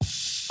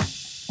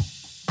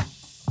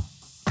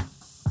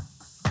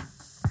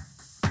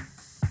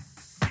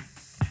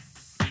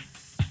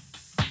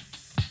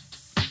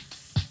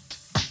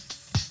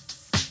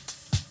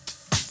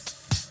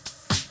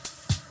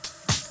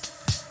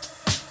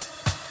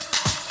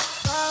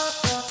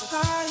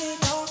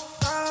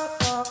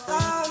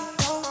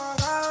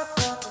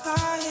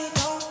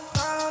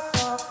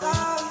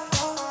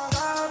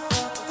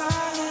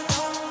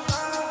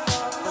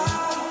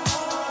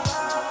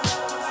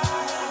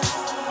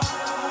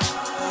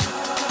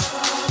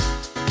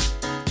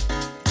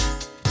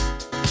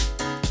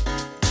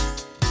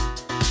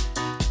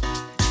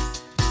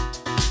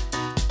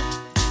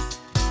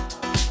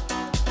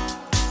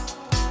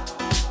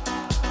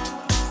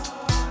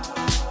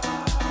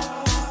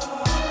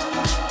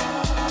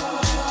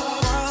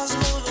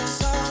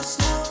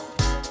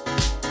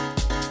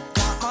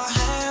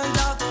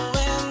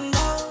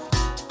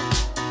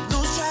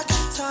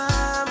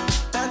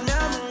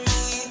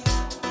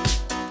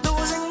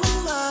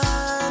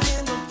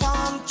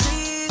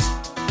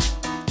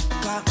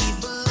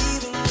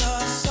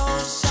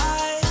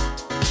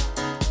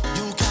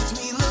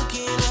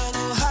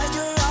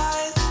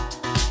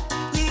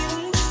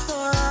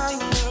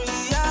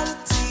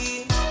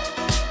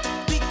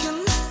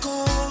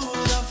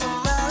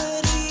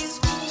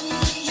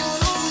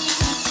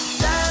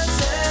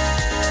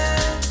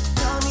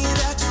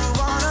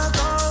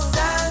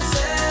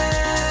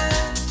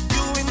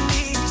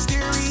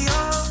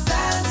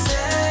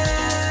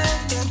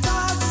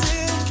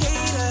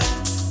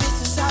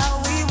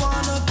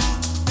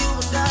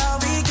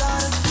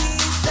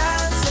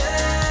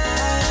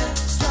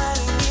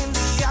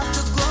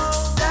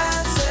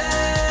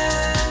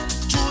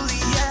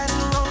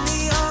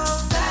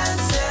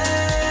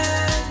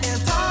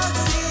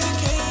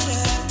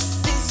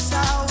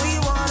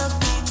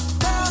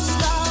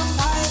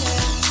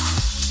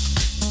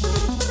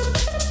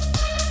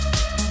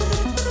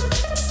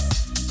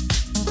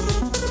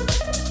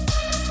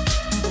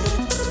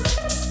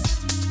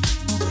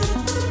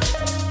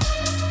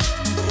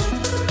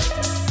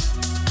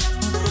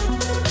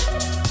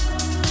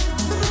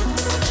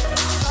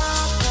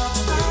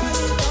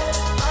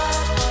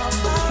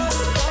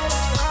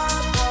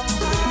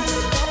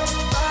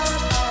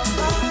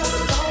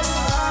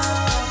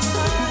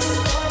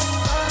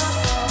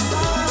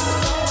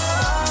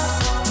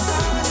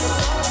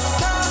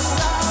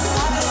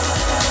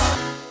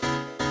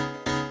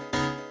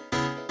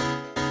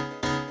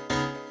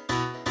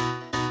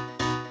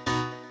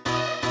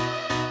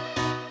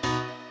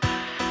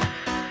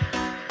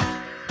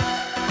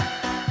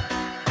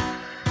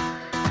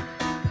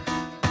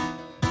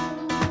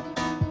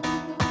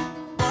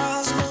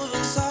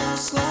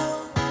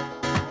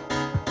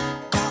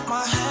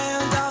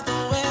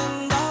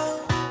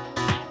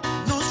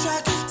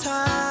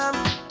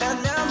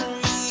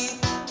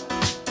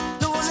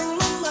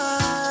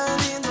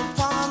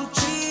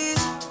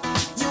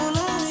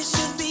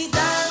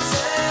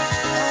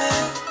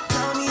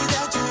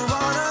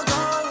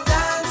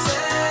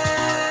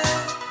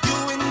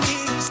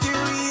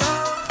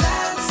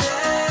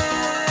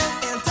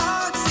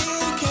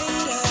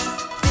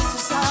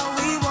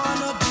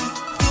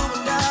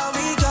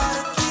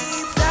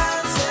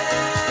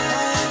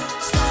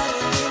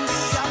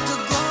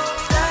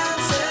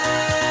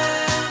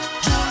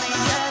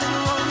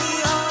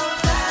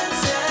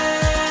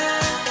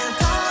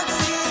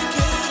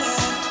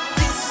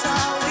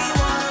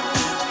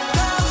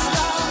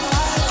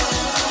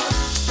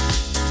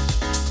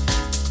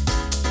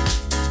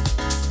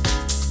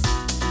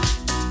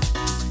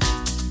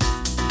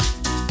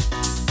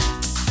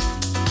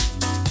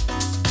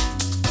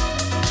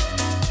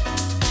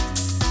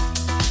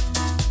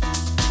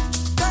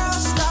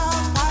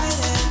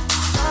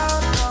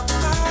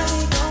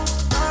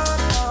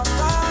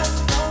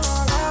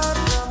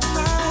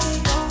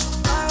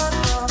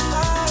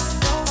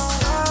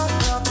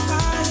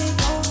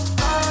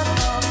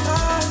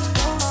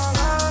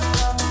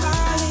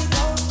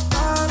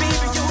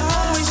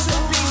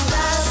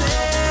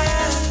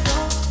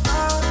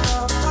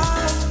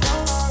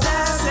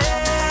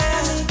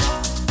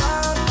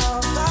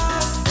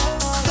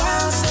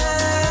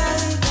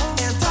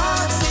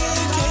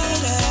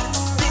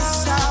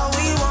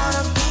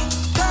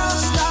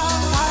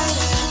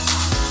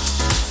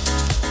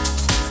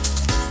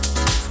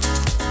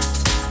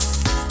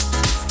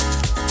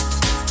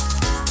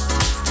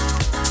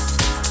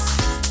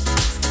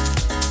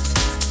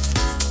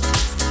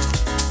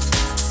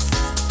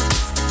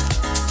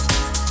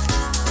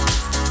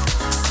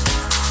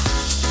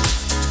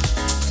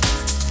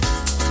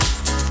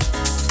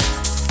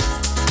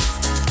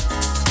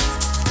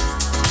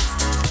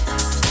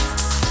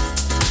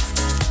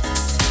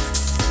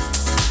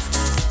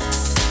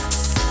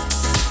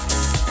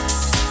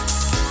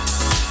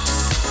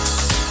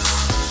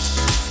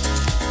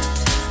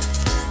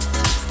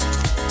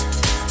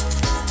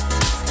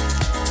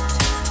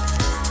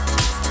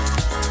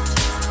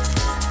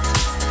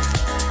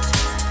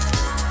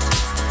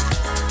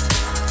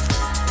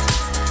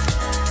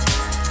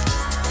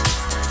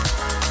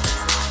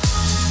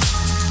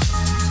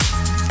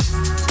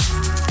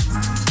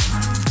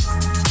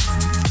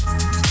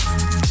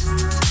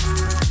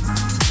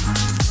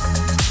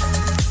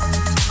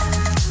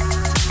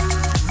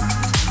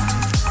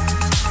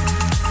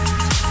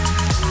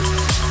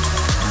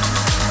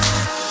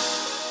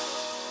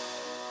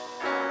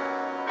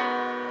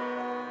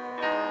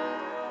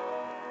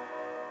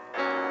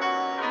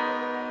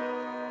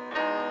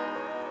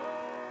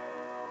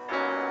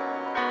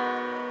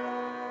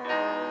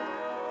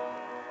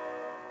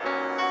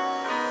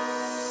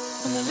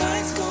When the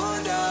lights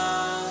go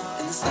down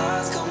and the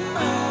stars come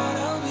out,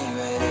 I'll be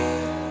right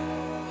here.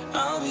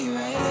 I'll be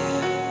right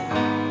here.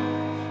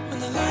 When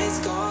the lights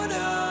go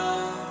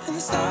down and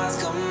the stars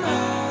come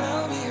out,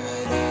 I'll be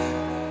right here.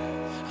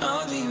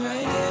 I'll be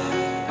right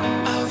here.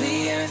 I'll be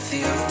here for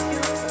you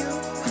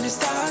when it's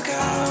dark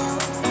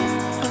out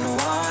on the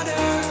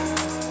water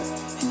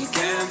and you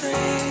can't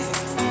breathe.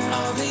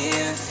 I'll be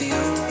here for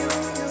you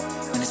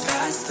when it's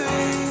past 3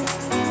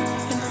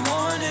 in the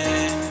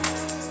morning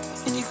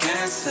and you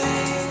can't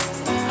sleep.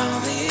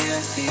 I'll be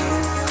here for you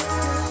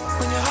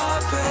when your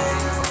heart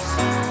breaks,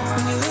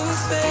 when you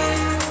lose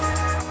faith.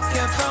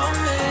 Yeah, I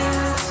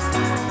promise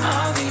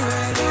I'll be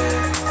right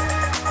here.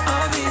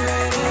 I'll be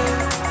right here.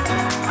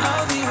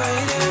 I'll be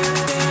right here.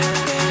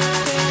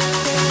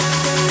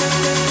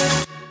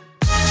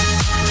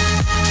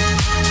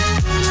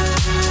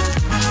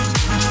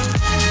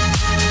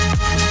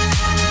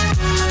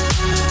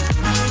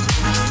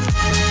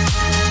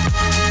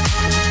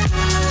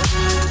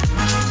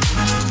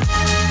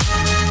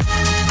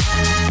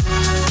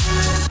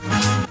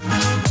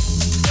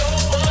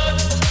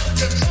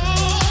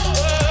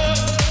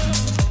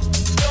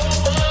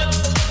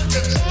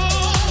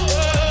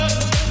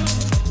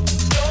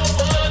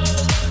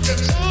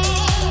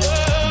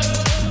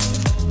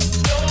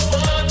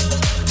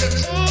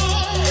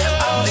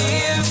 I'll be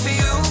here for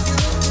you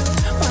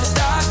when it's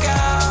dark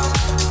out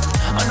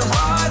on the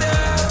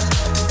water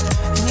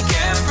and you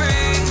can't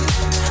breathe.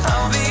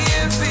 I'll be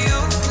here for you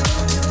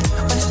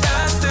when it's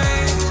past 3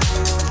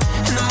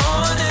 in the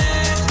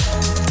morning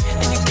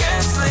and you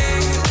can't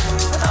sleep.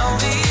 I'll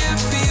be here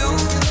for you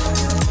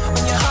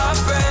when your heart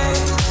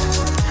breaks,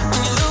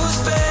 when you lose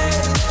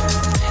faith.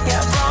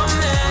 Yeah, I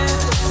promise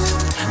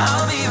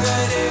I'll be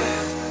right here.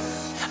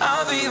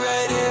 I'll be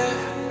right here.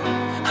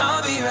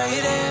 I'll be right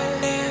here.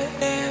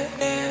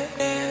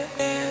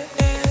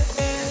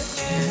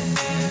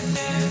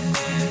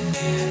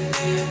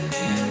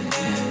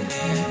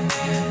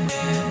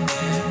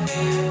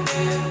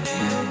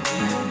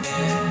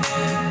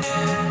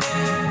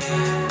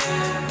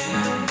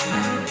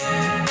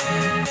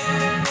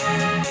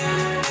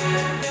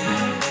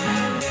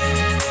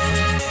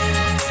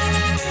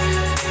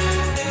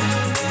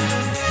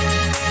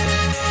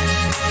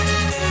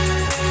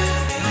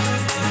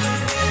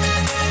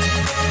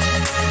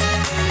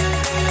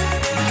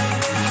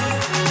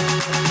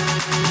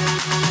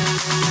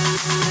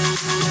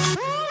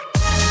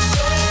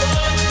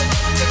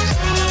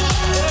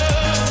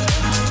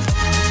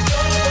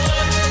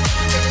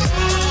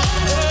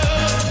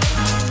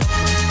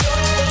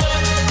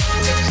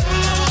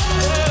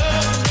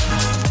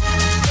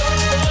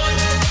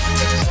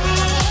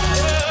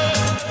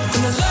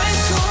 When the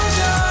lights go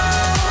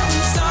down,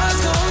 the stars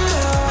come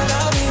out,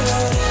 I'll be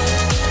right here.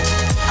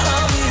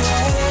 I'll be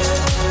right here.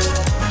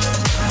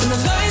 When the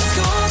lights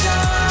go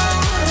down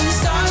and the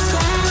stars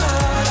come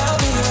out, I'll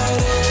be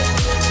right here.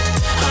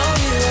 I'll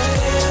be right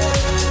here.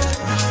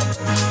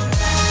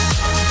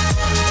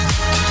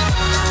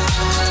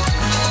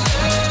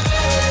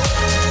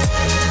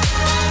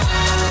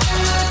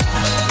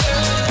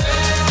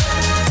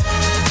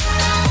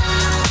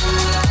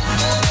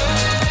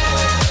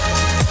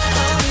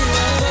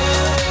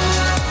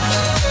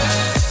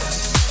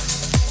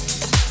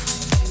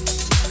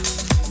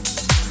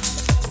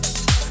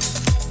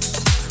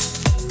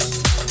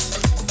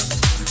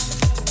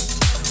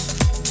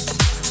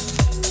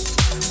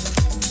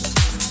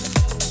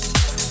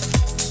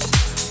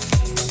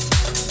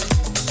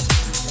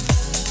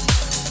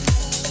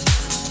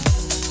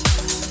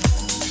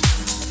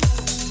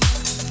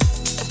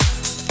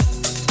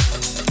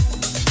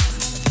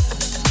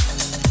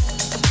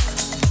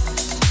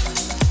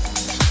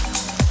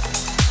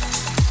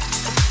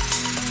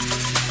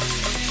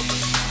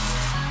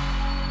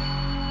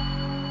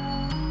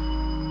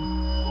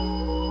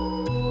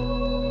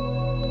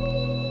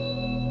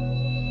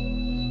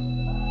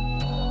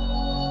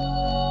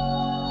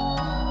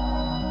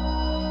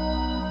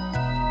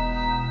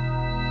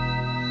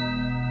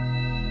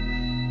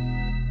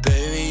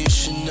 Baby, you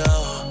should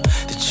know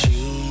that you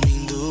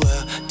mean the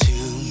world to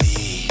me.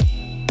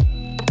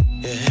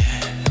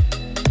 Yeah.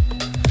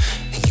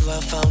 And you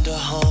have found a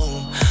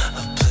home, a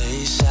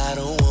place I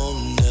don't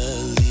wanna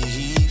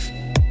leave.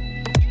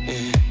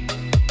 Yeah.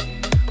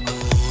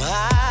 Oh,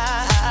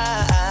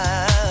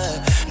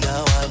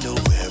 now I know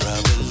where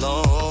I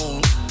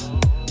belong.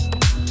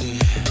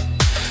 Yeah.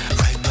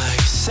 Right by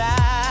your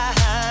side.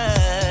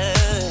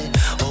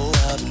 Oh,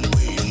 I've been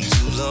waiting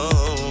too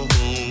long.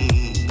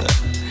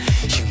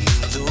 You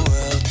mean the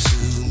world to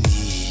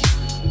me.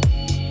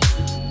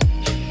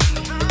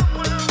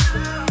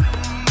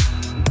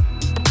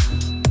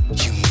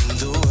 You mean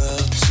the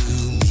world to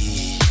me.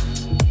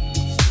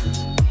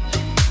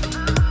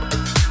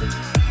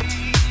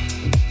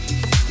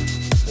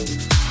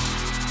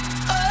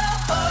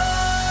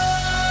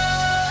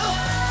 Oh,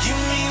 you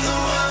mean the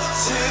world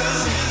to me.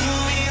 You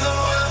mean the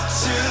world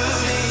to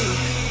me.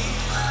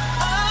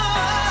 Oh,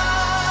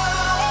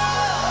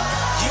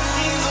 you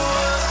mean the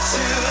world to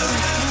me.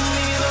 You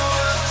mean the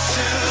world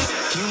to me.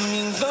 You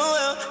mean the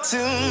world to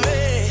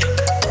me.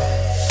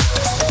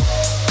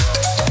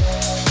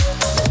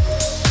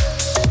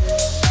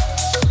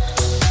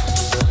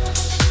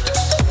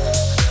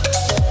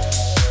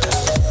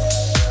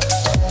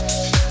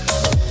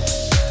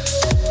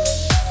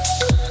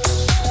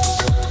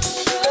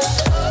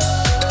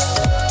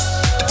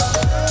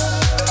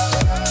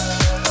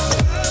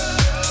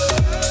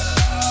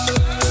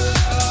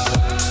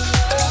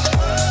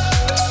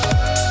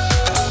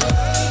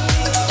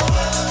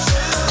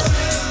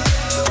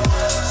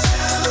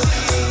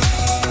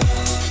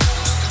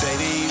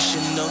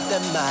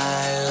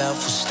 my love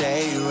will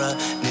stay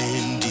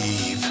running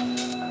deep.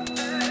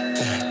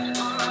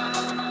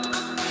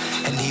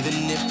 And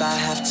even if I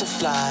have to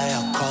fly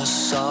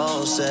across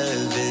all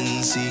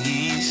 7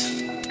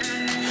 seas,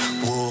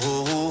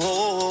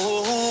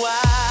 whoa, I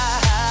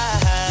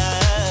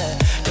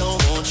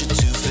don't want you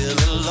to feel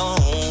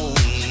alone.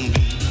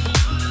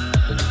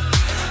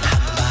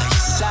 I'm by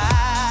your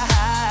side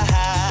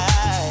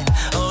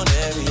on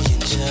every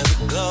inch of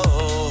the globe.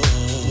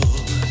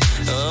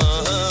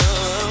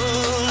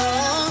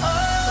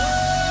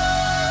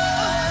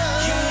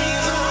 You mean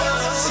the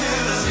world to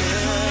me.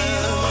 You mean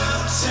the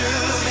world to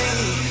me.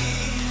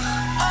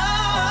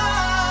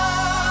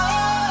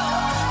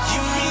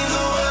 You mean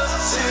the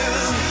world to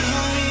me. You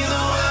mean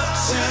the world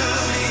to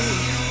me.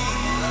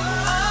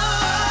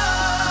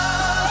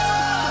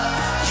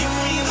 You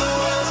mean the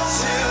world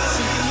to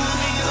me. You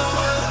mean the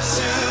world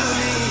to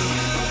me.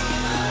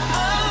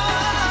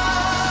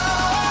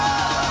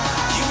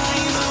 You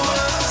mean the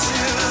world to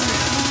me.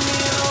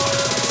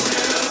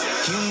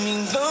 You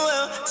mean the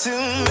world to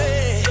me.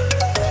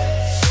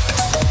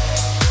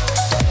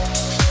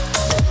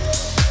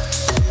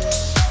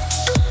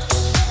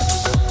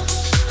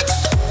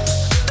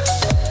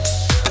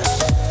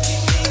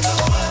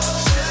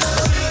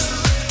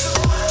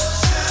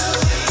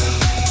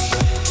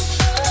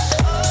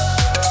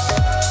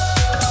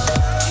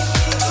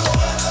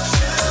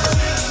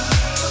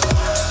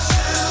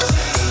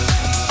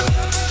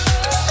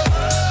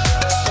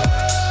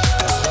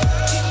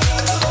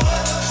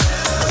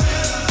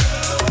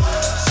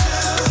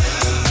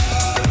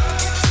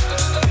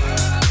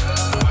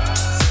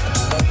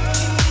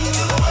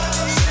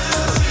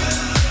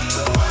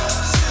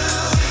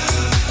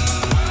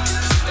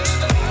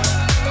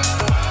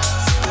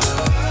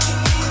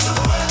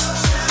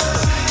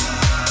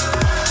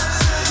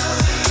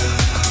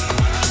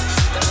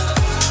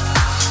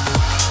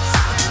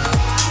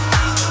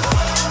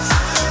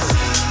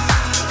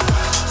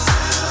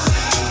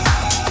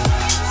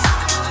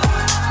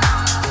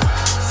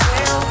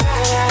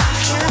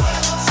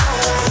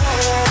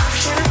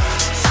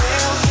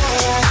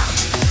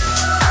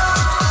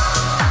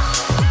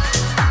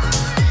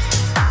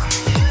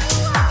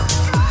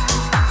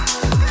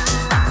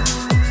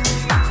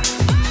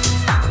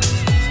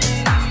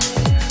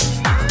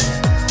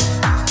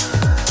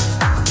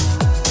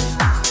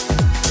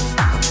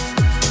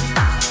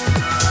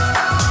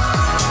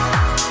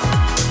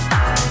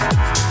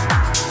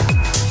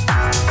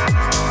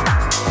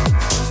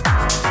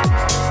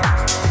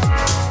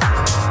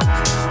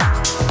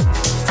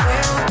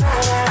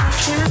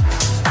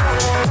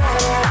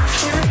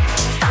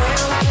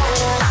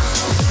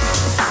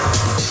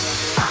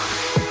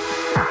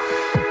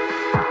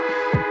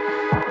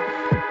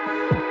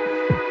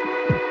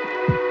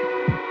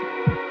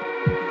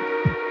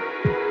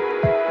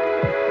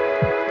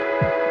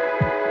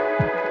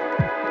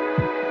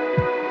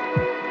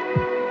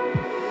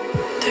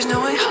 There's no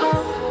way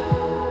home,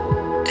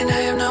 and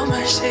I have no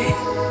mercy.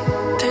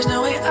 There's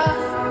no way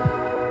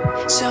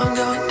up, so I'm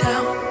going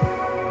down.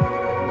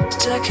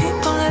 Still I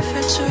keep on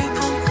living, so you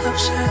pull me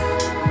closer.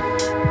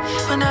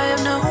 When I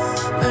have no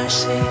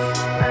mercy,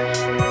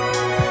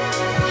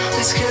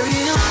 let's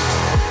carry on.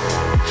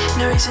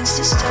 No reasons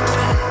to stop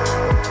it.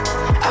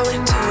 I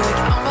wouldn't do it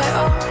on my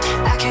own,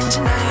 I can't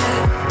deny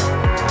it.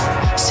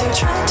 Still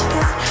trying to be,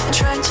 and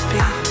trying to be.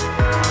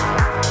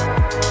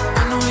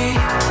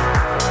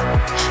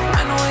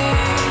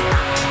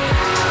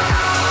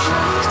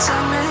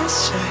 Time is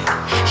right,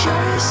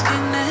 your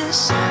skin is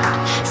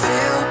soft.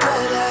 Feel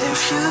better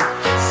if you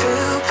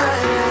feel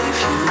better if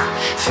you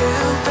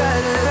feel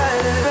better.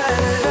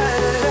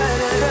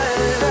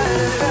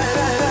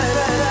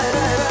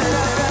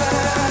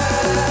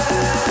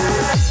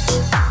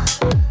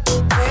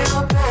 Feel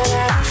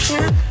better if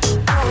you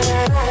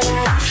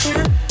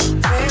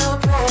feel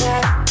better.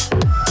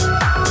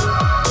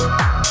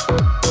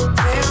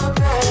 Feel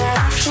better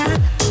if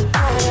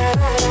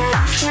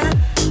you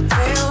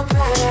feel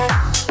better.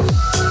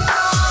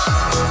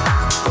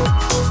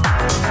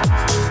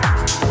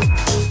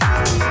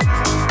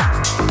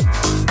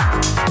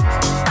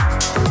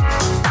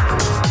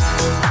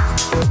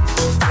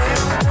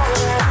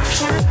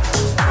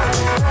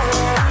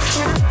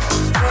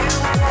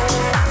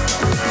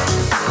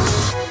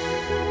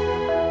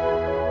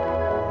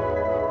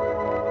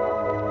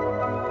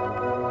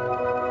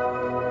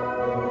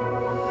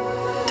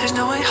 There's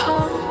no way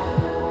home,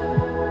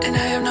 and I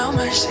have no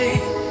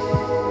mercy.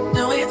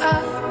 No way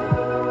up,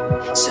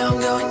 so I'm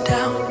going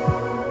down.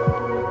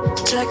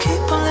 Till I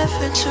keep on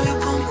living, so you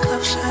pull me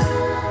closer.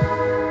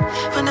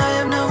 When I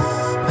have no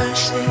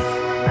mercy,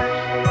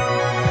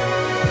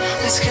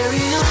 let's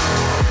carry on.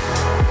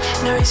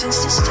 No reasons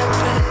to stop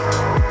it.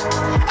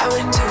 I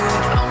wouldn't do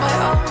it on my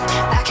own,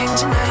 I can't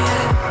deny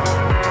it.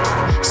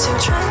 Still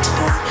trying to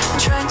be,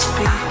 and trying to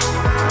be.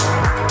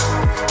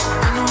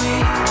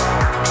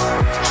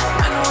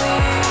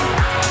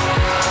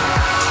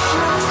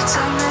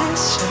 Time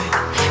is right,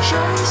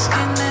 your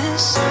skin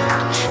is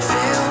soft.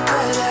 Feel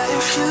better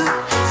if you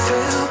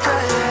feel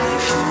better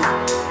if you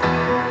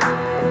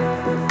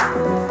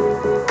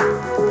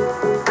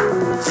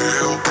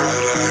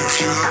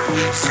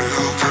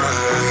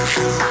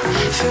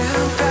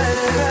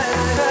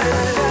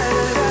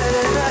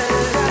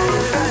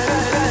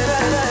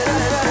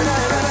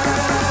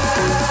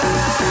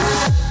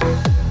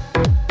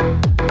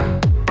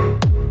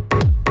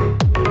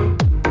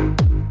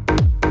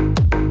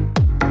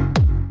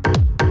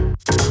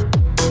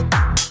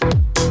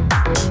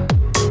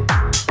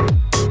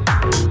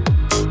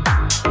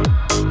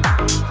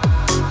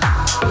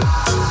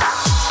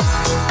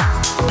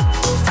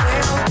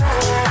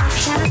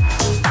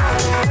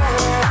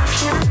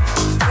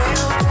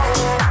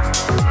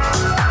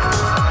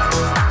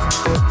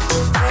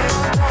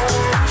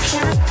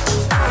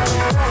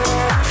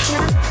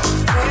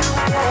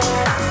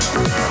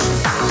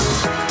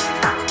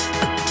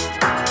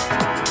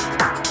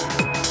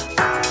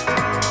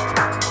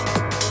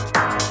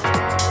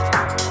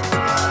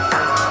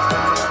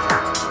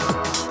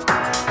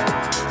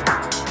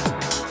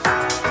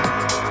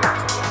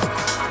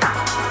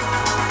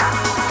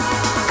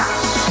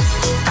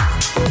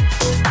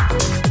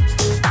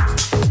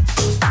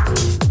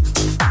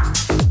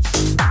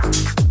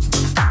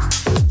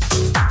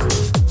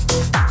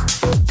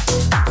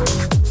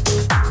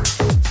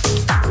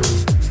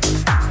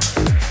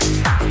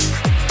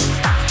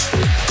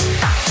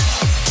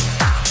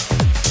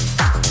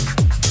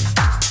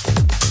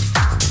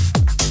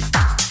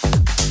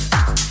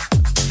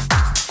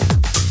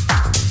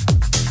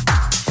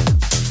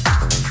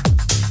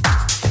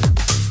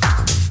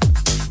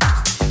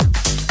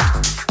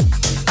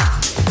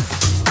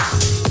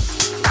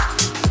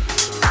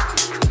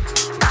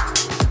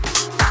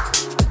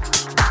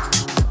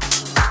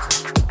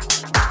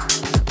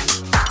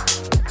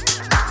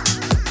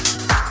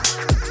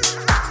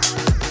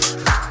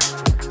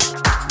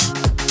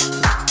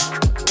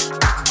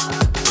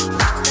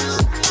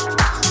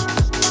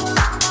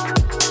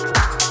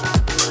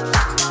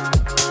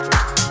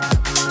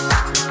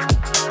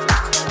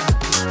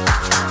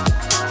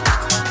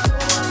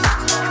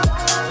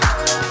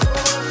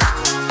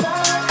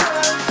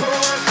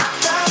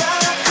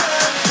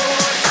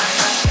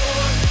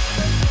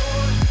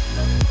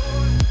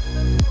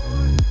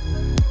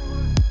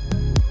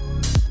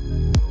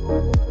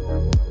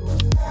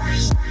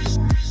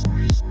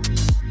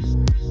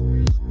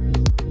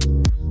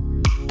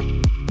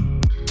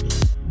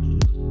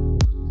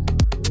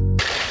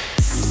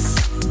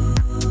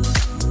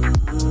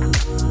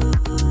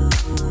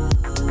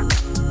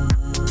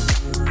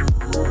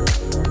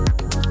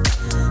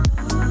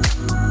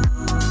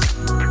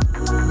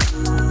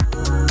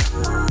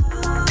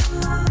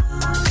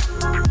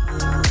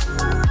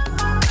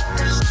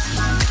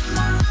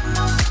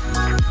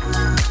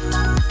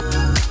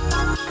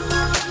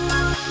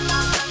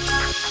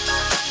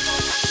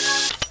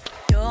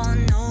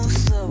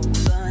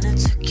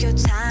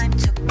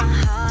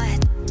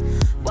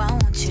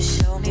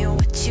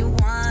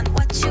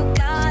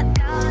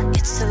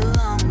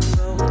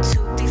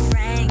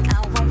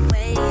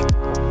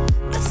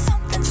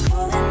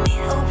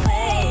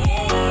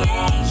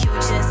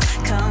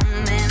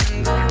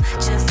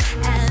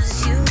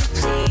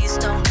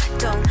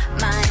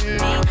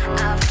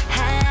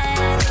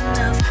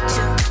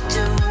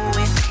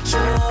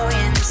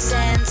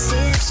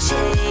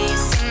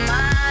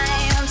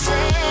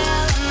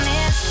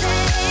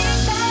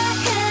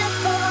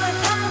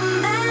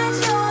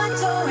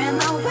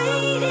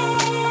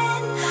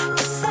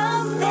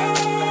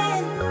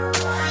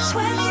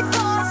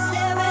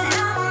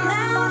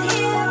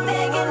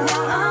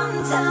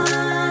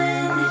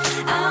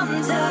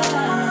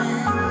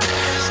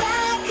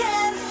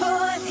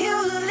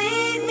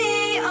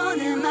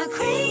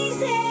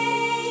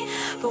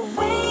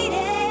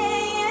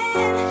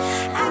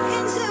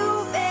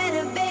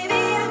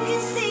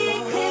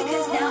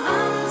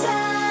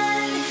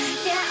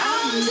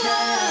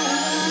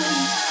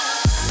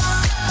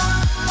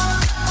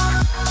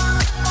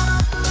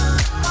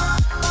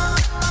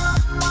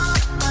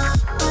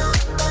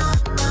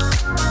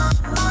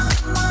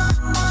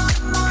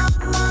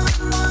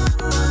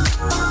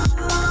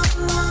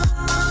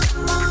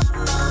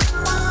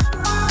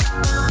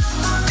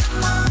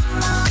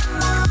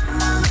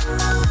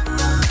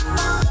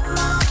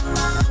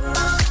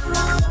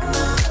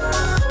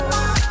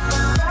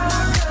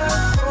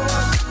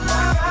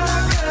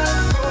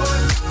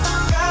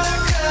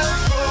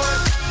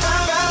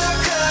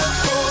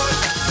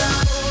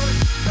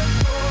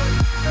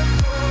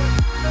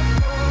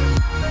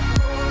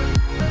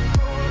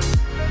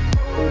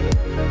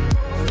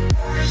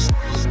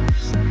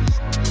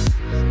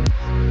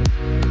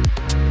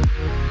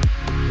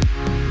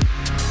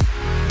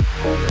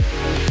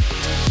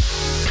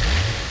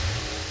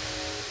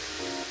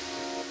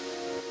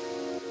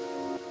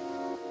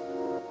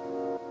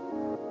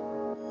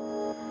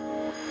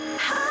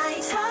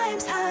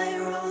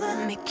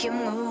make you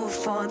move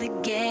for the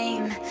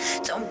game.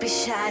 Don't be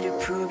shy to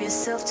prove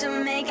yourself to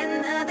make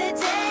another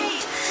day.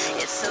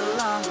 It's a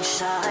long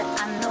shot,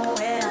 I know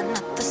we're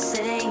not the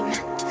same,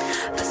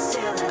 but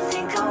still I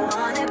think I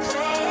wanna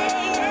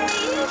play.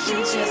 You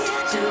just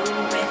do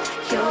with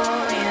your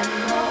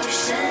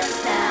emotions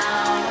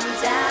now. I'm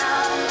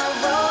down the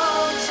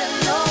road to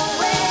know.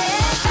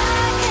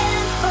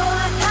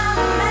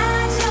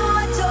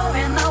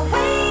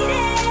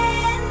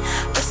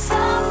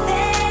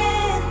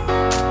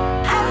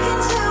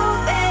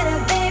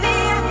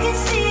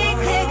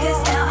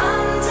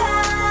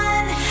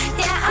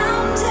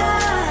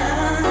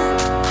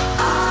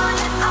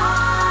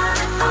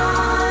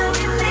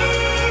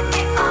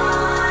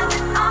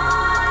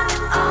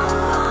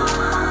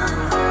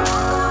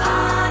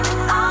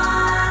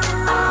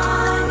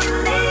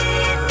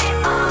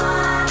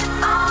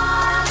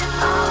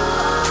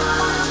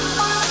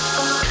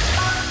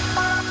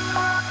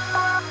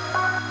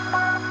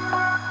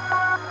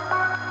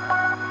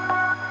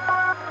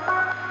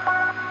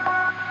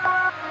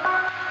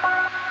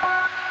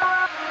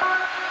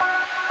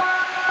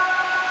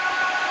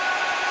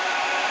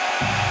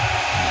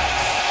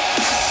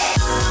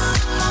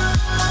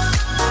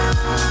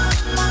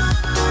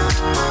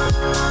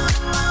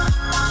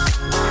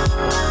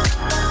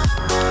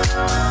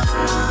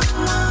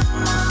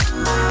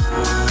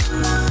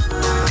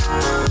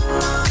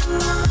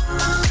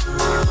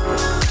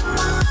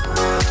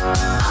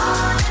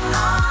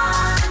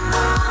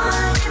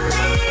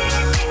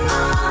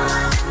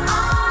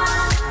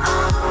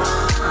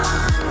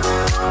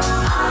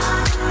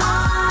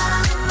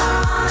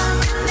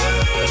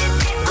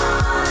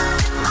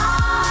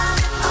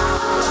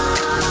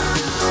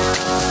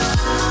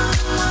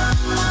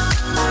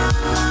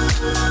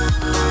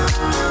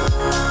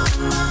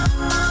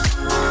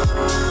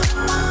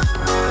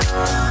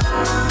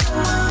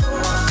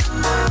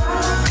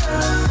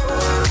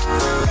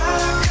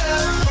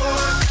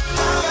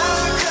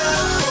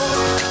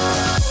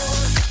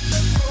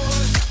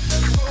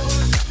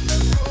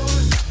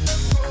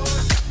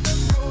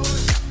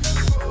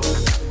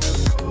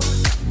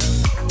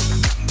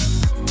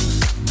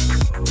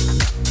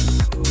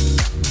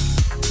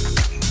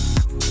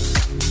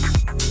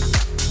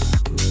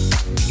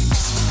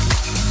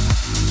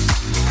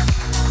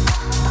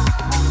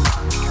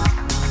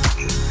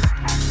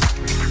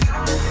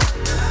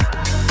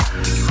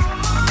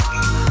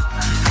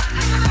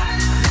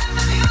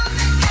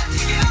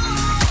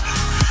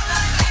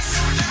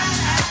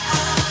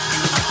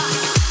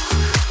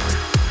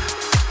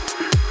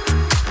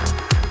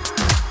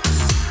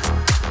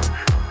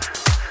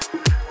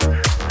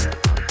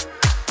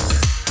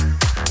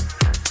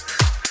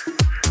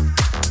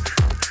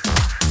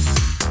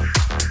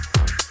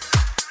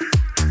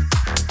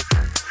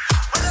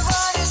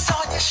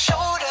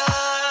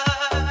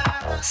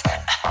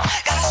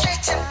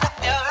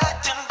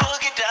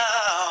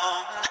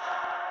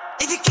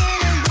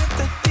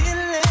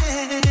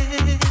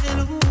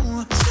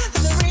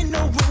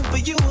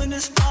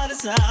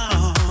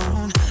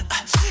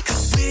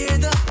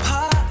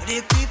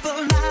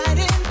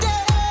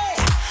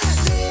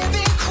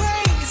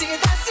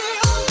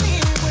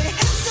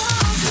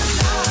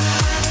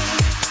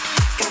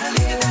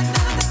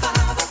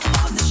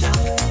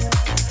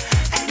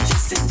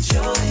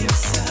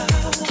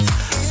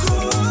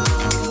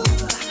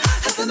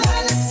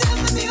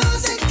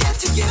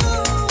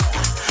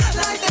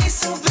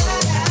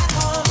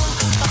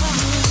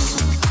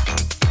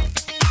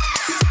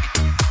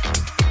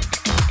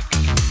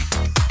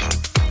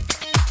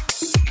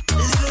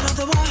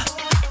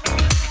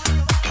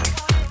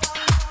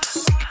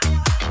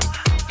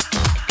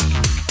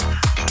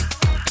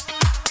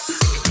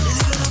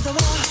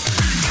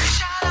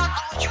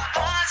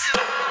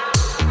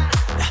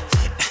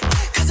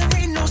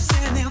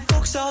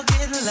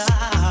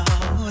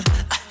 loud.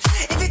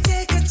 If you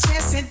take a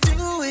chance and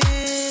do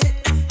it,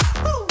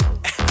 woo,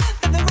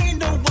 then there ain't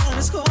no one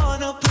who's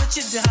gonna put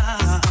you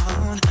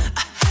down.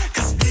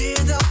 'Cause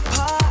we're the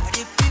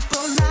party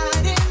people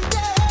night and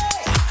day,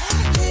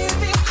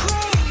 living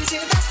crazy.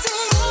 That's the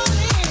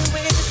only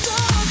way to go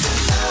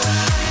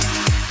tonight.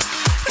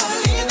 Gotta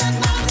leave that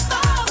 9 to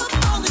 5 up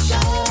on the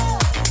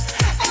shelf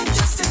and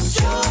just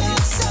enjoy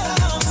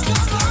yourselves.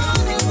 Come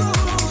on and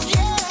move,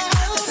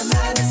 yeah. Let the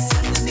madness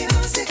and the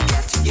music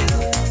get to you.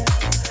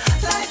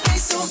 Life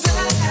ain't so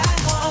bad at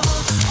all.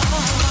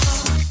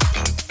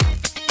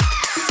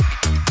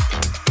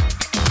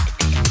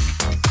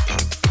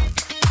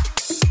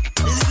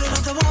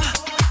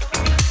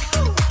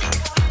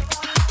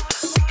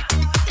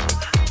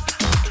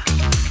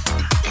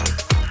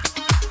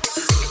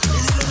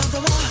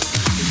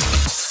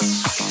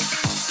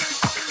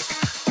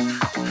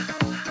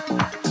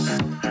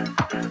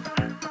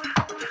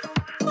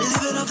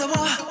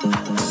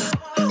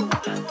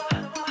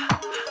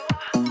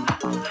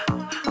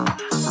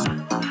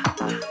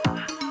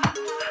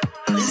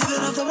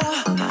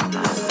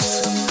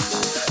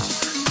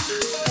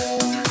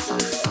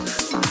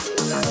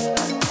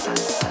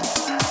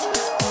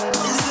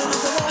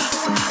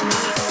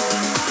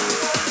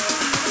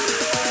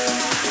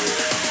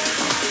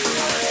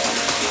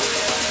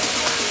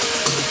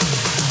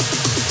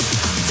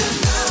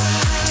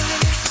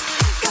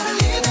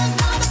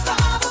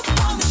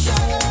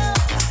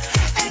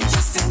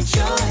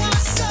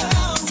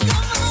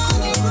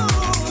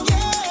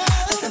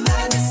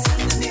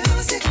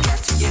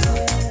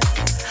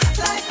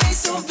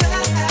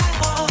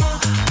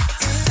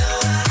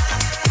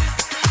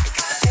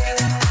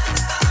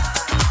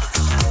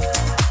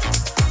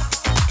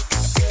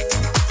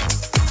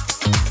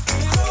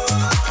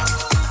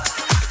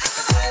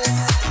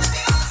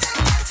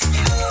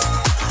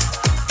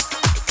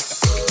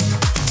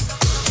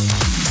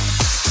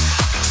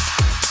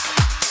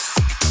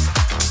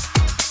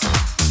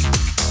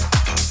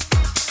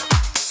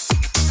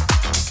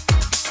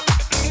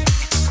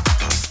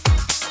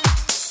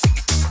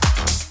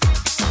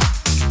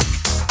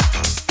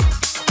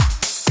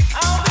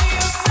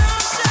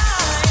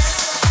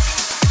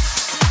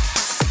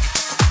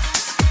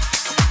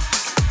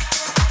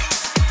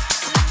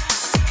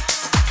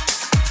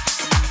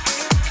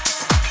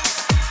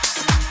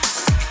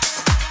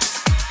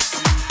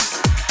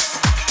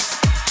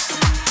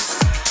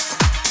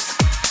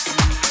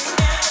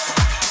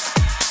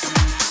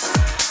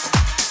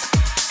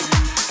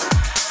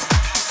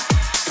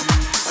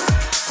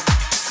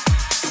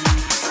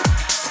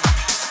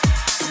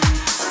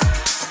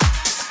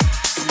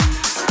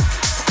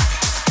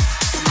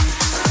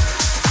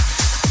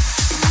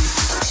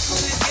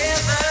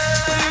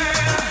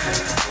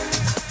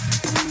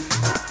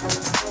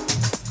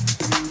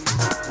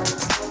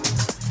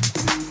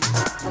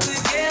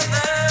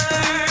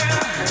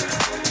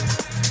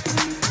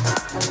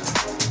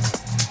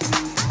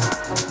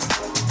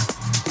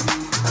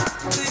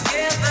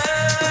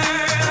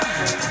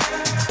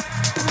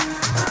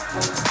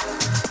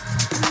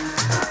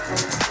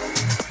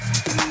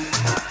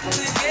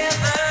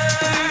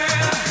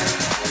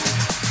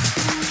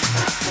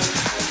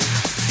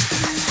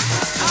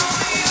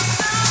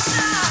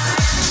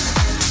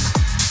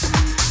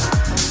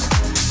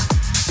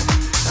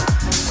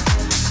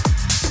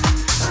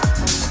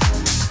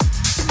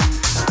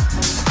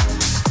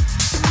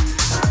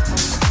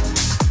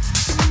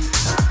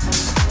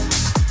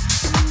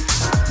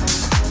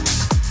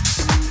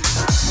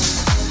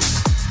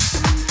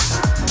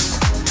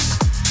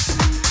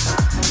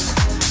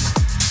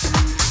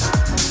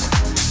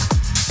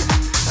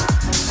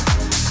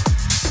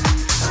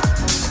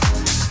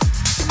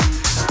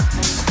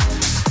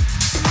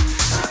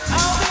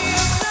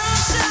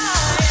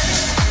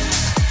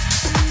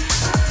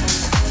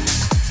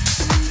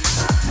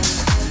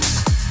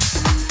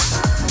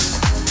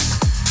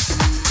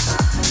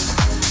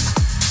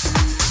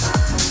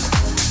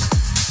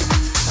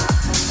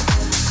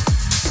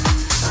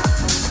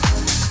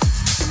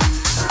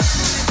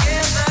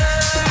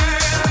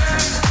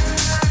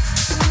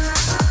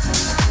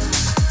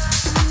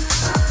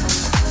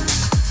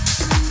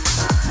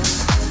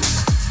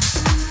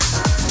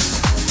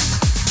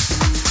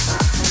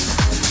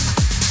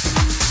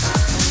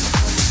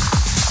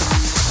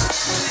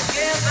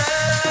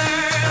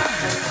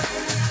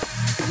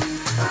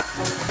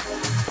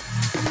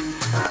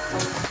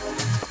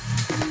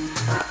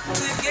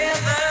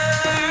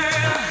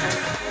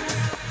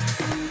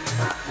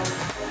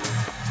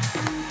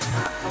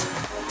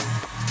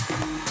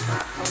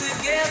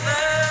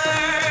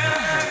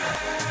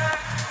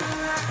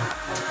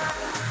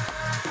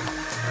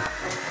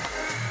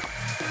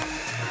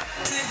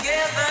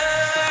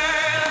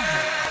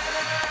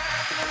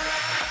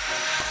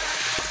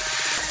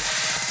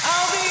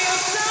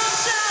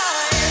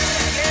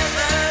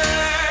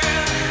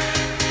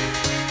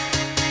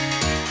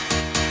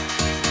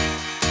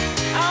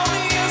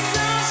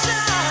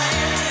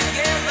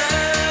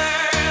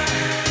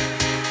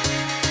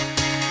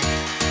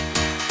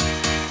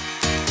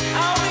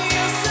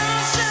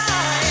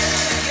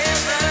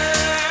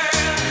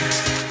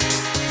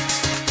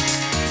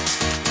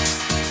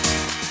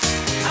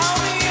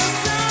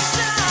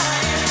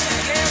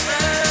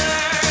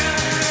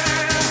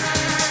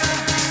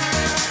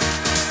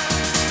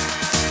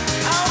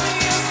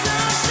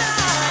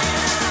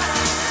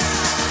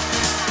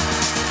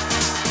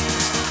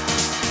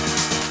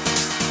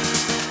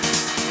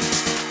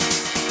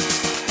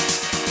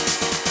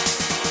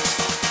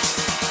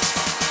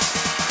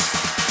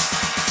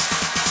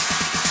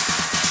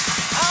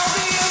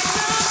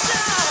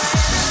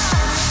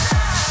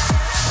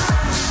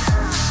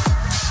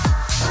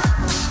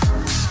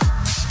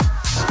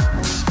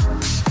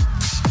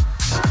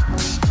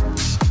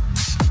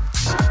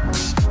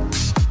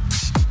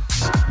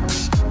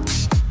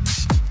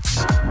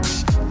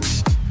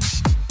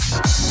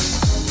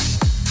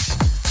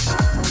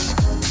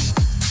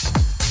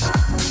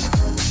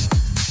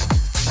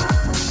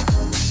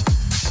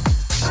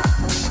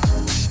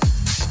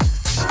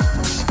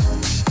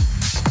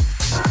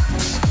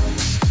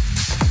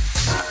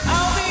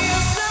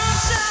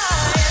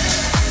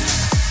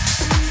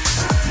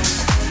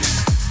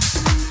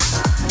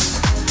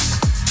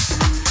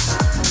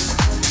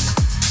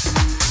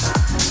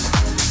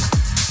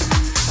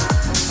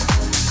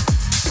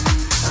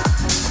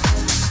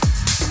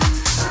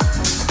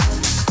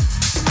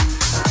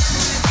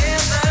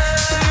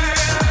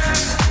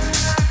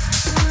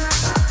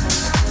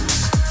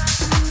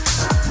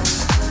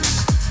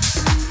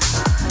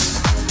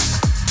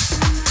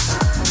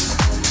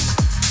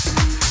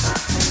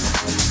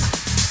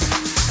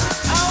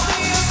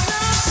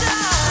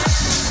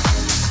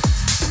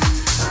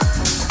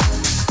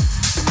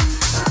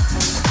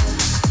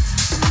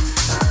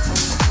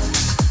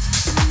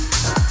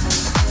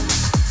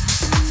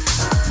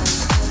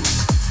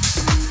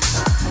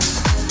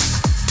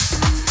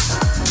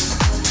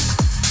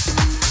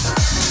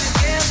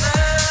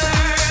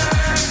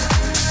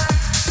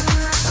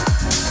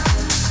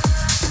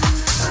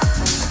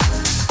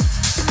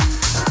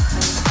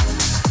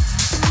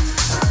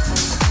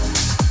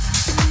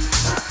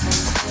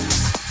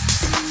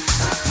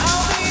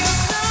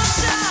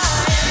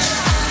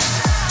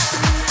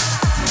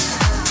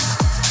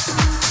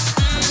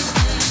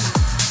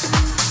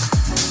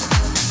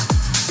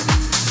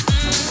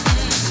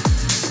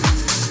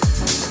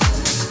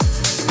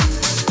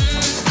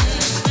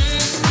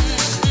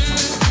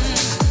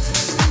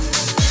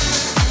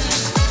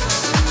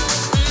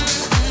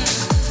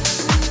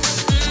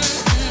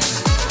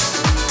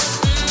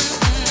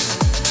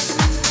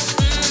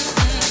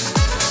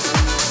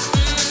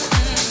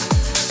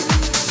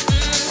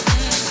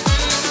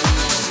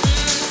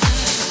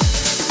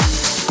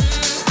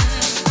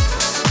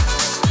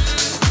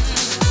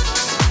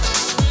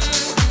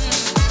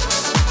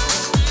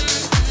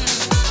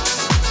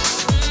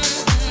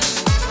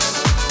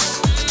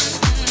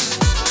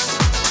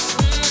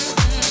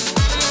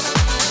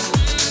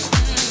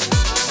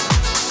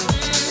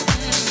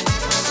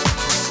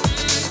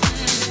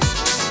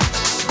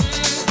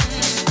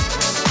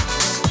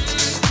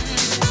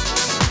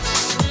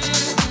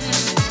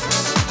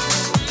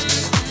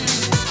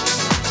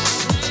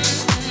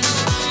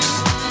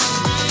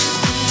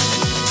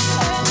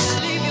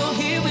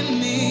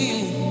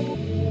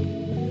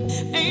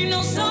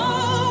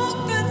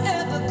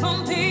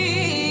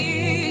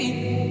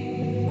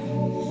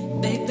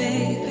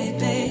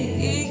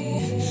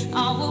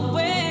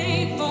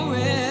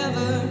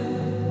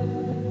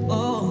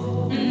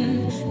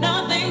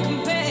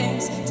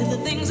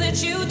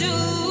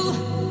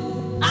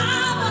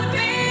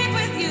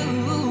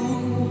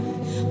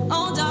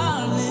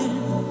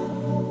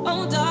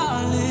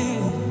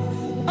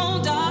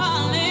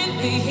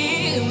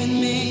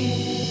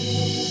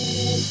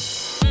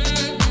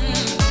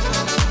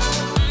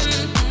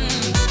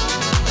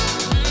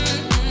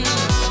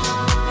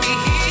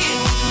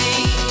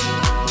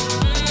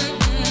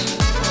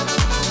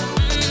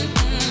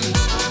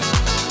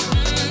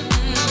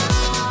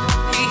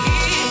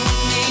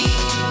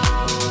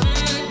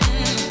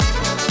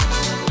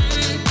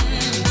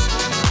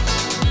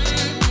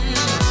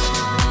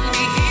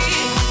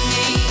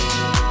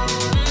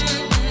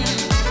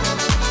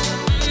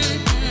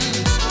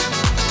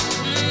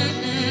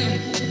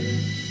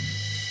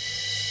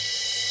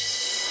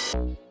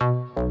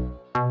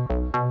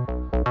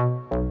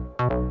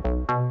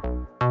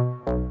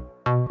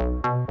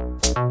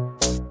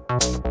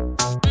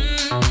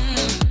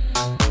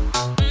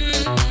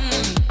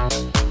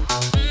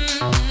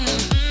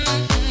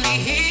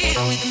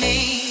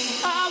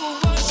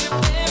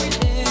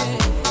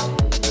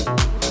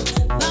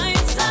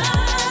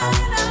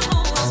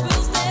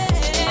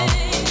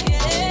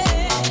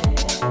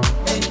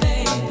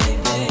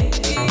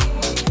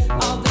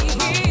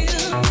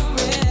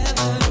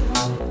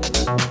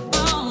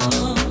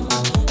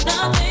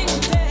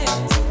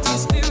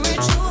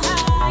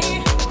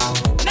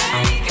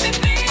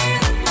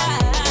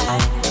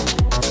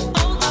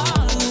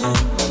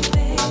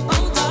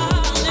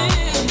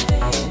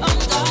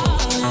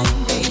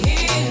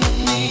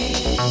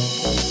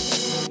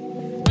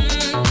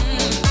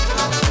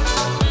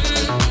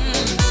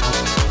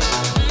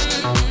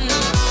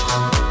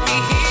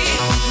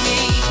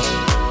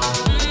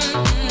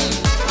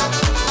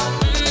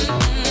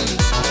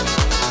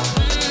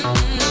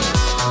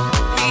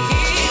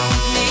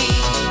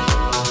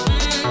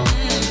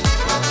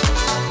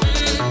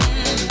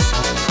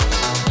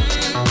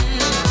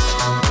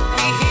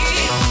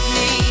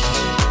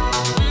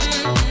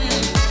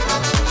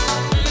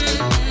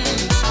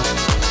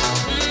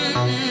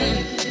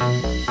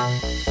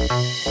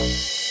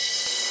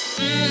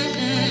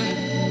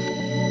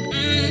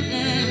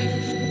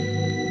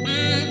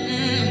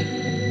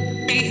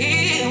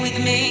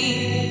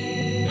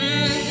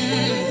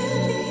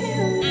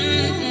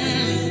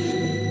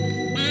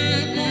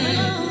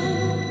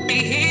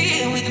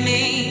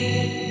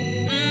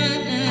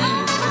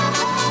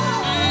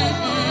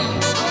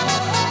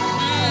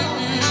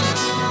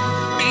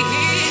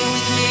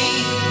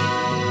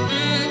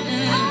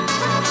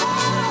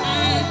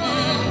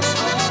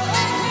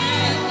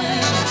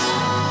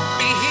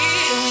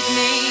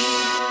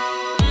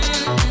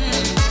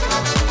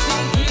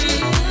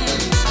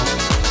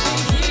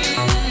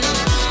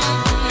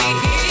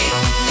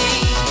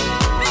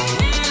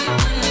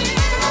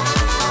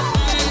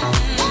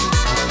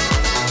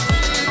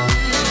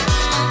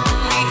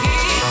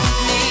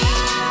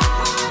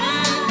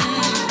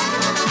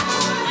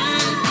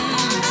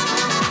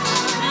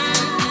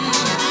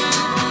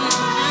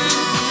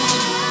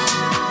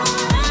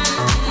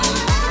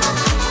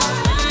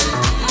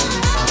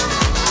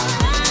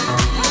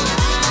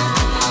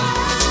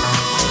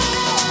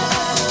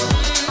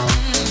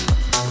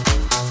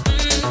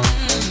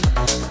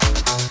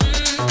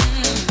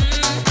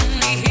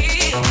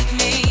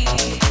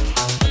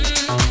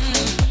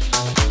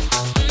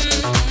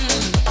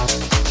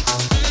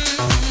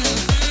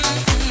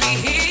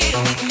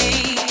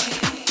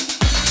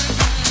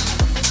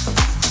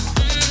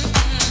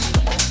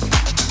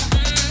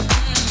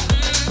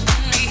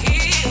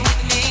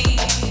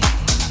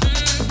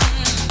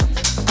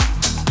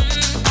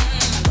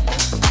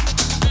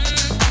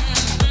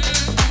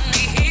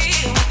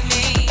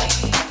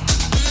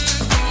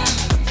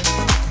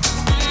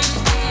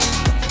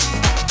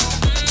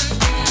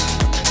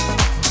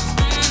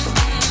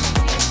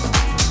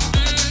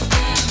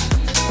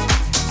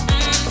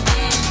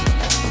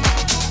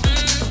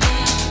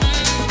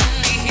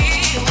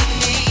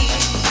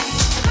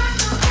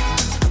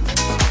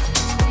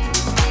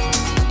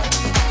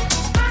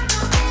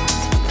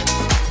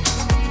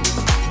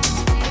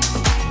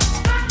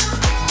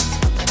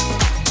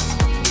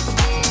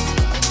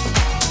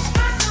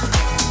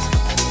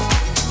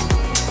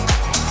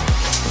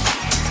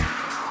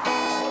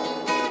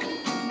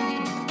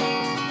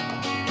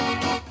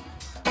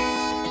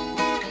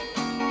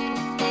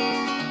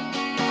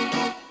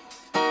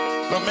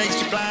 What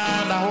makes you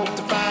blind? I hope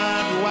to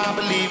find who I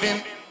believe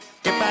in.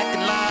 Get back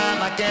in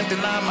line, I can't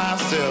deny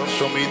myself.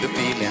 Show me the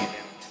feeling.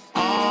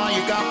 Oh,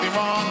 you got me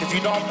wrong. If you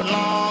don't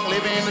belong,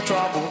 live in the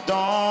trouble.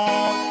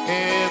 Don't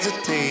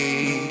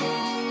hesitate.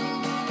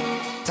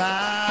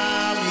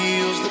 Time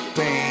heals the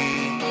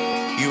pain.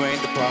 You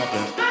ain't the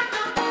problem.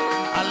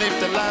 I live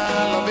the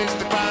lie, love is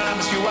the crime.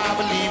 It's you I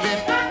believe in.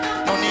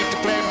 No need to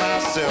play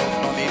myself,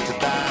 no need to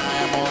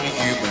die. I'm only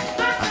human.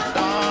 I'm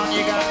done,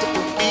 you got to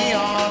put me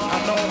on. I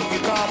know you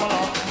come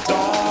along.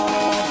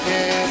 Don't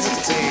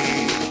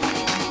hesitate.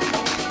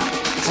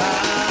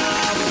 Time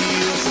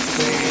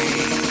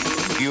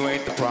You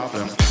ain't the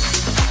problem.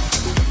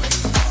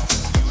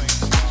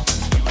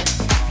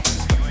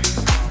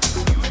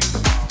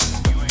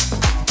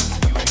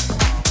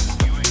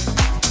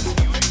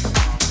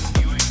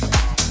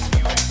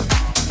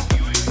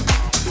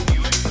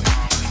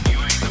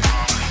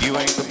 You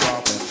ain't the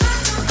problem.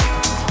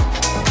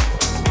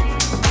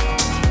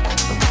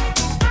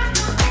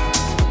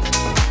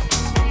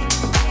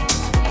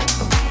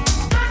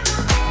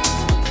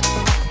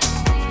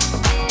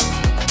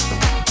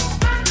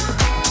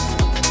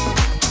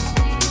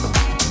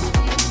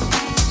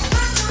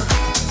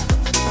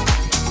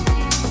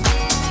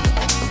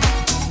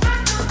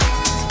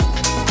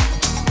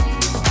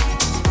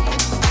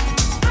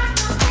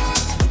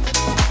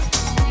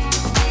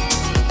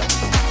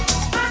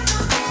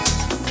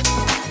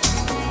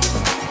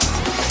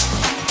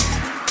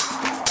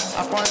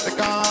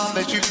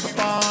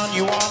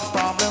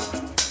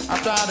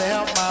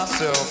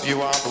 You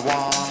are the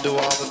one, do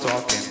all the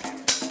talking.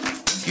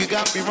 You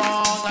got me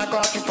wrong, I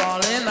caught you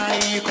falling, I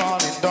hear you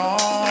calling.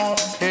 Don't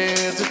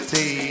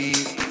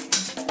hesitate.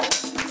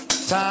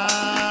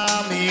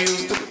 Time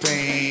heals the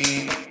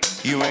pain.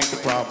 You ain't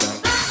the problem.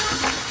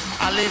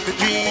 I live the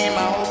dream,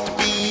 I hope to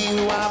be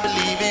who I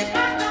believe in.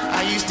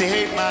 I used to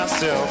hate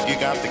myself, you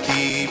got the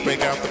key,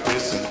 break out the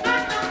prison.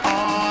 Oh,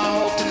 I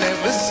hope to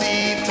never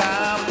see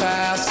time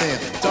passing.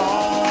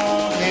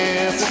 Don't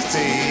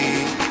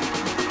hesitate.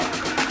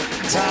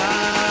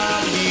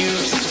 Time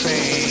heals the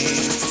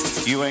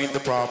pain. You ain't the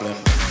problem.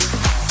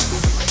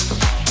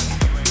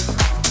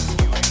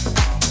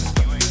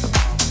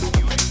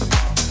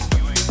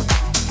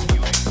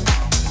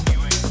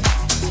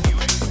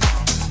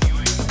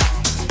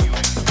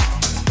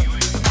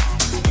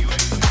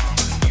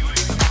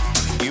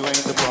 You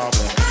ain't the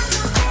problem.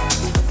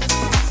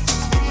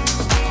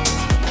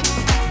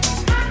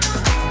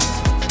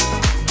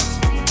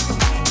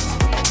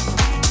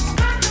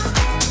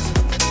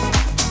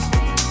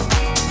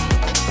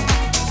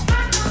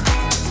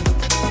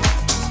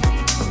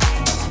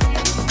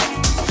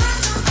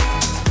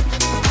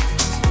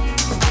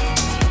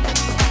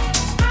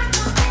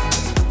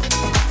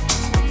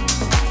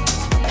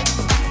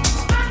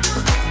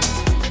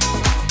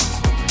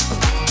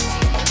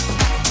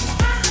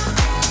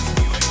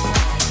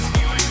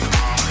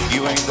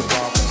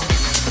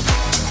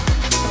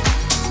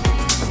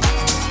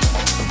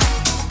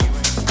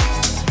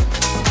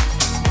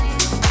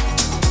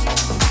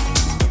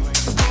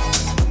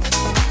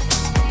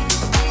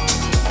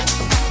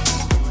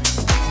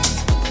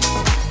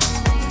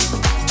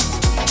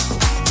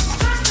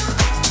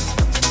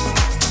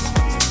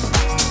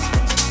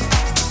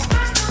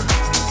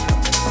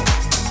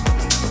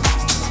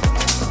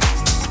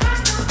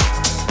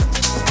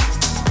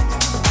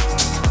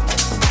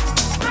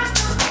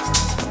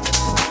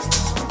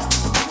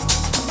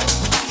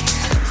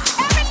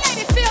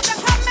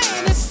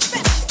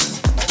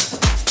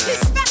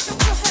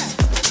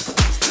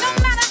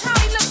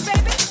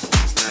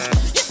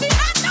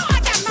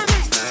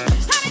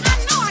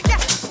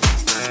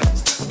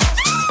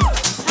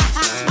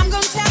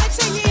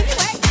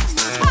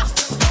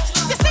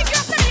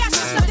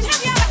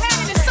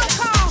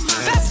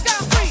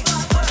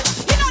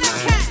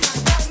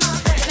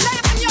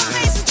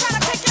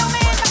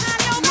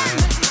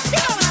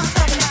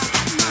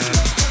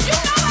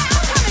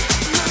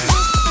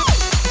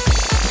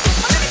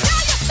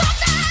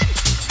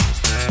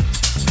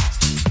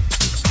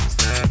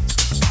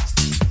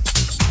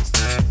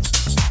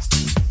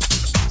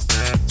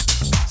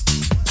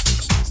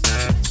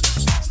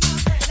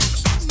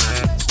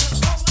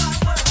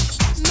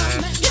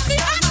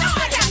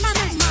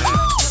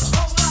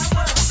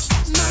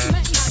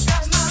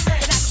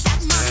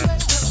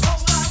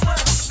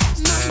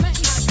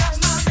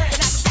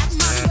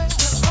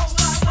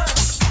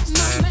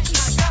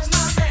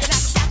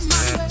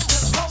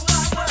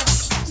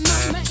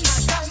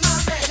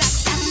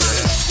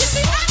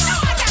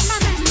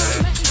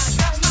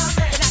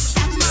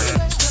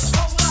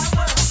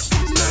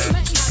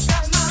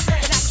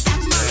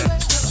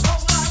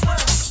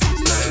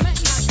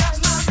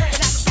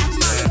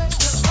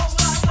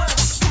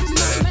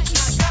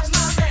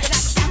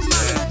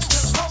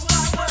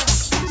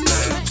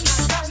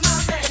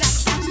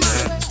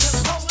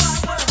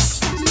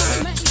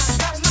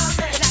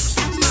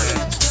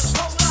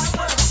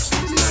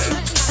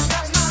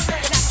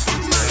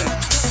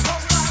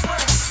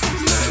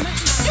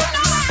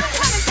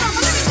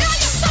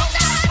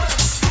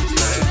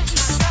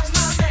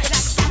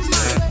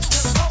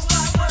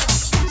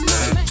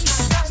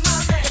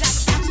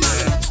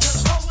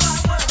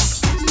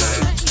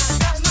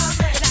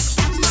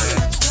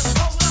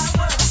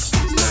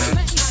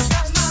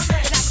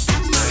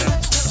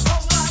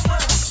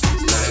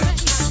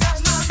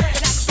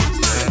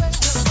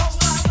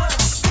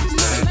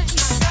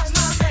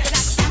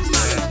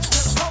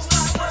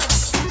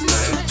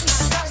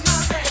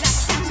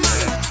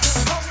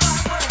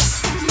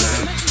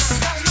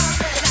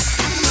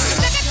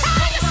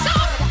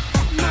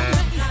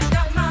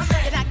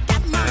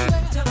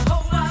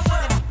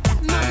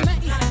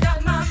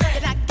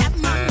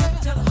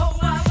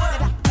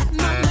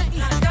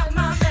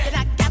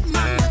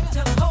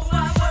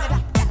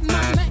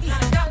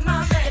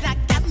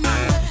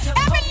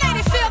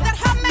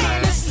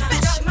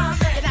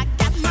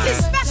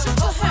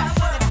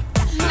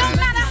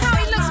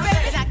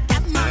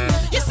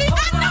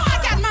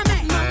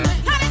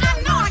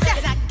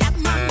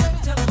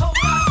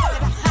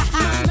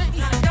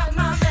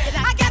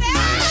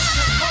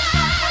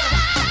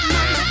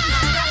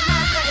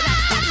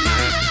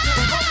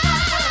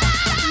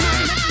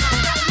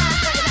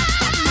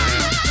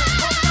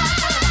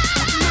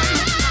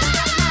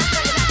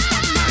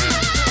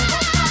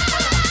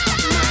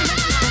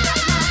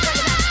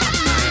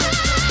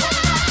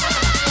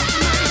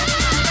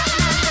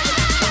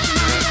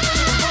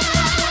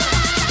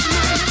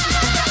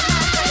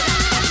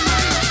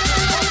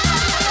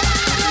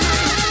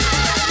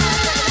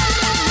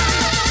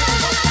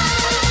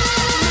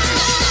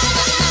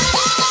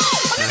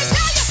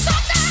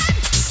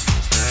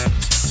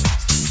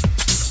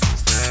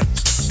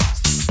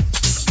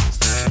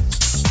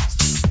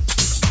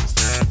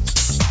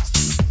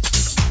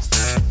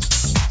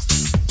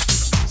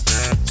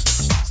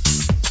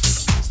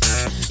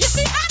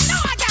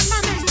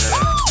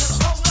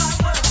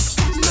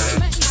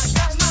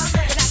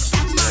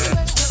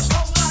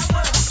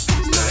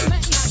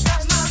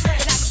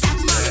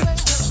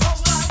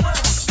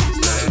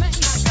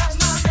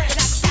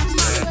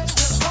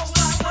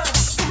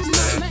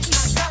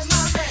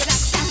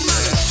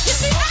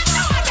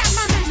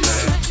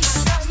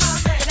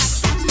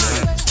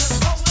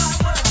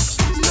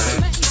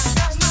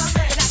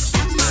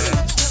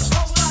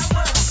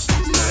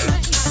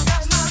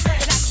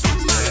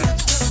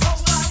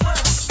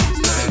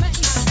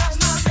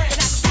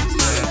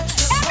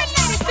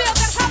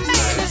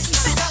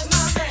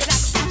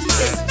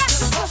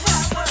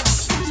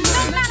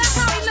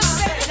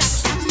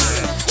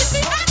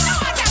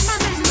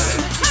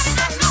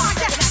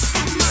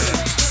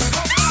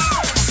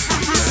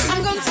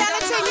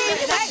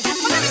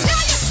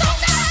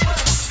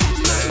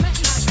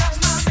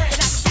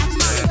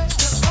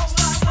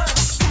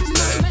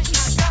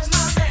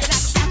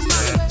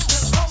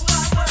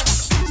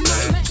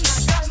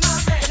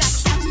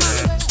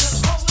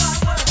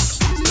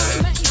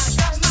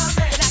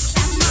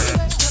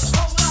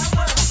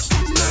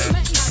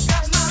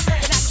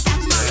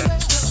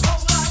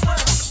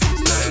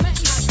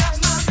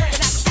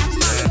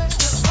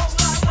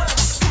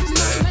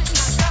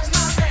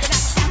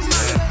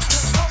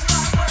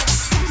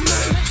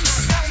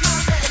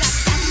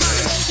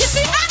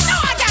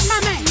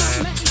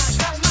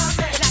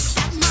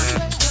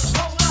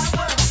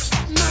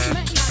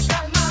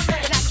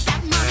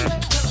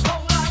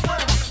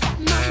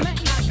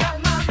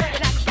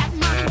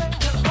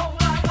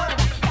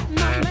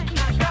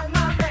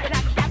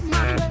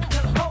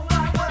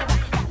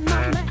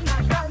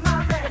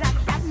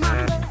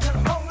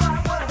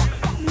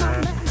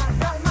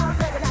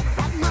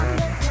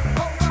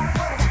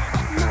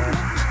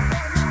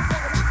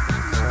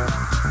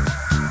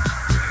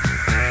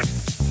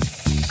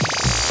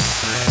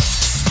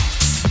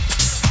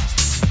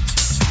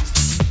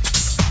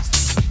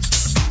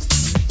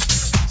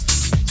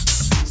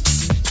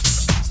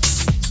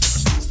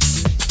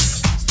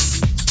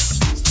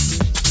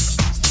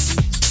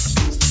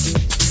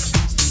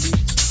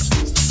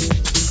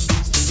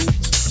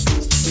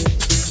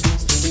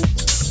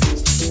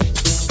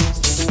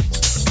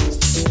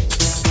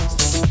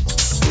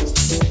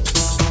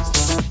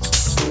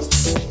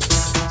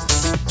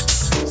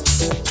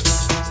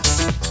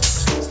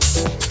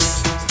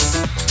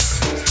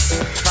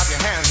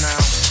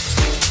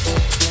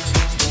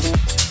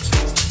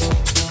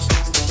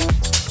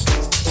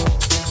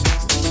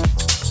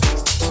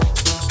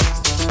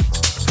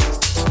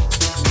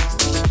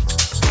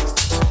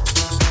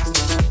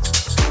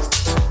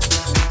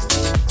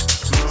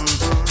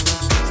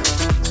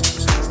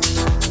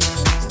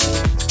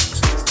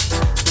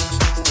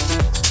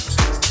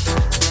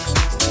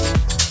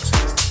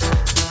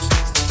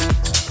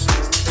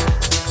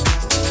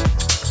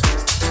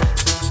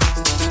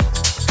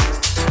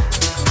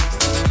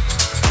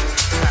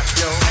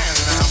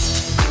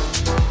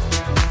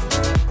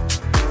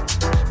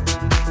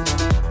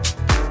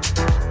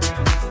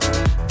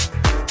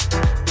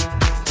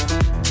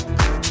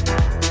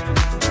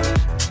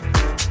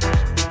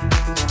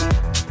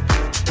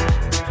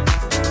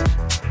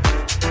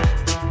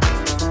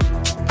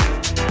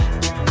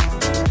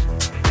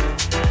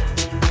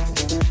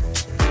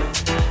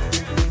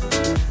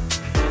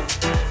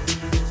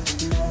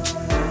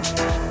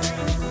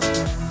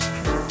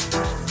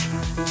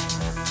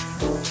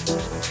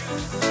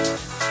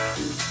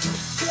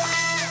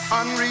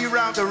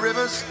 reroute the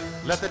rivers,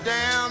 let the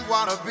damned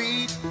water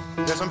beat.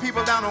 There's some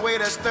people down the way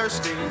that's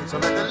thirsty, so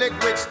let the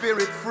liquid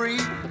spirit free.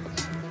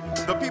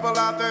 The people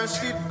are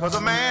thirsty cause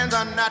of man's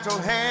unnatural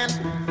hand.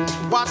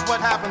 Watch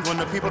what happens when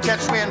the people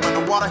catch wind, when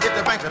the water hit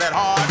the banks of that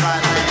hard, dry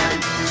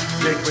land.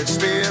 Liquid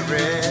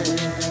spirit,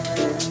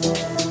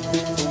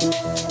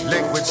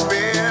 liquid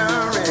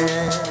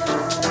spirit,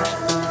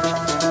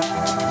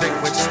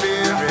 liquid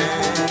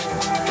spirit,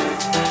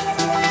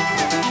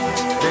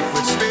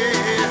 liquid spirit.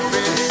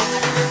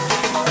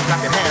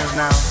 Clap your hands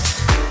now.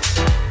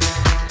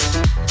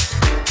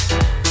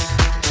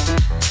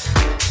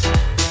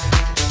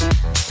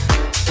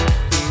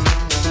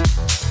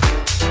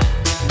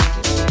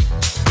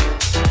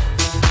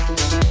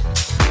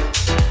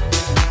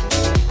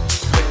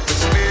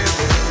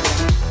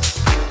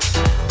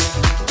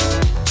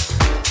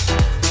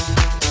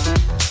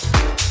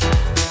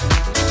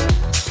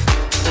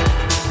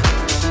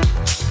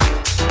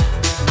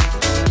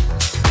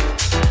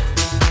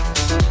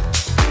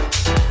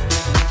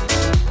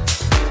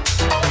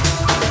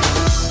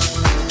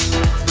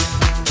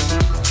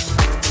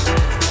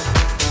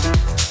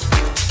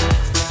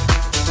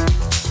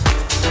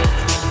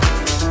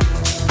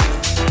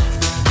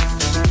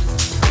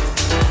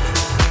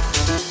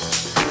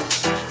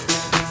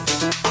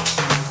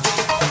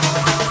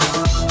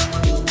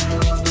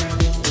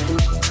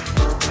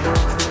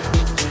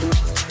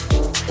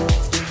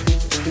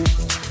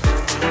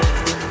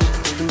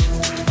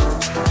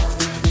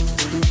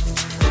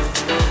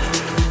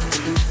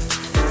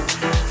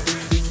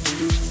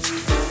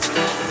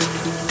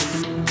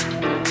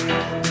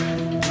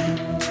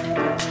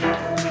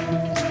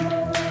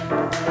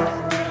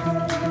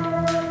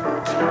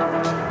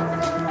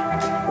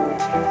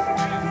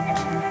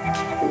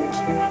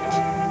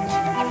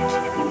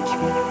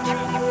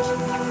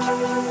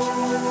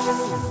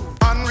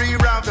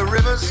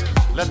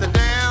 Let the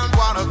damned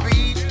water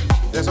beat.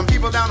 There's some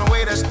people down the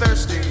way that's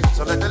thirsty,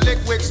 so let the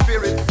liquid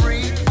spirit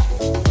free.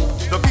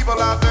 The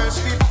people are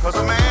thirsty cause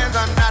of man's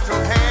unnatural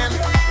hand.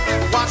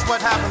 Watch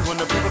what happens when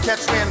the people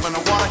catch wind, when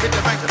the water hit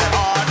the banks of that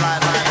hard, dry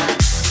land.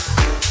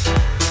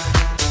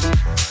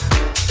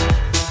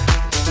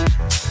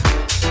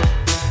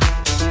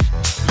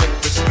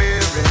 Liquid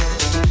spirit,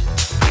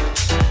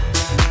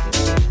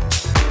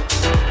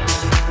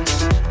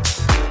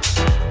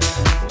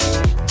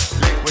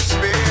 liquid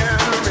spirit.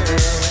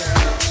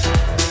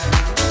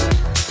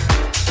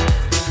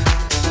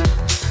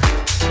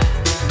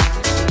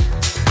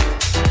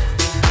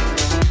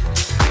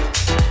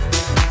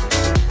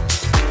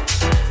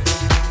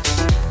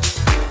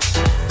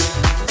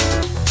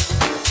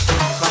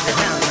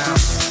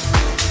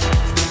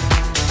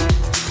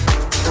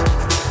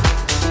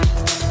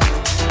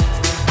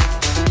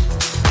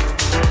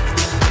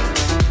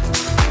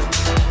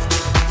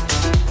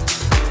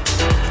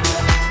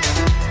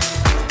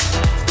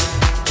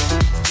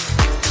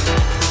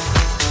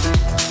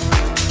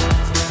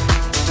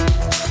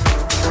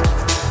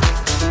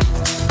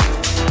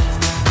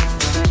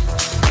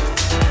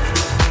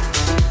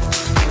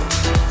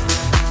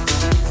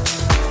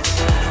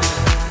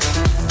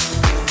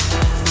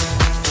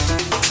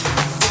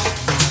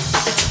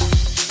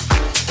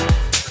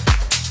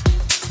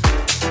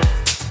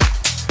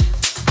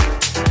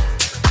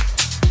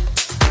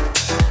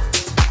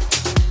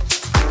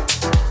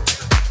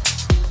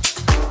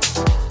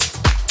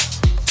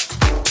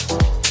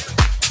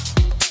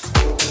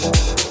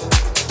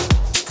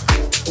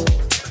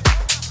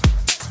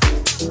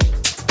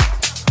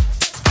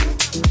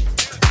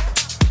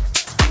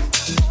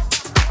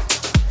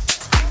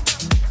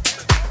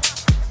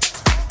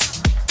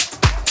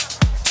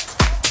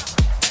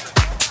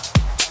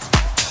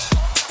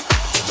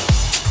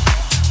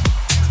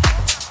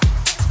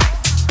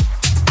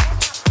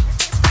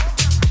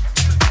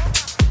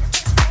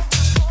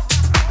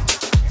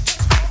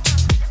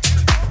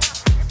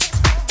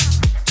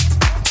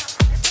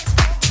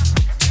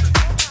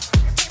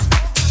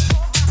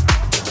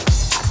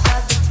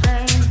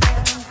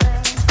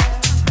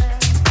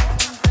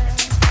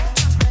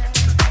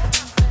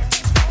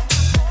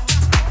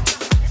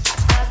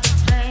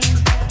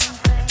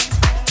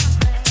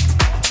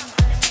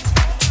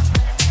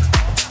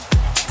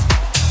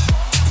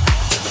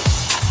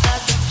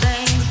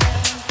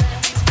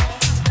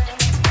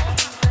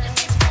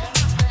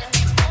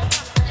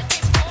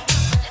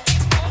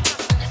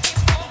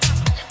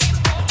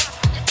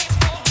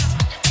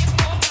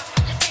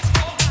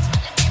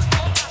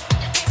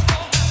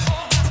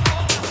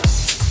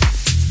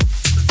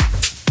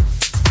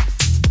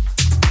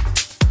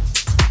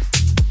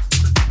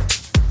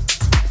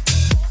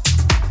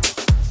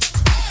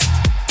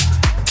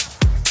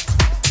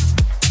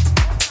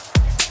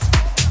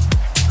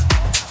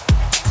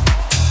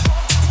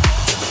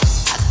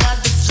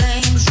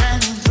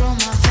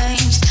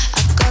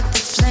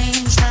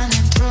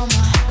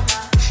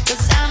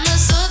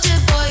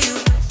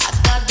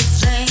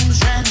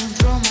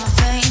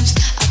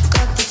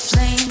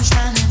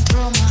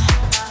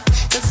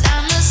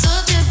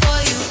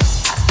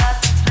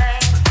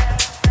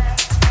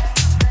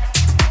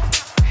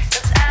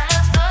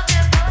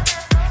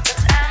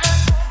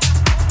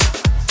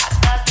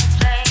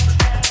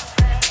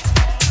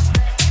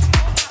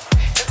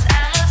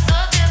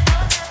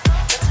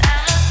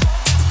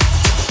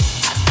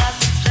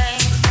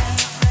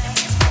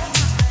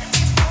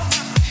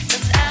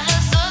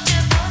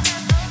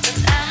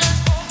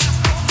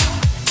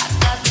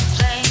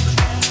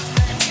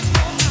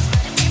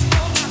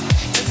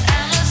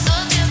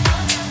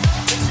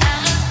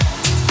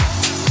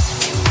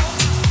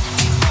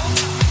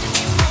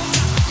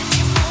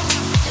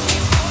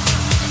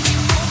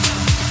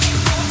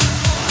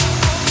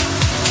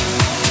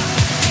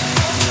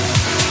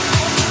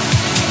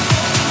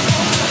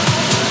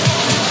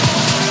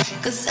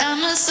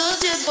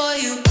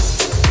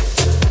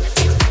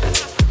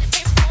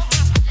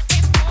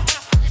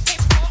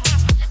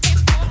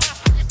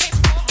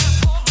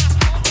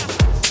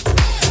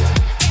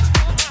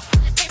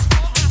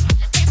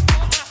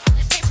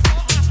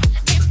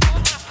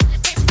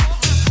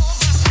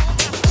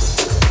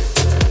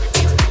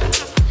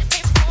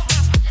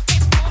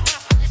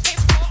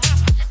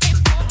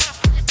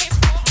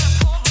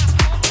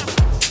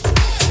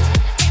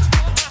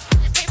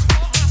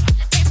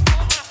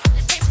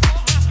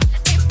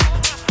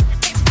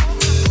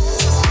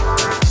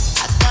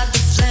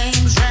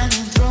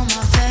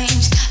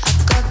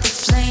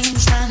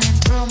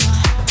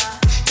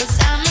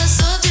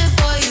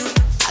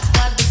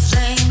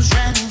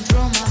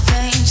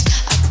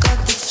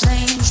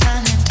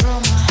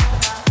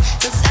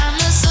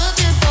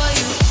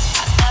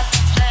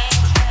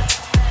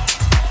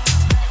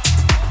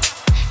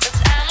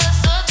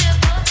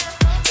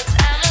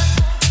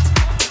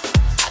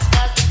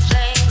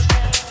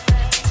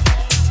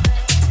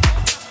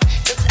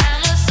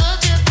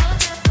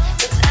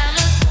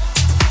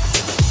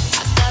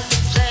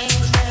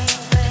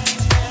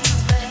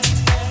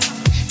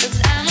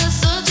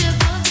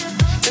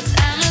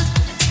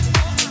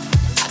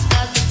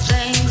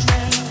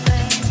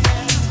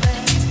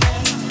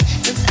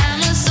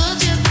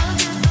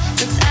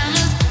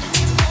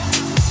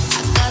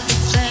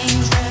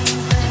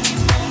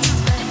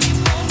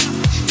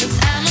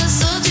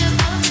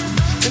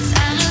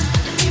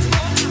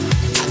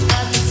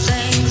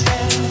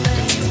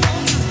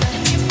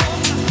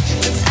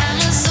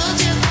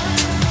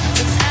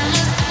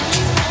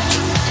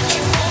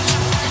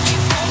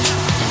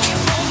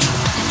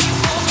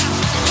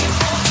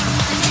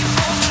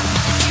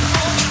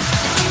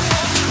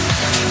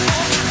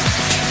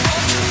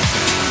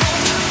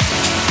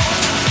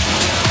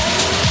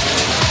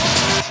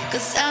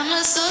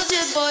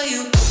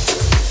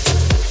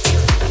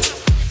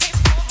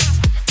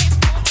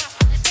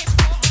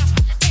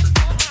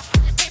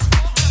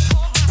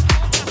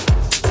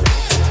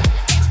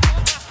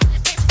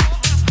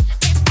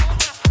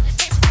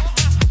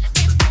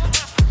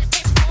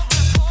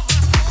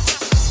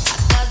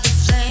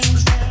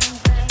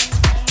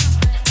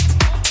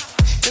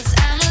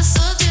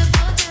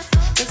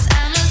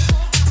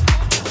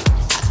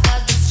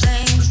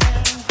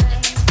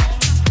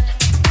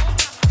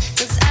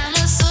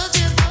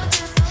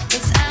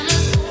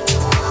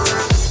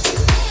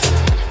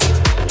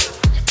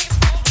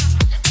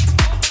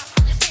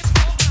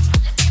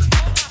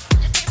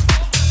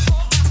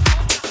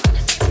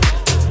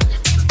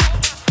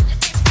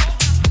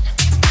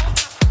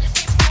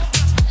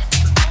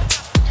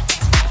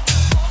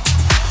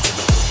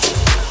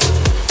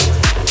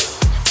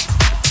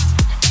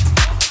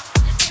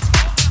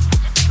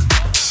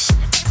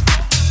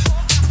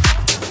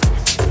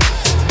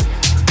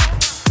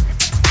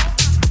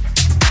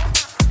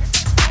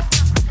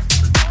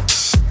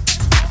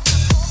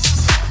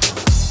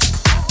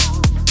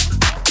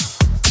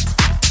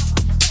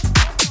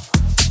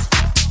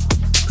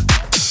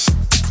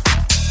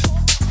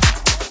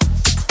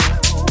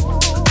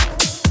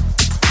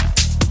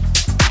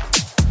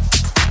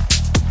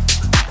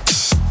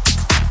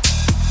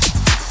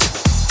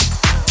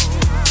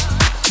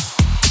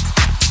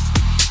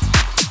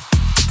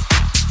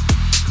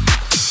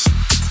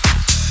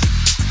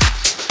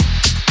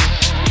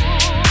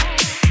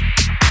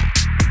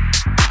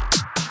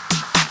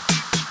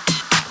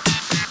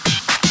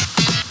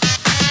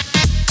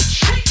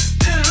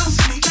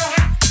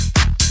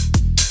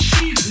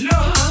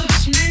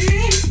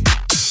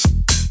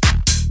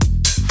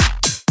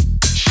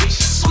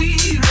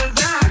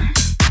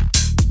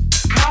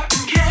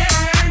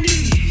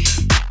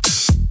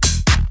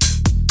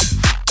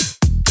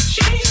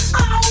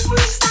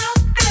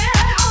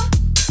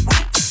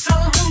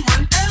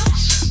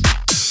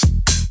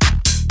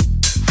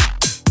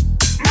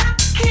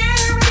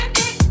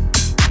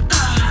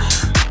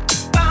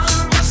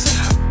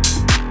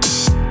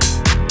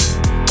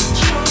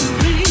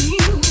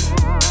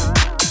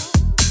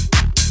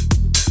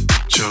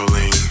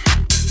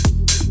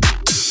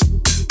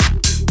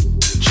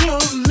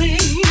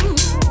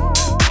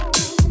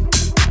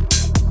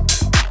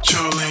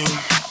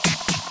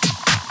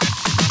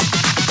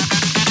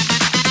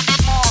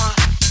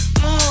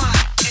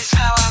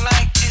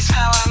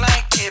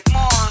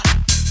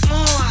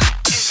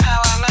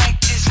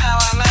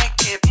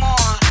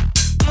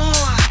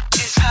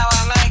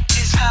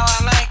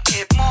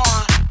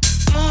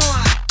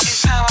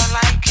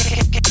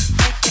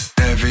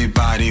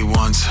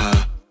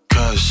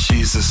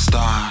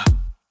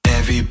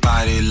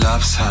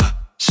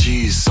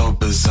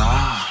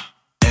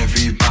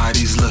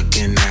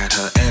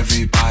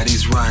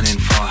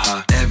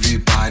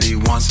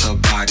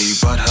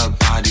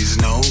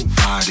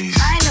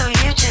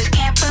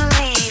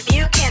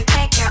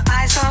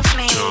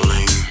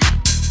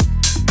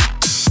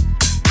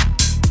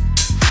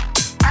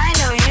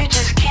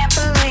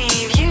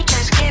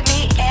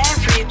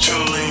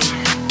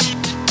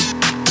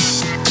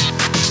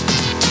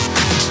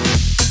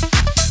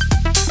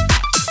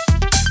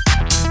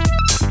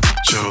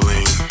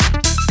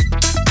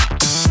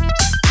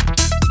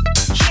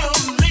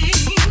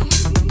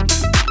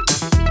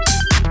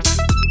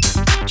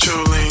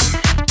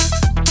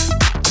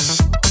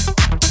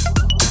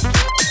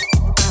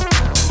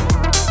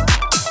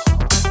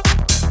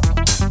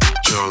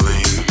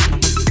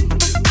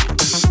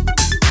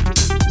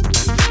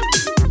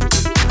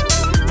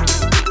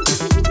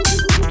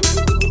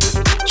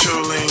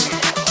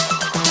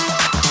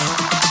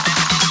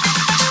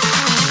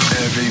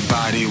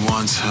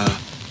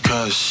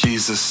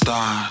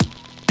 star.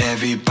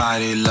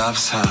 Everybody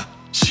loves her,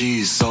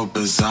 she's so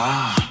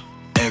bizarre.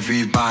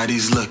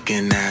 Everybody's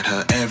looking at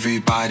her,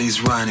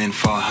 everybody's running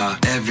for her.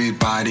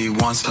 Everybody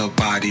wants her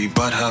body,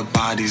 but her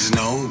body's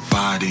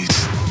nobody's.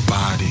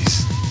 Bodies,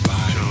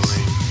 bodies,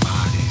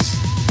 bodies,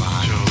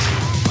 bodies,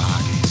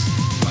 bodies,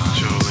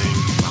 Jolene,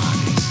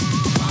 bodies,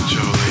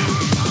 Jolene,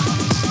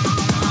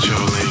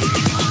 Jolene,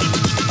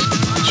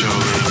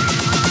 Jolene,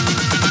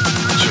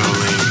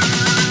 Jolene.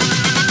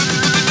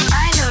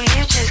 I know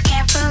you just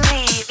can't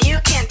believe you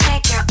can't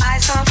take your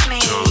eyes off me.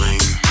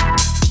 Jolene.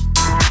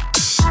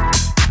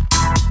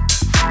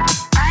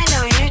 I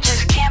know you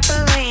just can't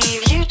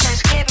believe you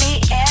just give me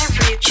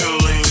everything.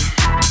 Jolene.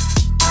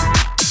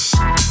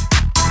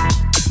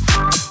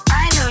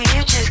 I know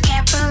you just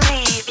can't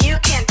believe you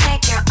can't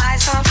take your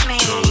eyes off me.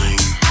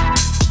 Jolene.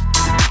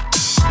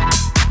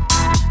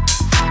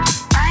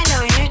 I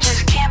know you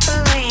just can't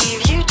believe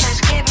you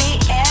just give me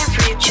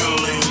everything.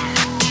 Jolene.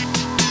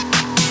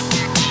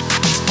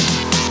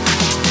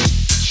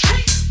 She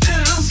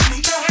tells me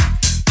that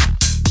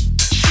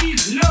she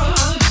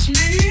loves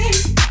me.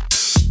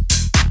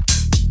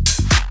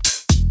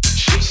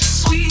 She's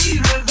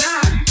sweeter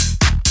than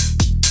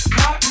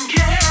cotton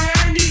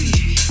candy.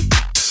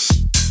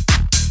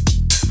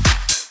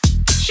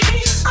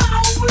 She's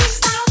always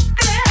out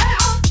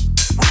there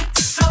with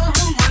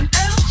someone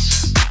else,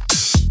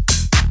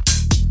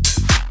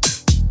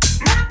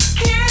 not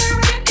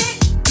caring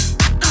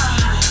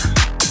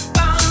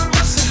about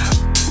myself.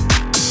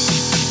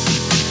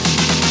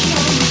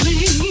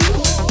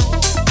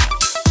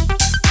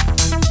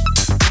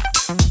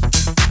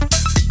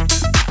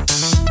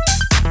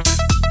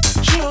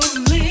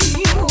 Jolene.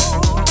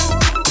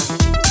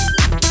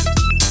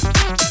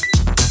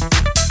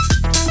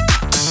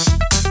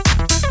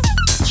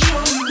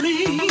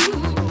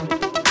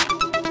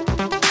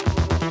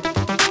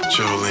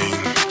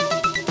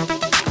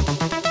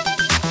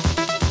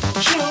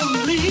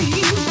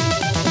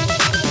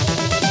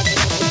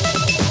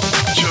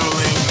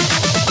 Jolene.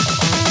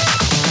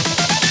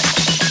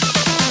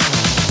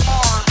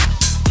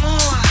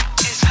 More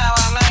is how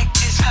I like,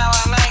 is how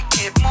I like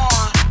it.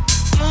 More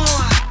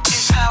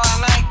is how I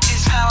like,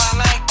 is how I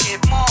like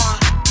it. More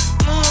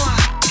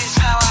is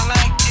how I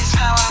like, is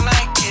how I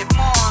like it.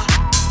 More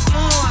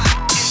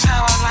is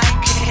how I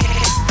like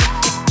it.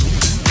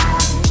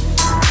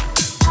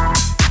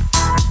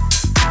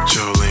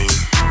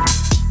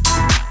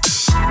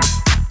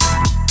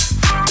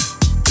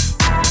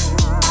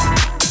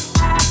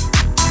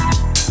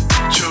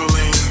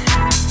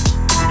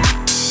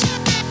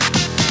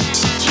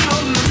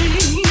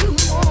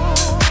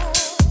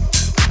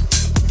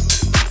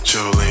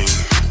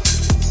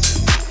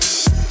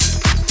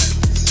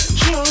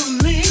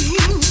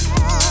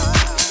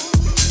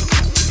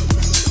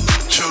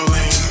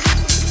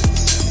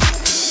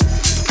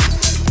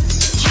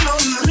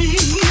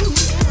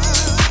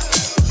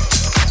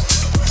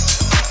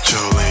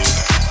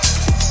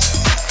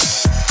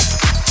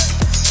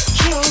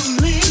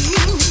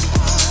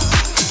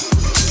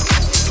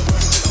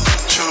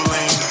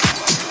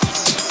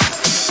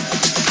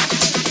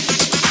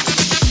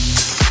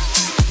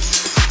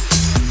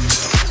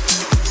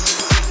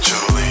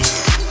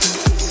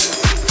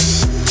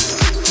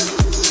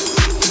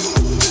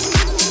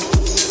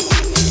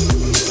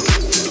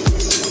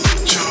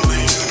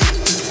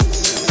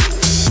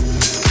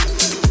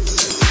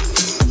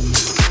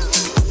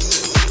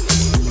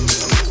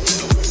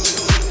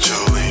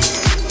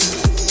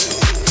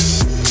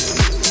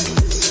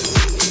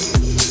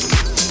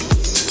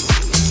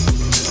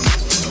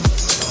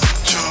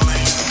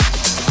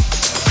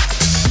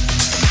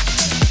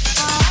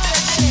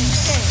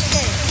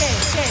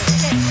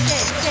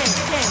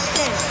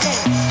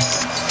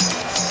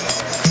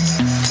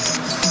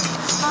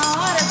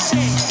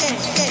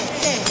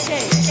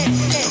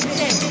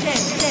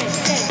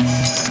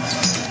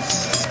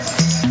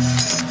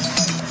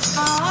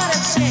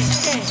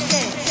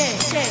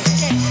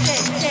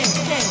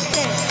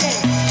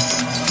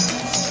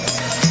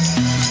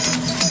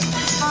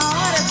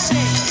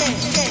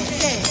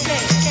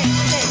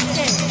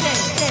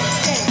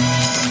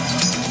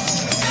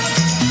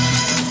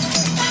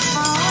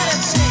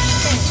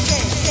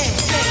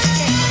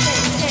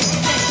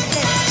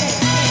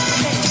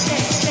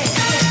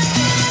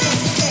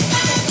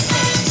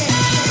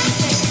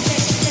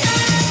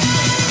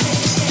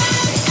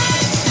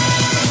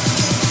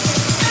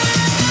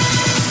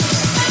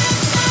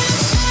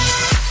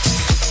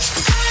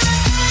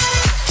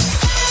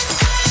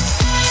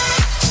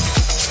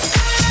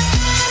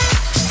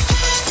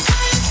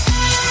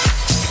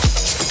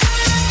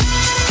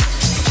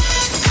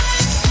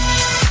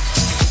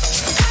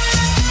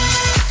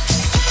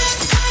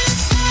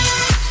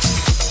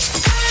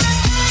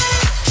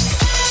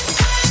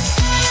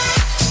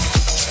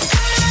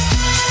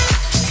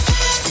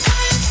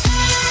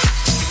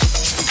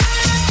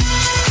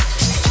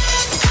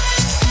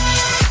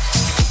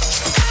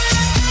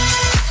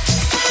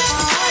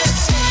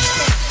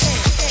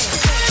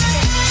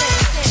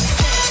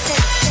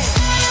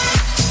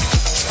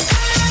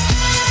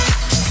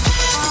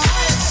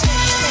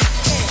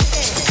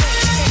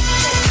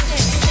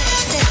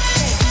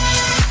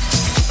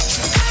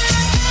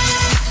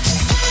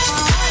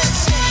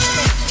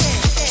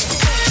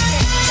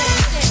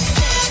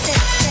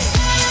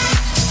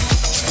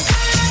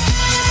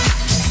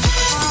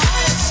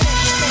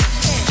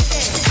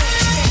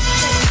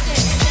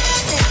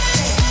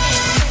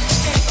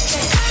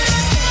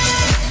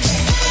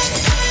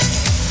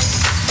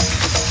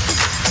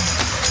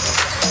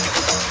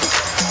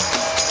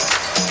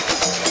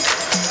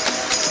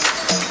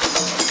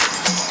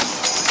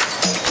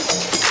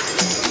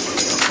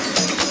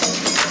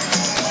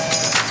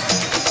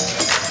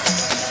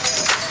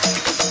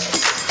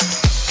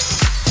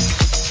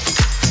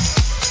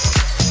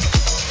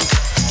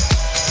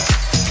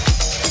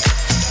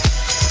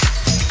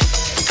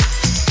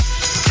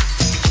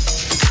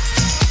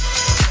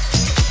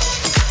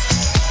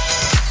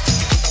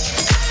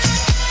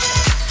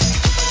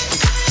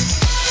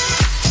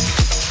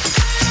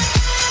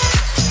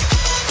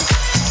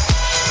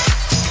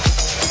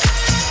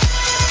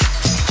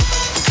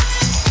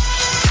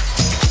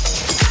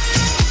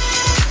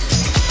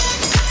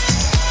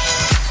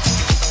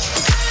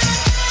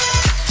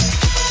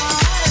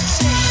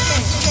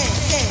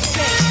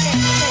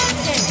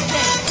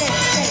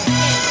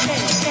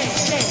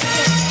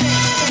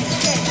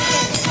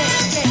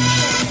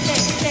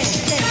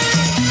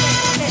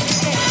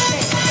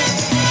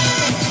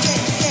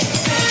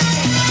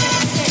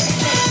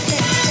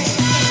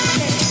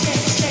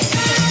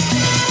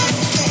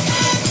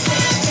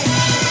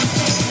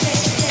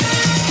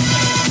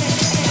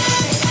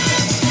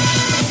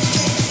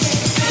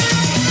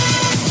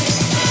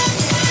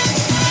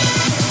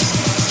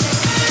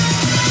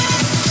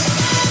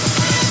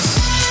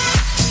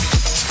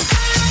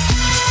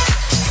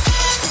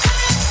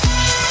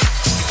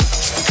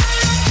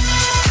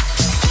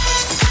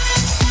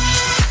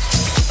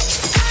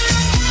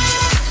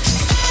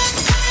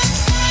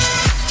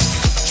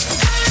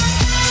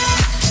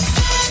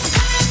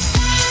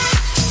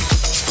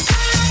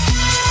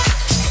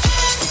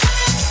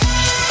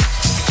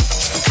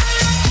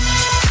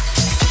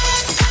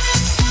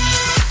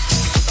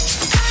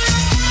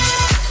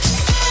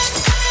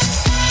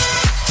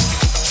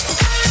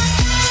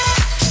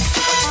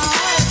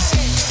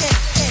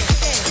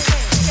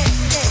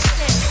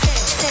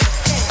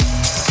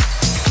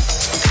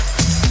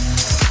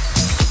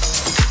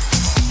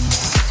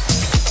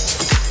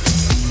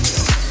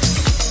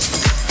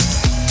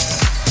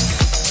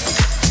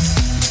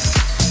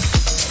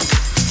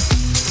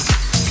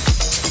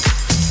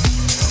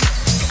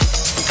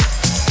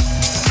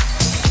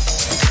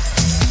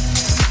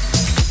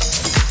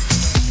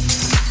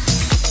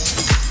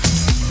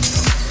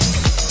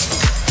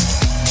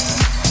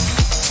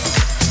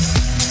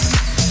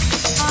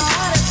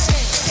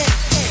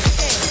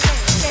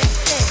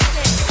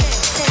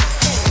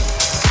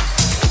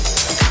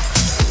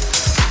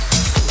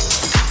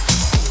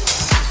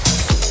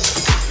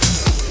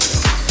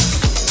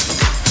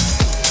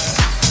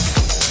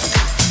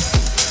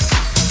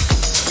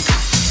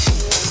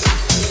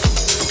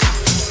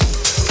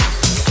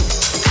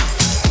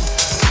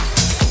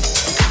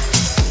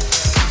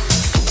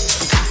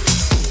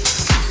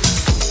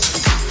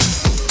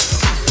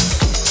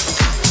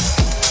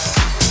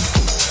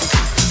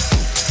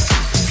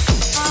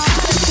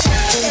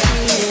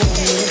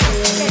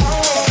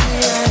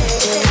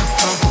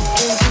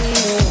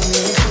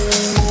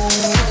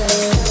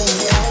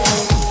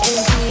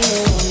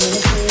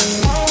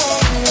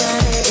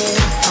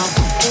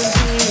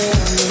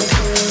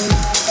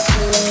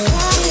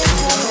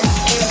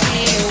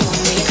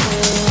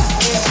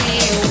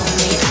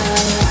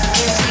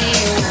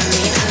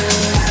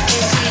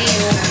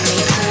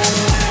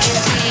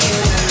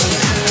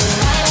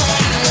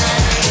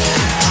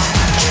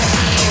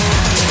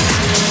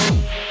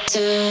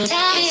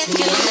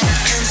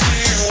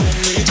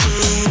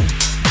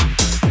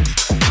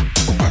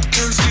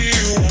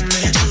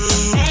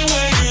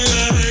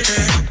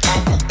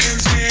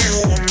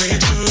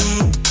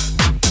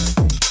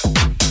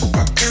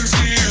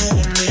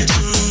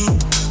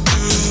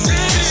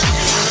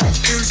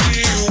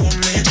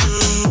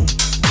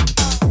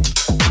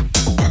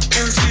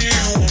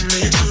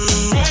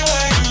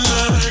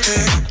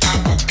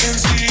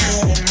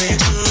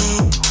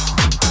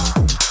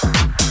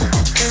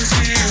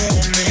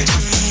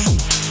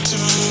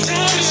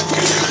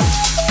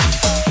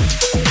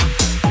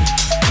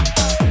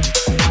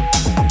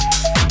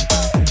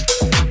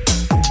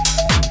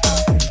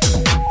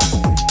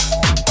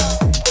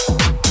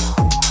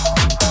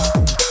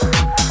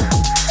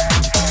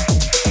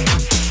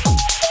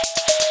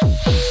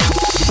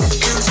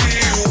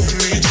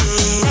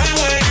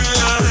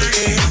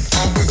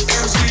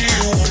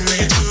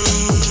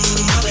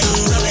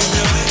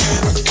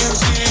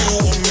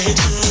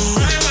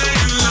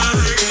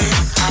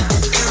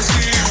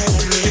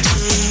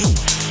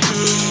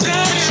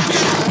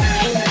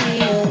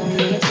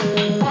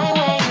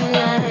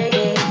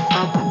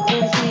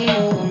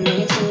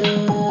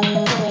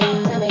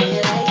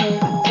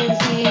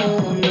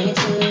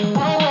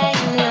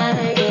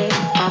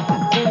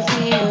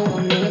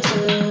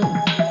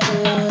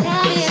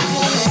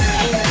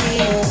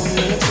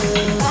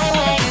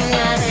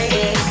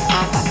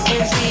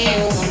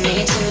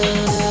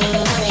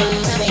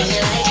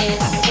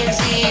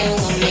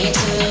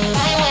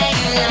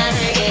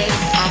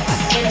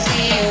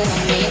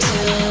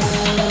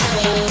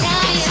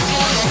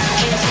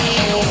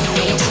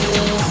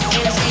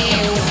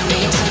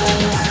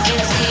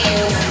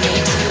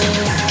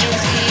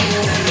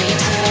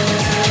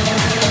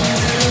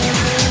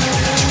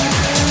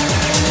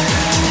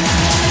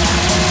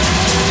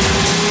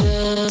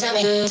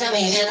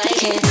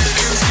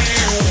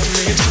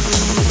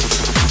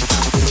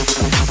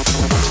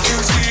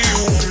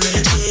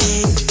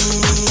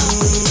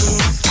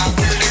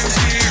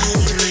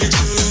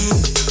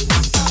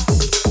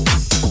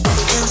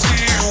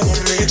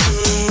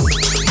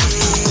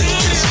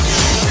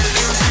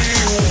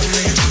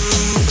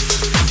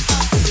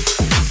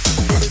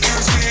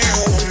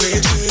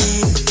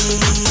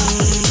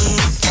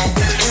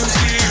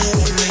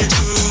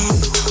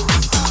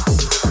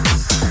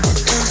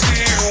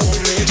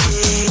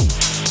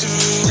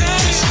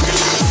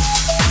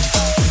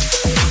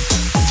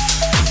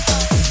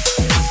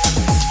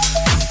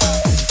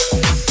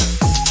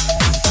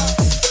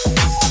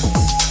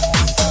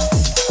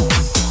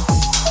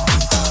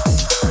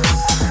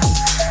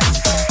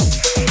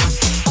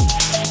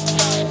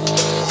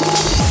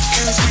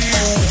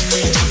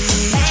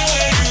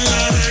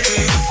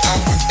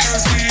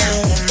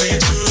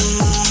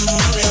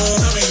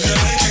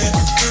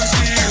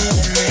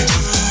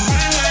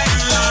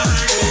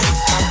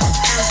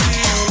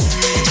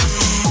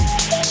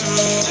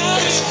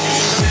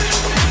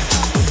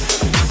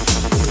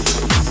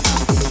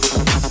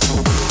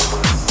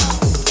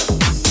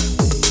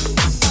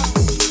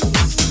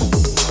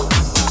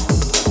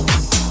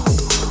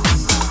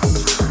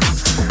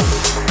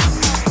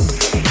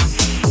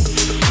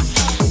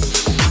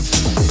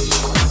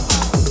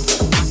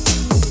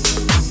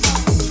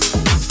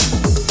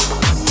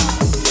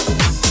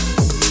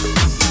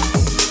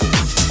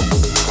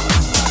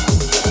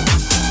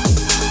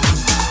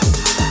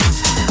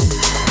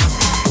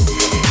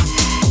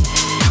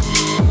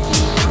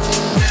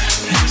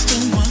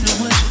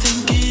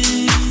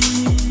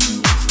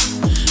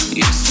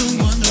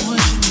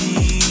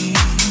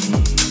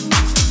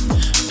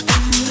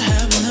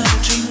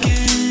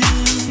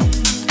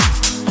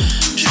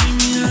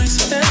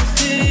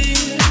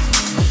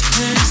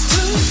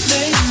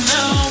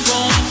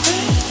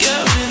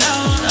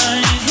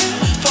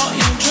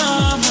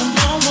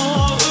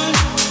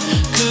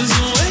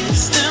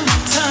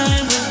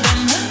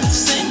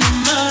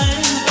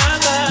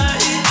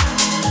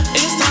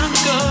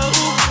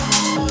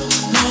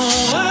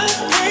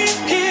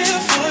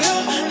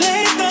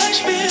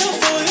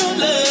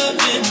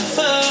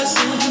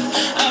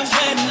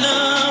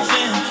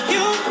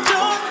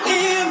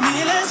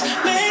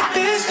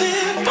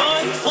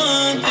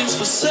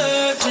 for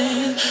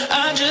certain.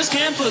 I just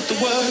can't put the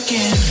work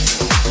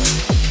in.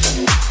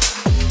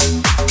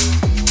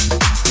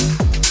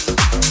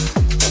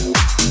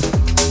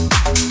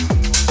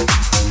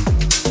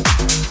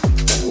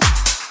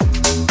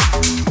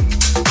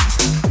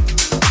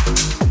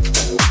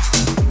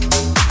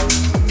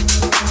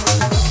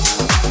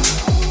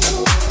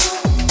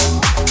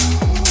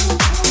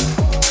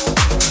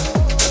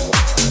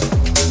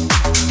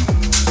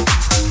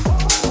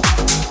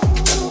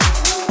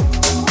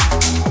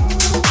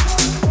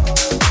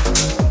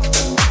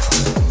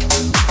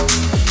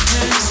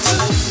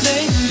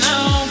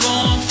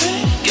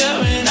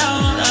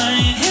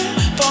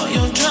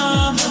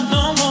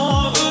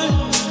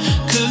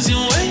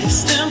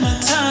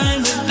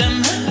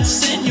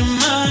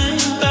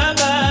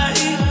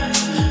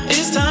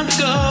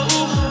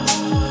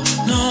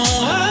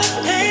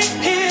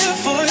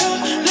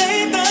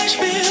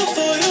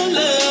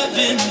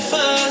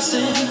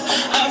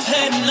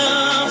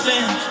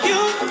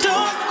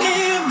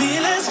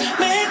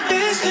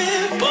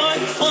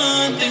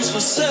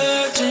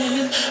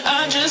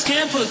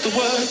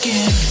 Work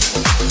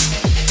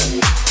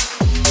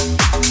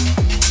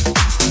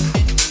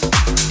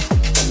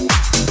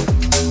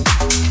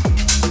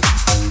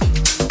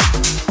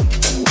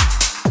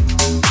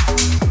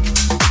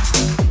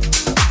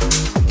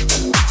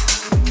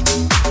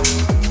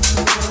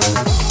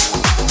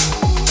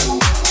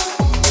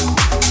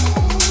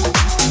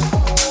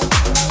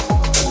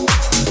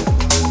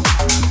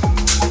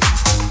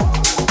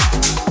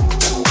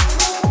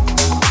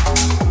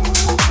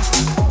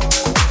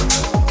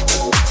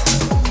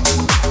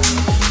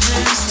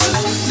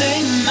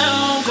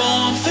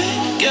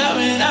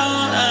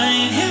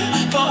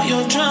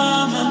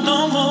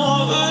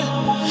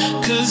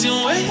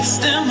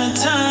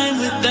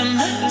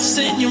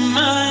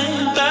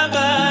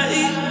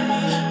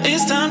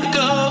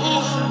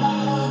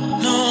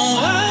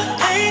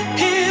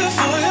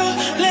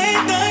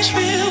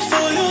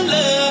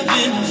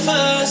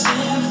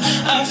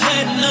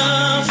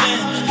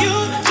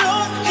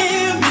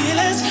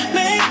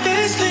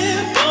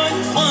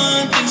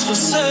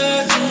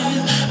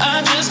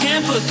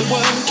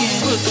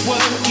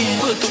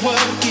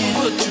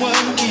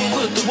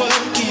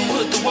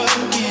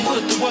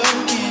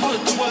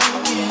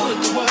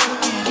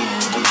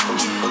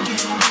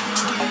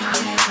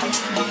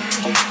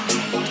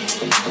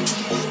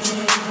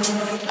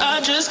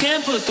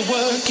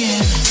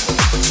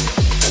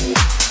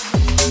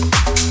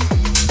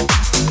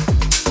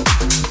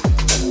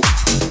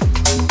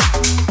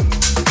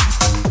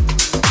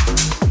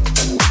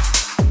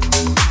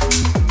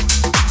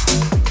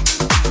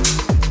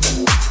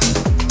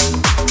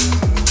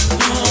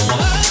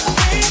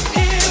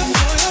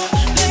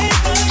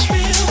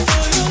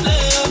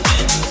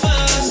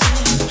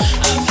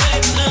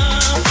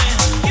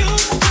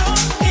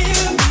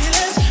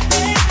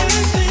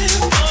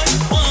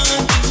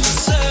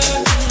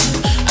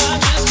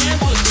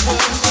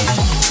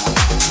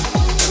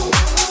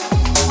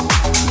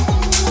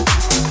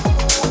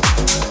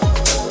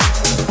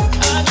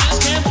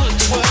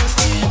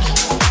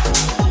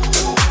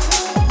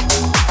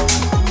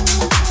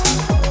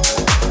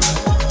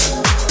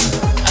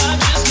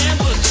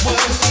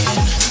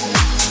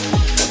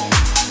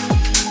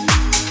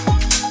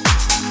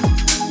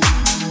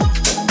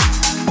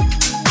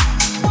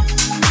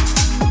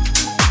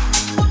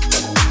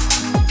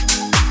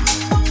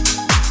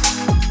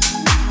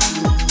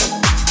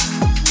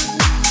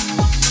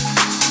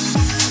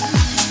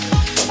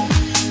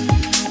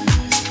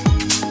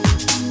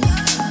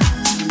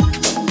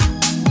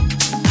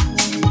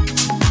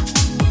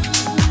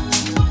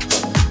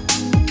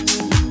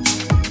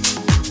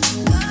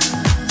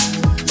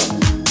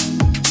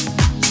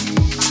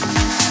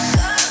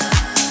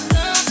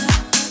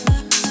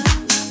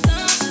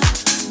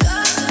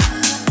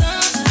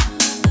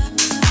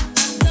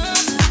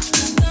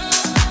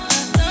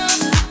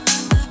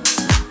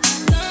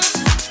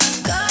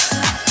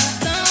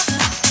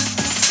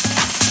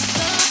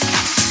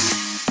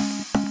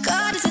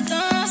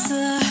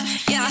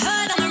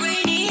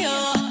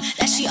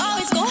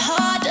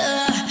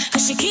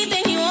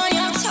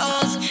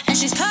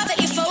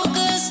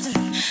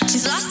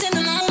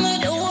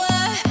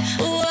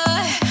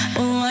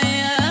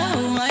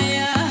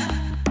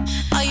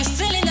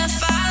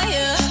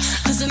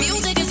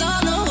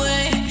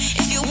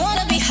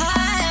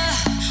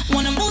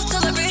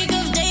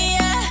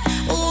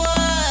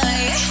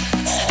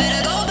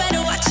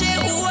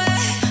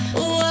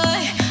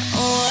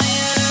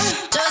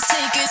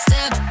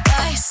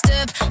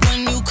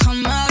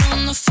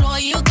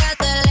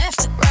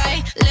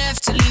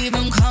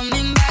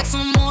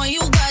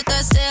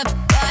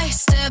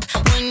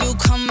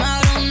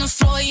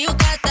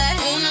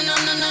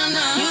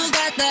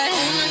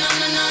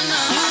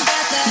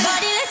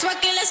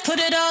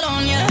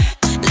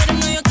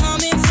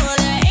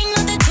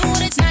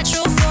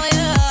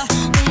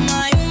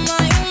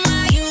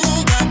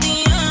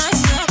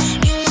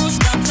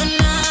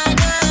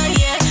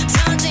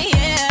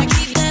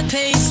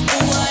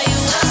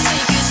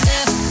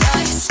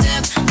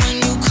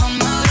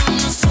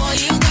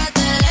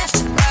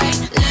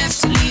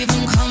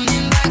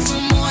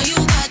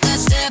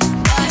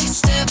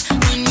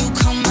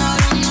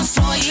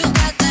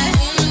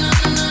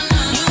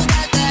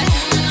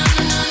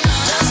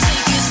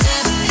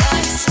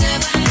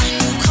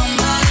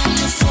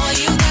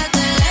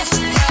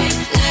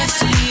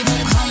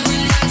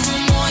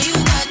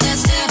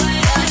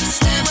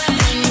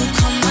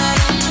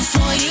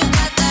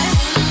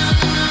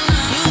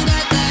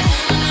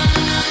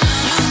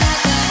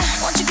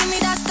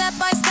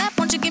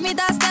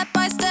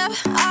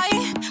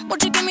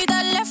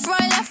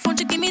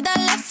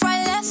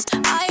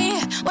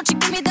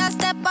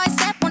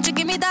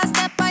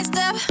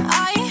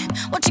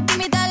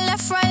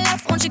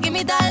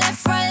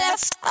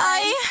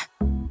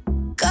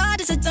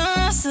is a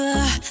dancer,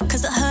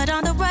 'cause I heard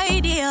on the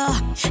radio,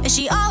 and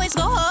she always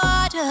go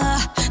harder.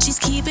 She's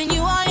keeping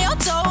you on your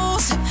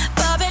toes,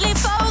 perfectly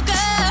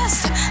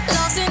focused,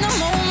 lost in the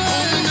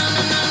moment.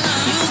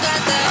 You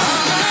got that.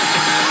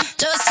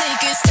 Just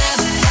take it step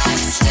by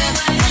step.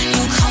 When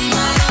you come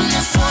out on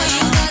the floor,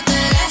 you got the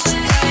left,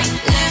 right,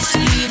 left.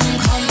 Leave them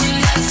coming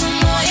back for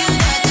more. You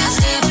got that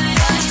step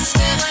by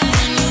step.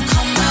 When you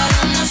come out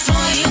on the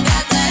floor, you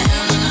got that.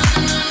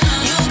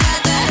 You got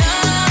that.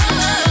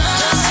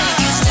 Just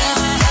take it step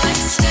by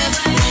step.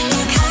 When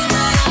you come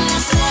out on the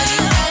floor,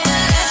 you got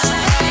that left,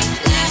 right,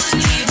 left.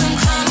 Leave them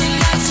coming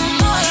back for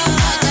more. You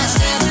got that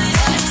step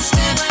by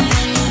step.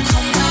 When you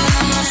come out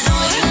on the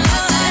floor, you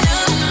got that.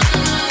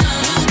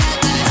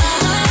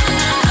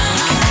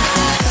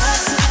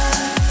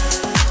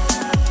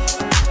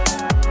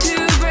 To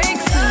break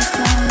free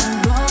from the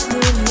bond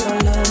of your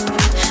love,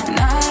 and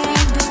I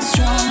ain't been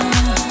strong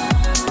enough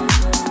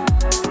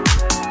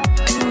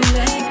to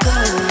let go,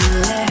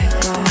 let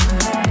go.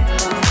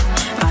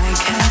 I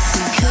can't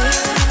see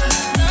clear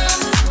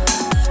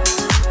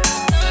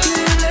to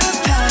look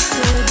past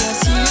the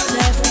dust you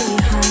left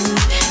behind,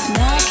 and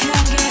I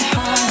can't get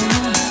high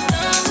enough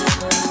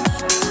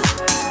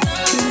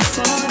to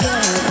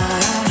forget why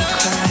I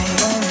cried.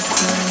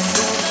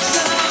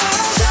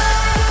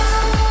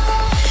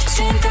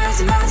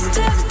 10,000 miles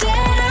until the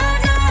dead of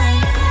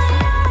night,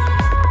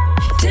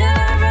 till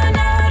I run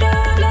out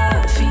of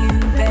love for you,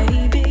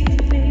 baby.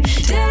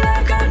 Till I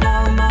got no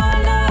more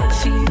love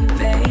for you,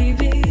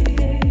 baby.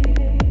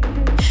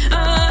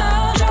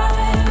 I'll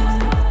drive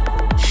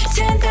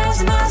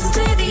 10,000 miles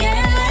into the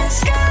endless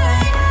sky,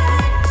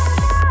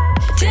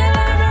 till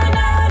I run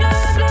out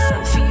of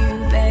love for you,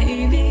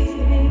 baby.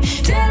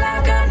 Till I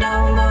got no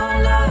more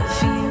love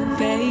for you,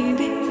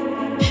 baby.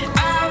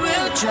 I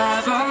will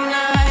drive all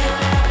night.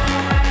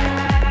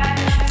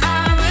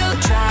 I will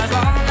drive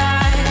all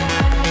night.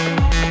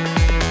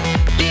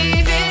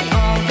 Leave it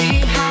all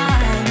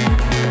behind.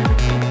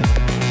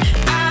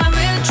 I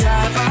will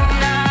drive all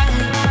night.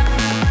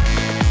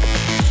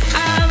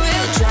 I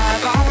will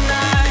drive all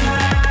night.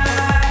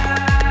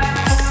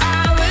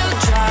 I will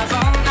drive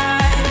all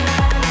night.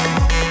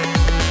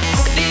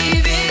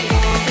 Leave it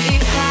all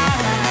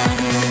behind.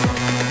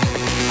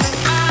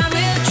 I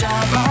will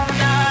drive all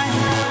night.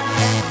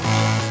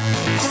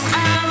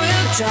 I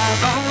will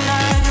drive all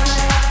night.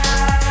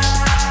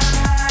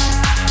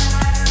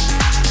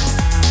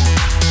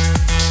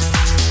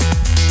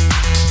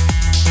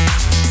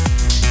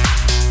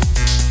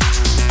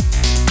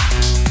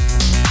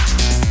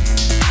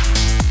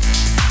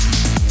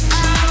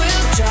 I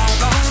will drive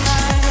all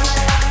night.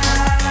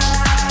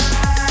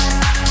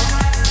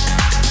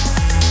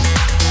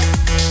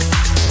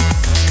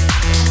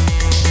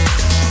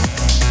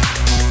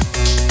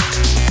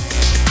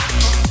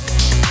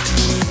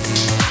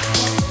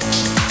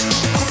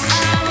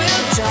 I will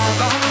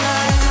drive all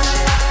night.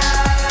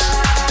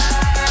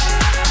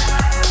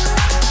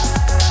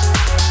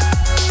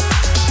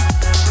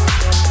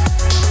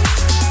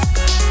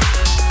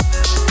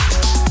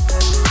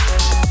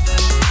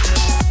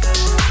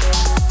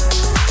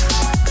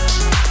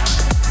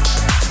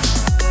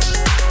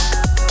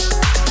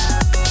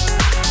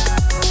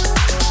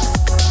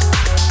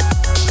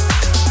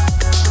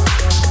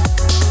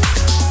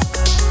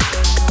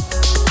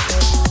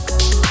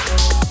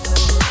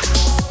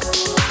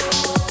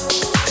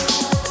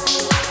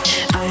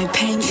 I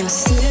paint your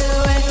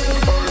silhouette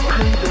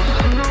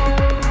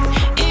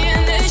in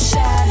the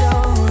shadow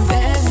of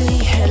every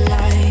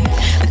headlight.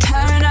 I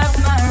turn up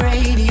my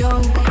radio,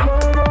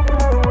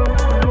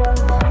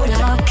 but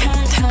I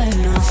can't turn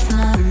off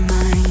my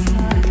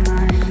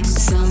mind.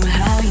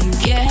 Somehow you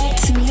get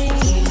to me.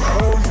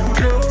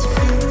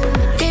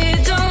 It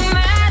don't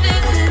matter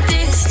the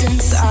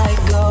distance I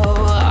go,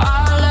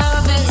 our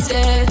love is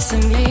dead to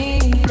me.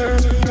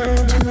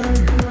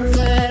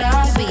 But I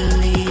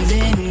believe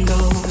in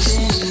ghosts.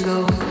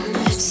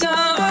 So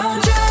I'll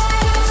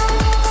drive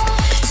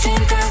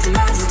 10,000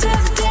 miles until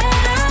the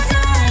dead of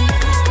night,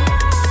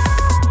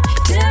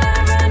 till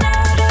I run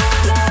out of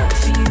love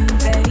for you,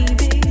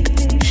 baby.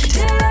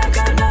 Till I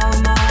got no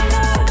more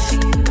love for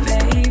you,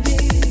 baby.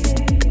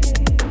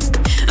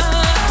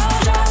 I'll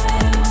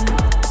drive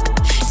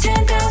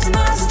 10,000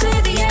 miles until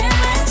the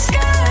endless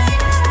sky,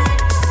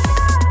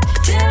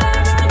 till I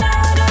run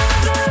out of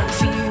love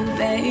for you,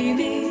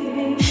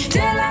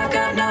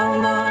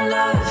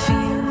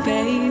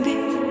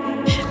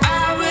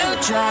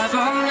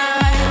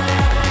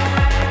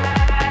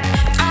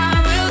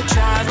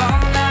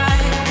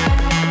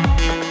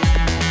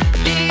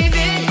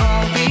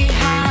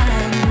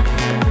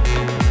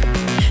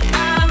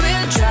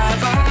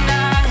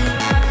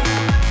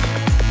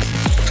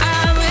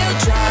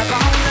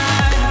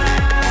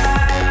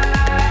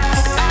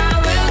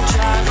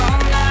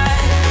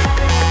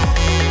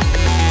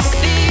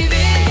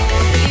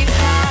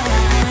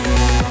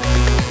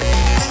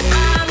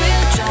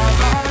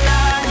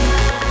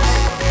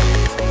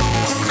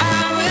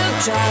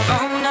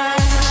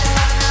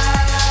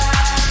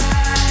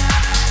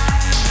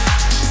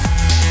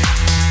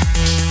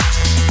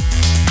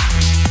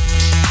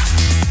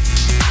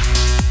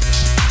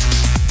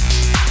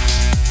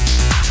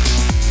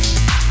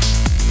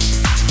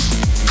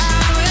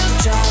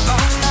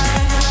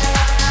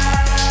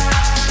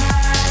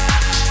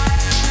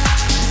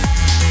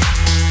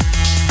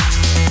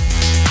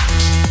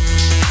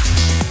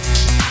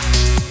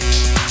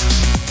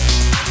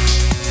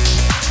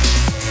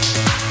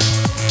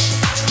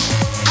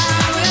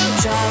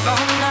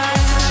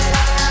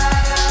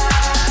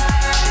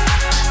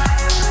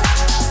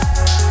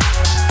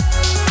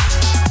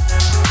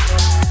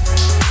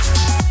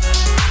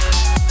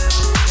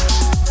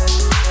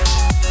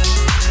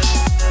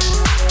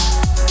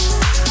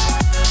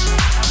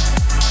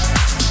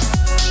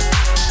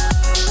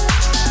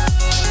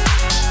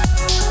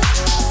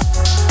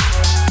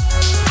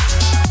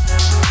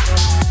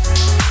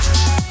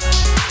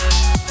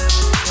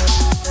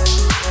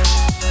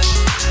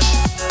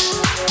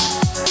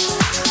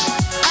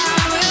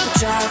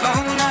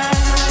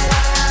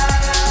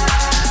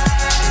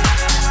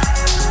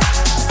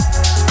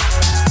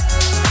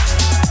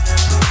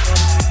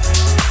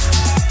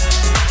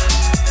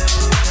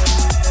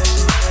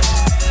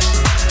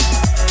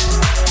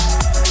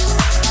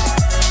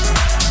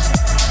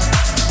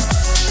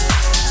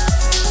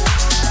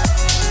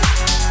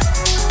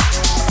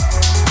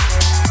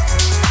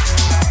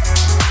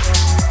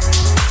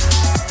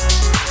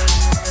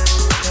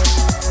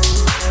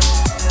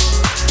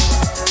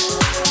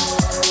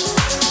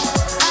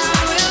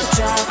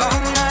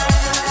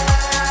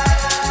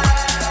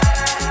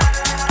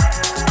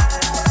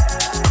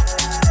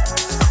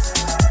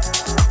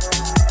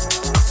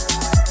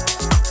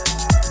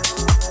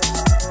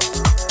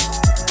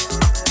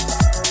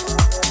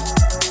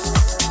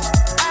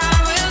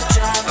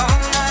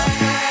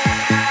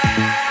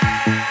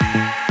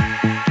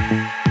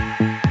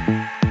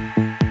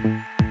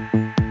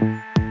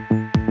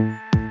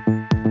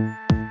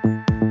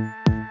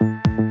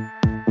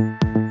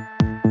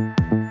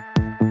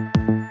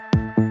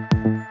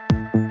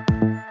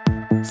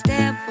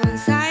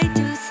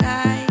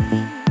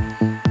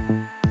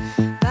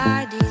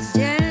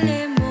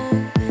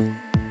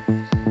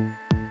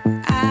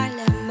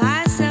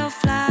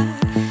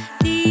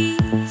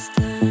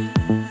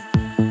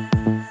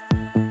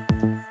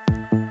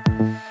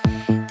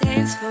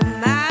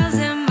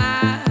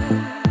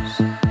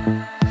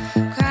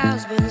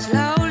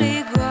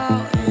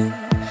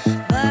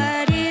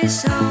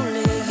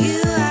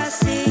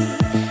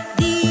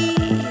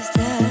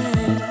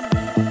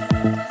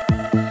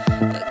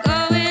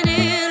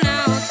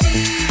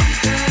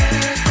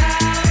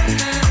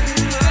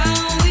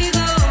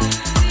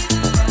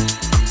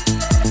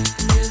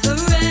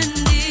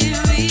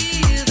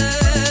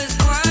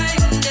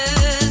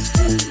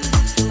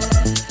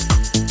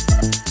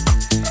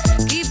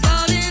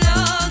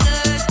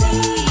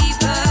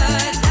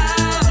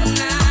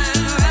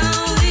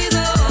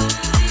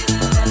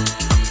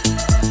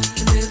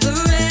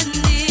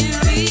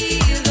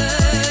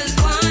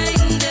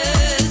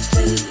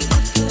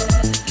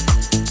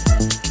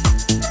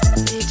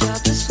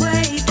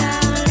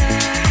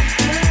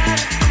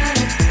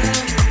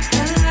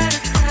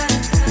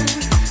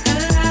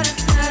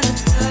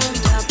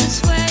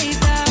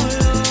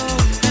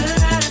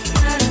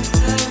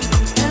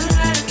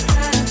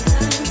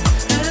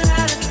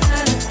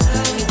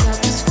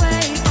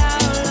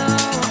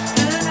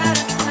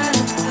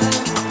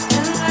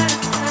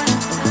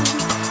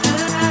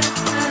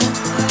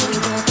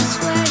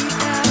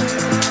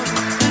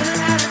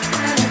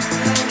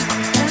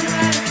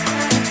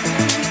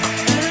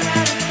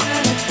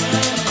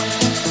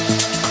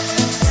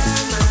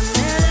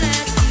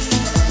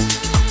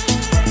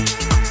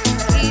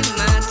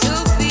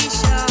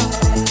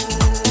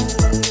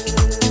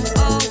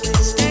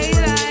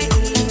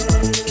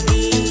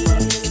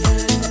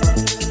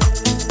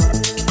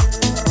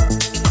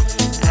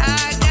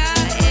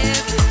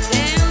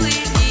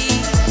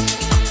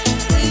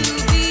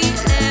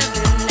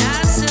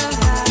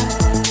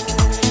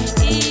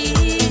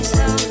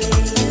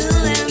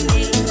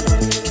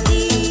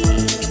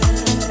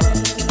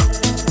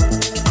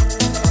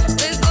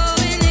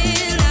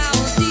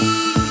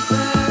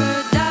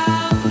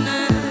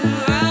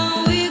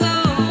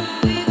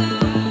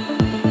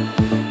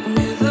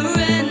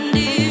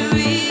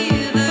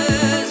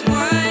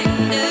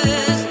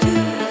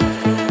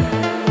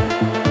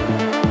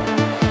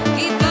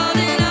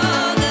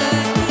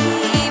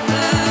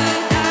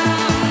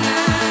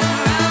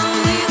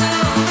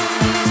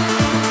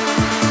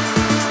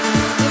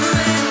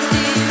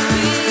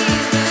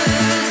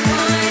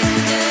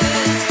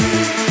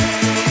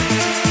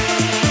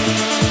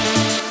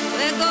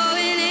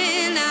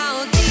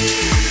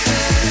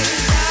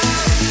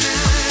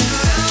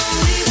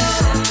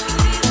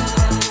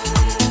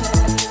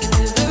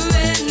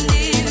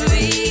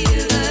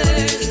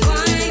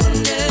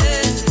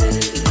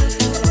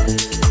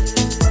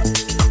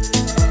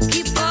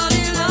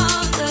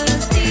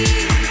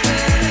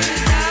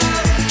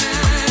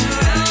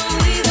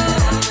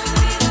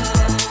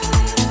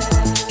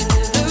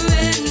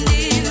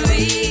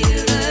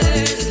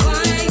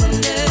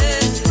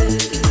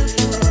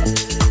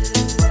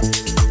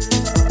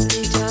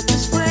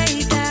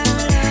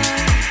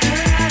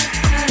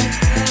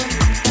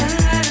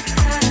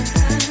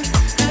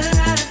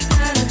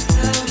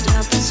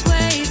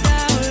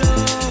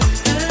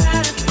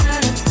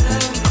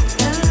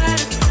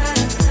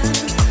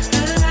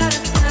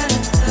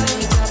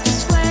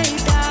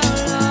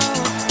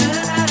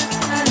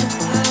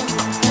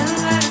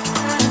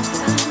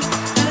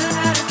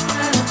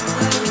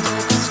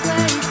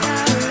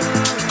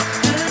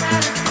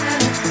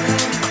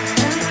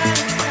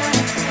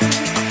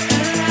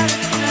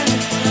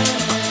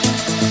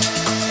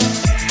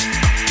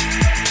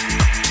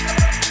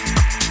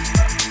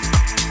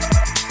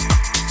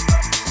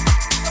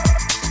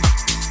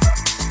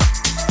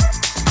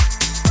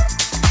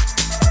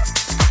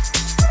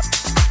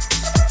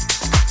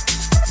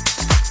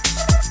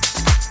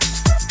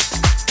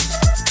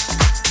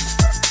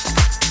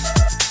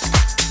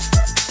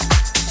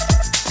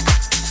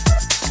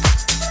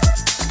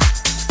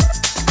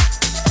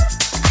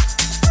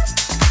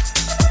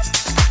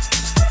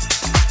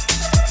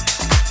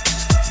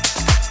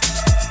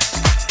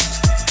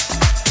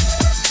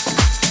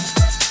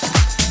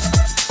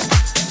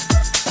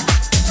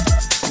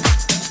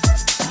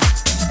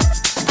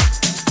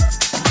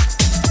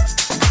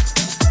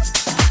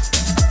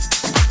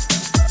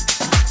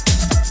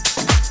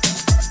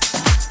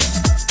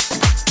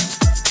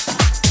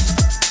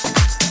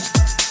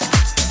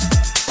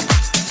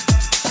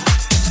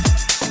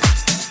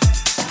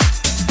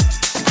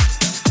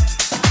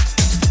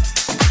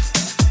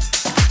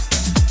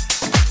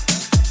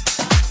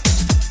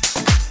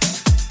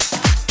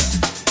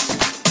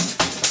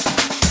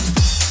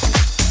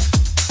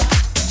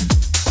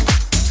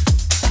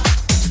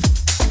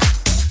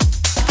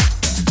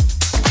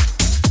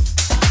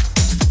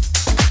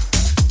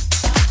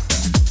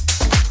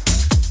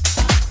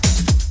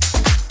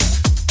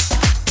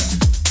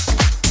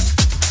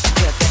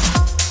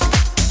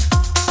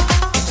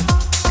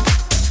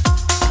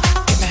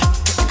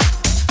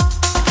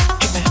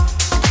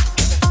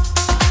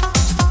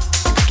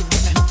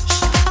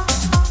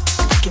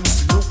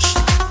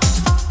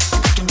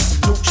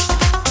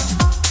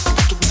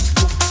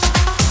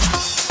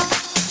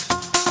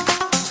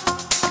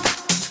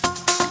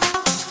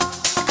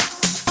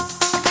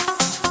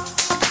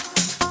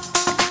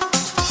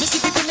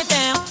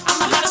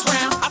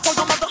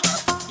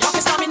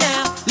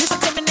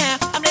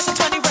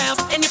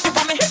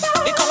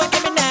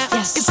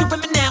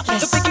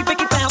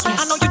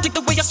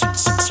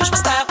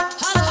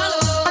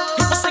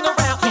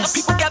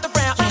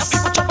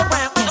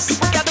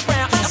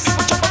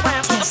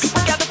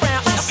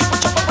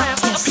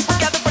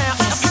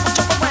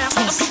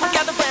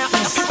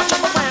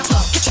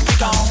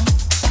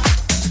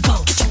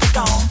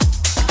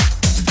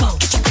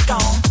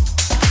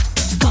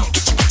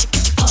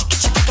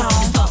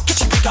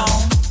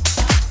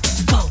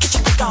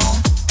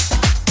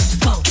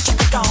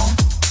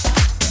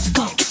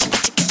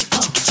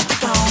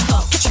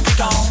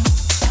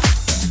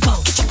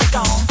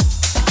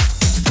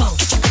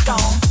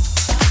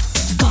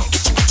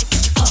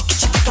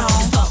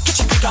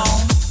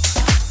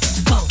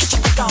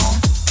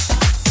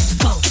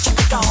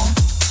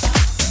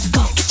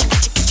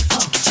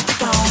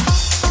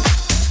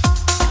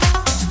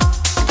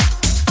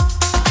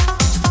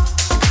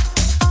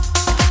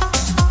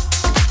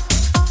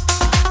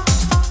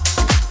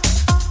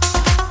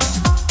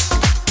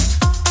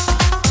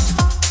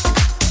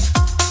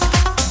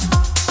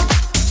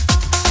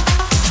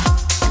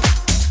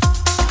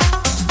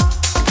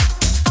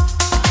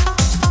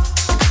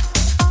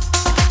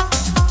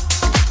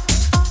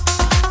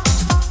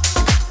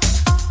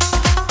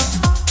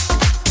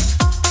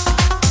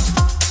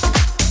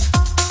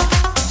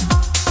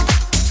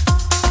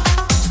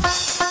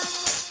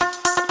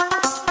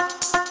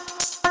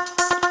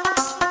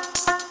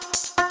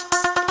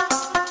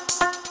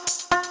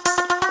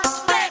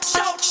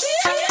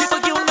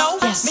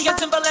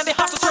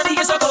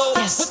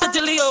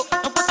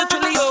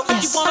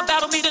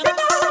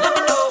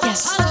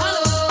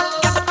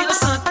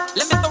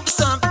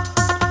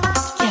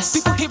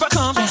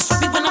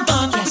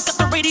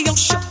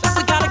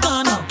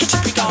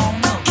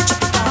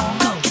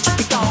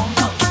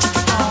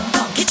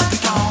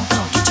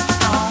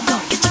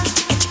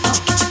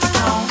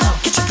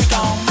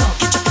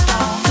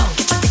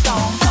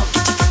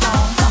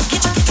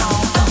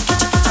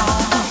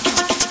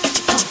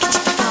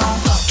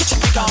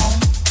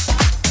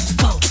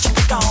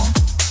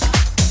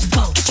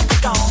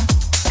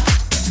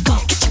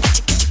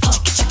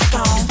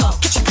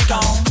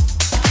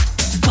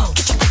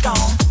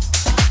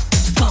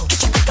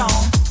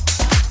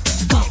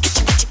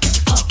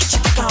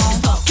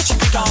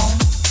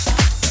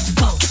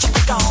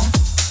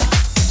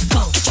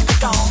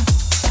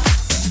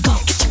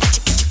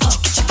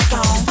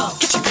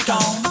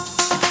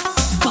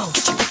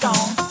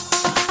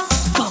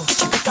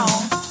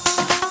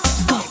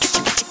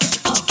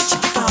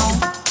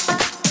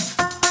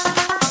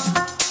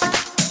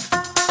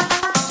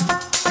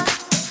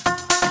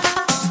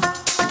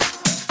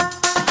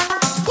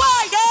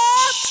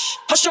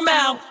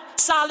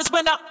 is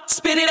when I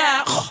spit it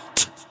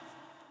out.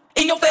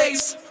 In your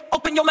face,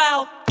 open your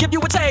mouth, give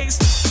you a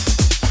taste.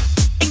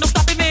 Ain't no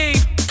stopping me,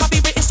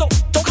 copywritten, so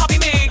don't copy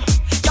me.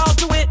 Y'all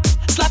do it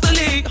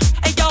sloppily,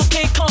 and y'all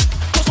can't come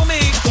close on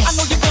me. I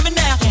know you feel me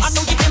now, I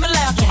know you hear me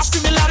loud. I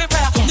scream it loud and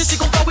proud, this shit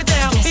gon' throw it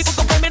down. People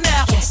gon' blame me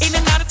now, in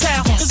and out of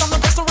town, cause I'm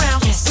the best around,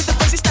 with the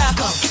crazy style.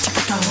 Go, get your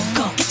pick on,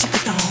 go, get your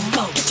pick on,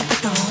 go, get your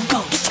pick on, go,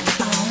 get your pick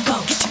on, go,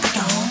 get your pick on, go, get your pick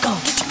on, go,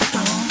 get your pick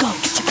on, go,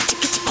 get your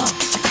pick on, go,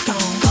 get your pick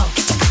on, go, get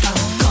your pick on,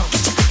 go, get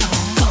your pick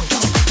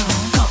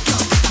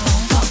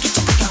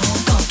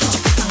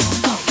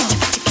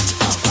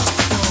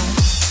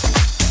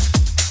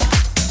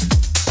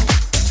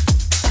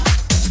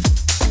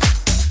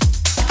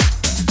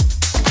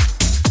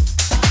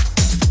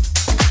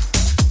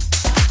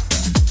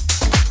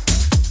go,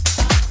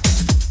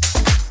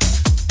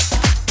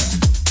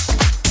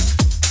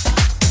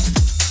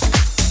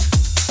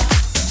 get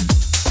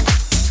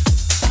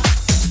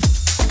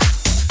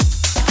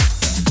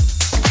your pick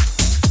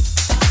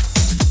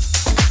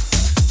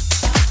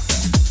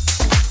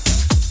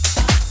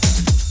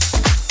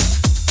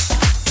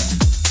on,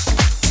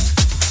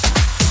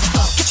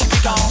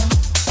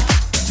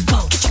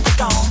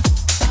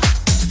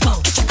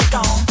 go,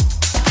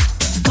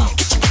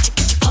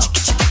 get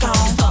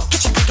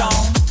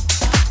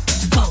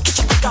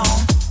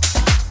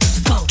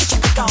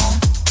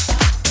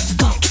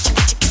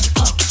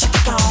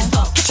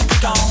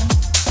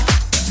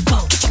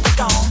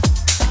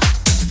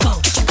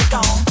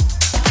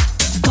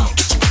your pick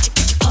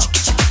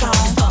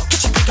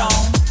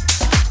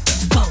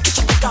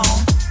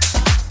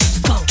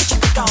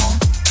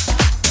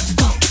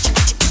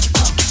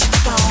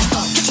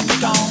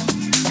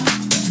on,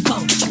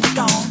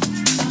 go,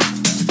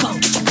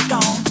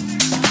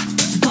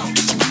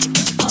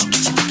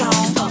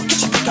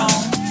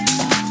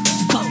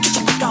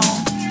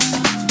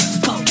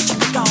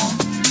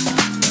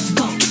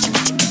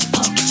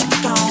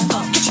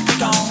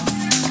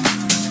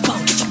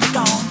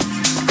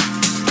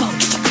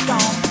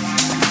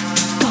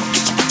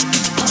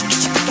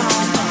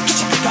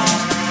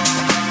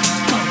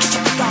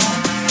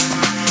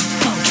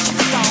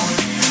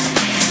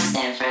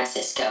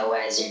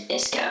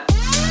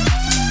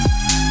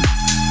 your pick on,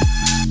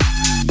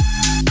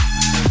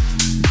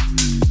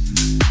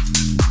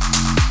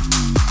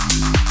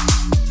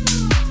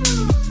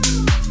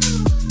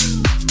 go,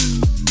 get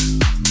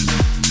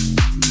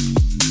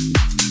your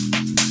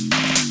pick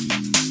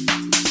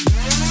on.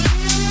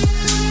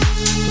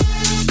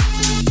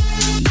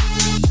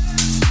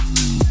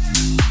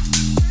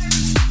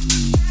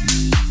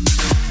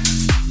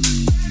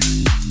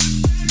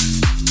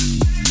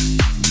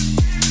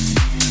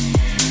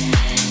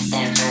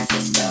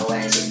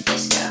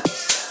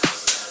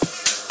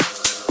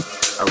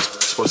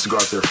 Go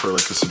out there for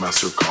like a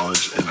semester of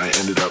college, and I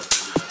ended up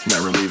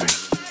never leaving.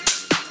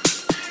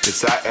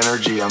 It's that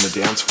energy on the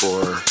dance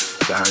floor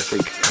that I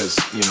think has,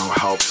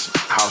 helped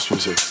house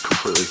music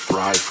completely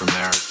thrive from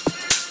there.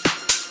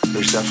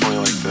 There's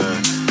definitely like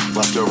the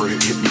leftover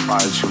hippie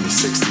vibes from the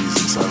 60s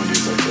and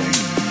 70s, I think.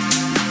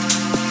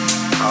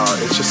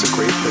 It's just a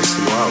great place to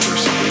go out.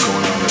 There's something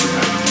going on every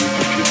night. You meet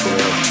the people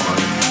there are fun.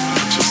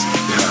 It's just,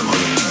 I love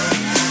it.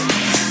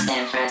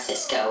 San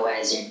Francisco,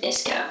 where's your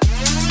disco?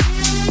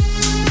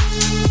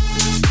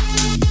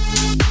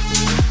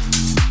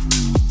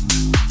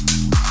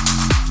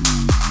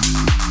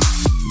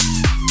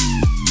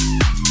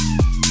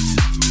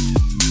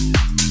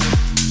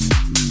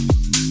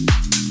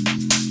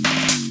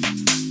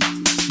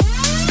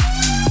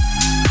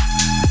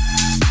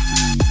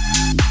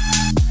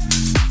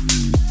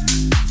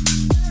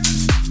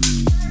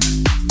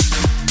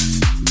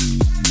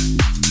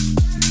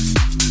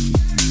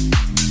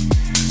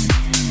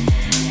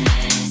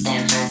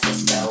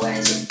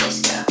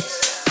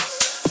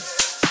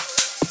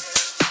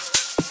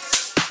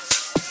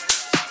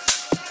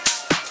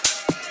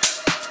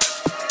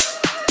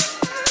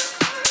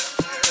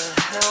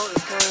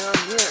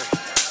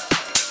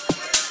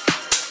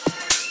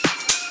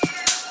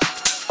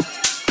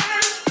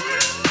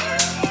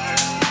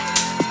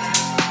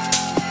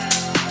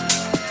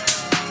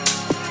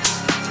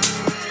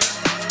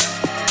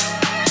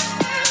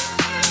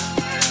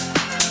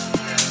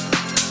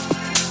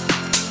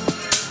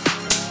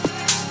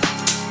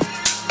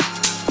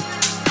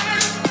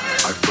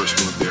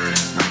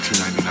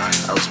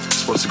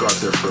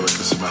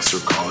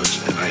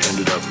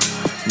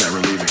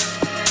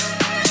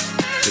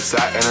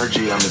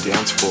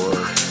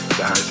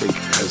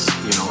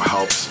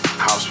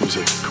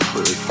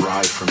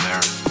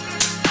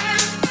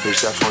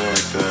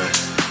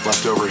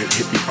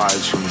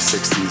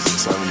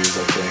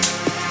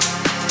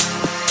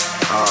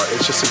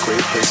 It's just a great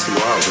place to go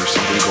out. There's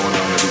something going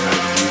on every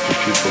night. You meet the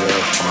people there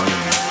are fun.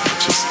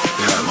 It's just, I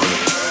love it.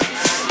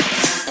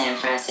 San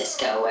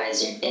Francisco,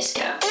 where's your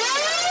disco?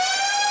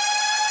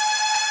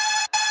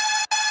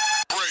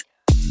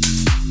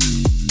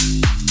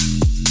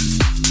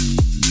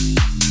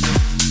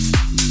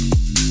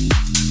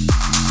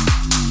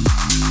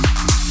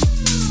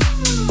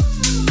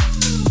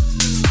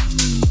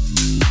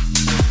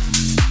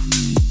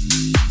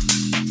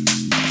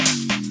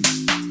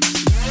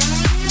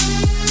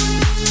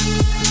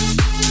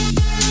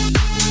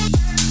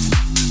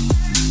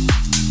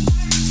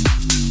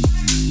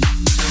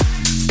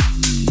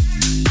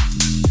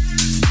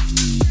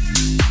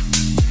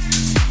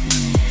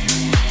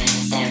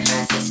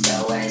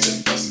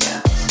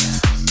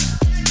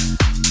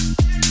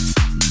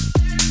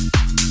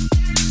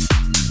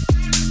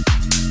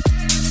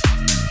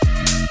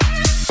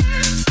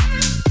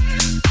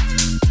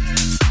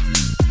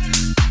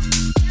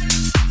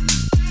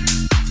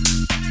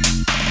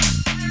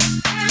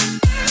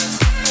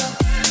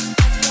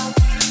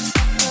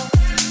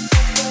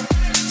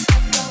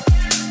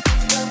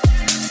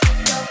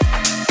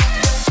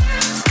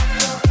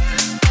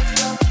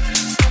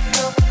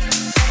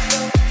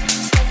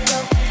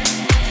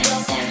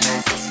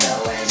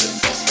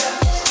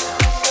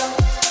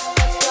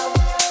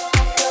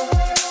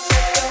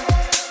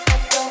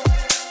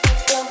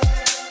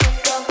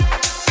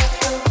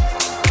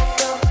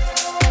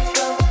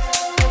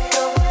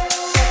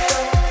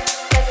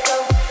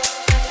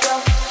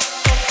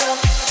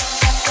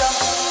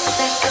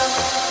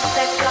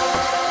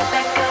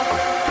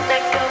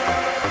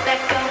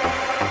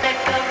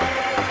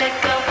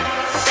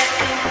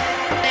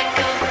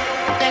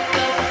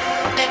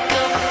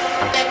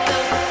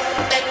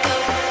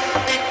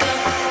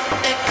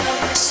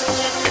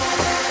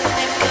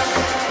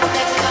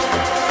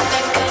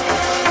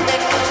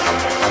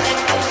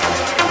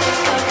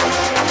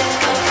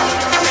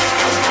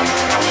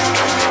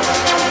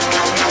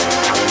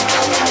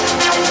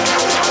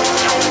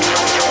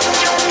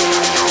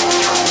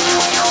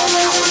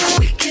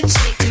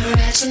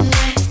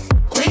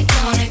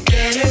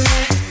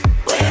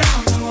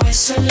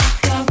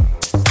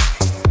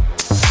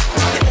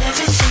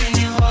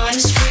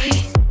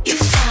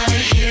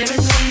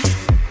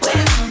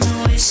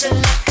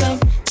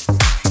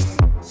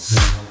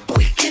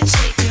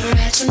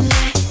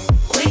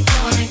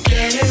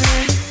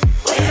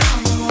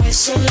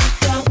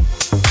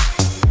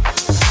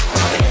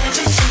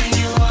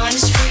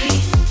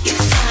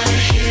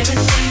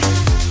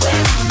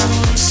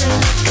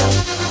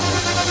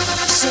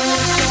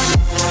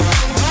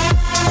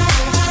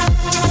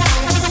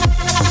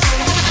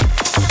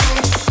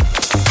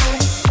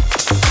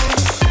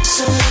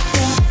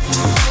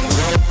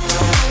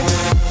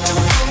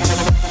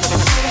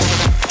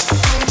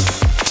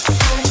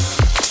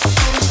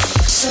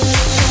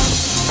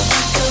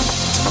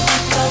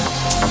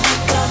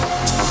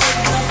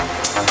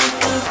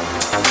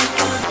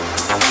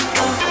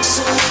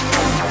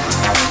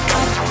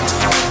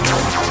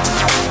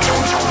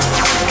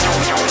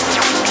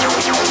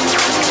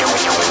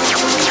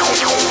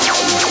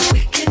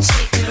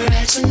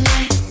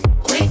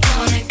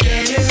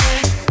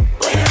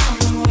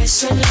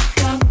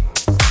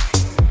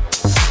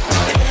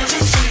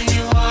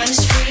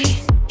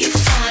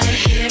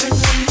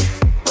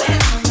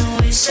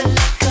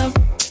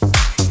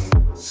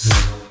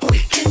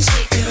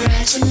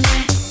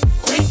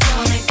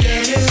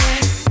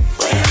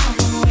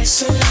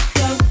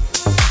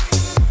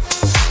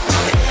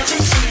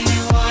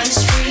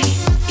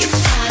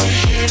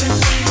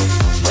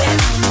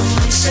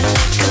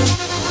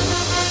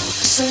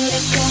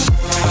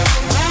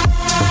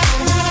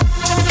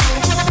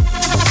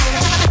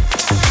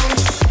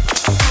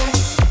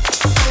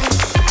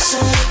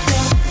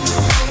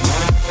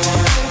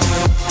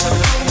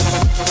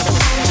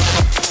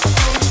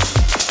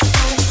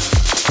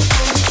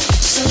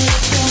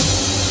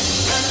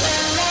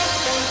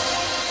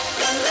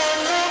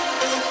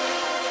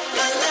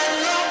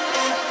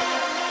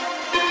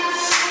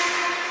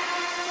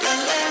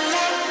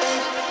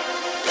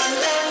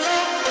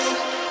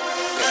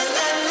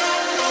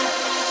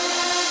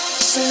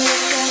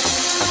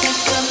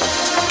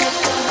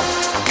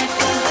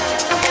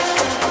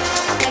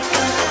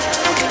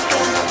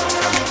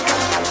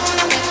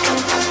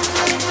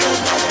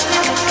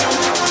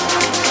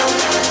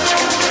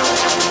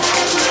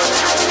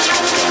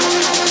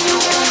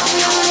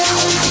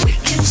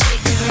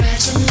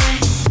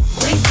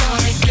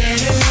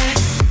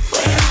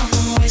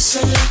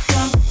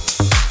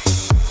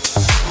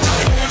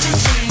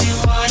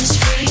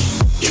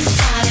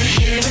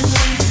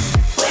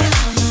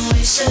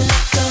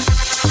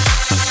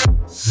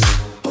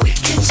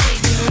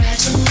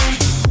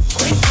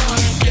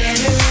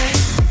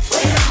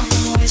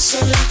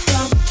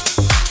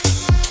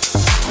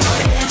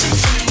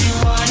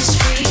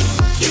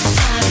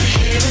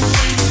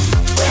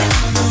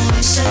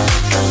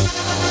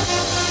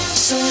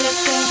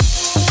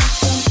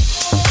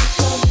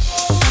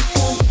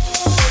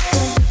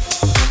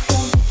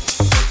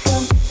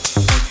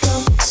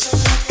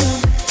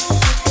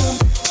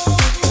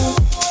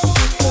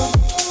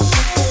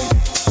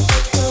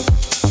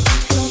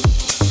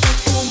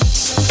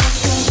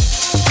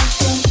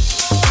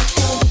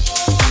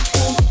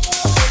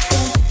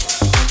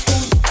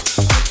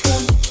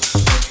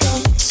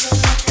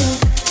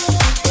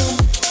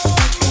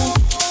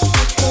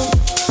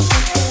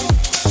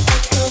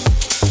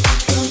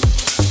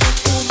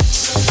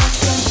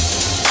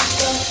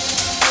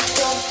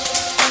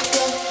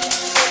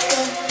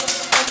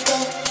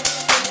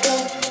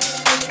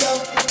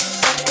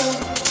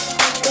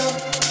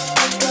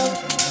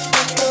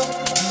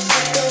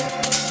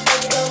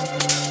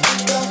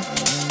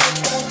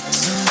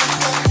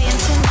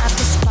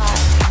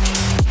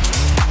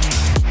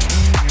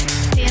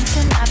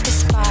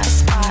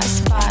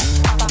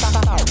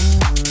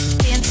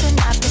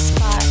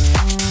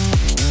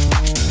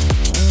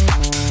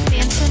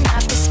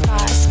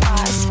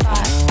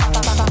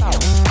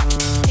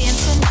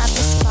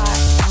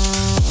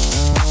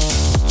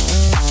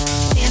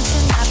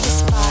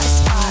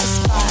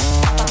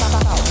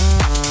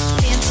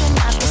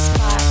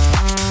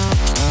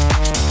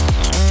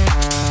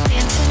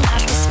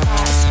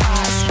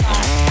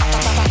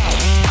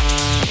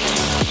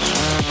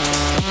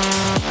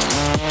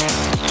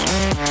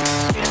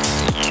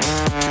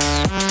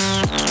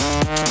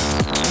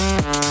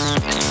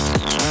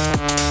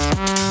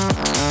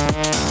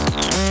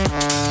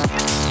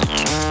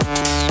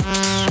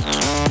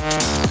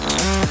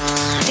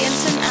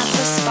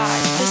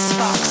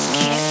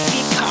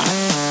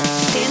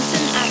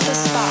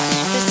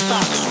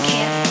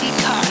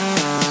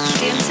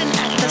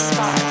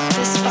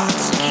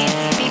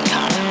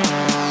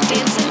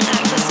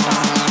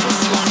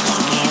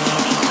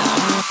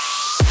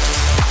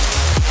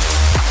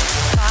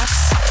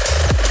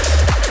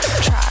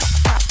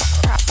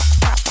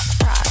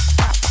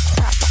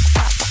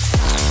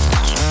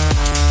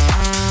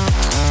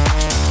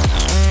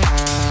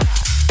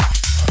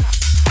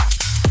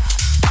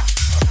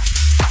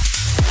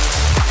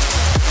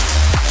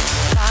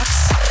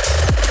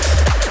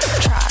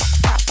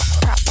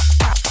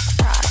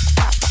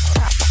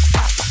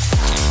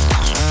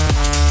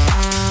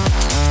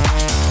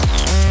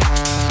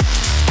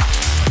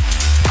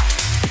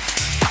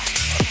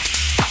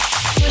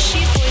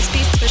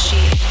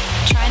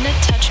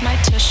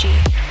 pushy.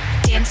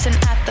 Dancing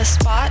at the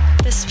spot,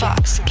 this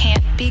fox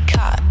can't be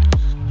caught.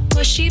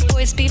 Pushy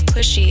boys be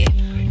pushy,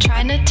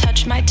 trying to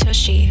touch my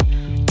tushy.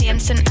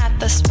 Dancing at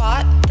the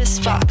spot, this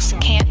fox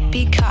can't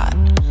be caught.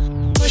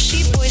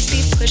 Pushy boys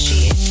be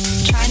pushy,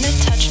 trying to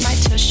touch my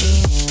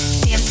tushy.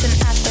 Dancing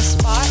at the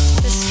spot,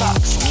 this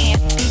fox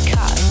can't be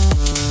caught.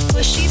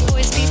 Pushy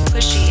boys be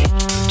pushy,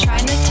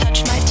 trying to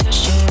touch my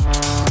tushy.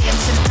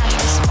 Dancing at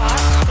the spot,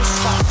 this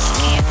fox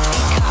can't be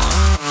caught.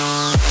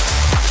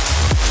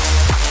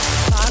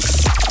 Fox,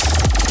 trot, trot,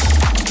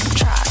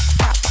 trot,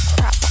 trot,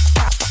 trot, trot,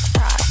 trot,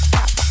 trot.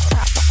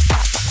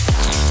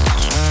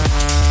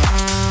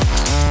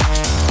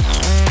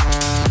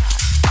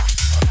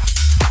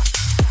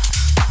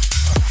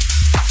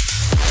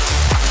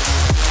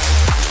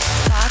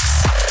 Fox,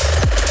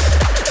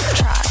 trot,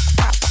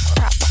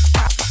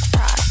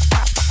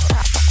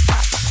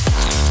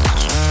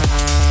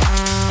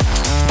 trot, trot, trot, trot, trot,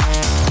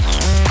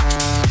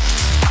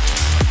 trot,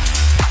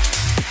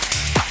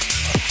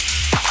 trot.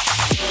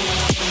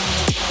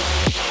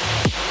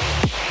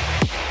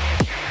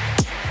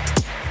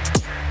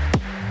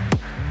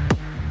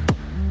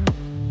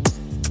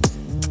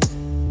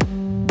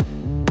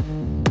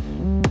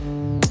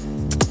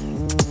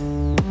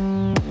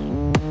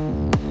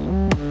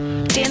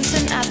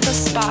 Dancing at the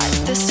spot,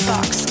 this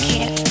fox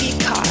can't be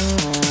caught.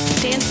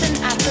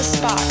 Dancing at the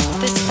spot,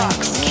 this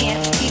fox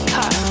can't be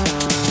caught.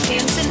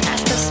 Dancing at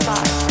the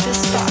spot,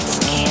 this fox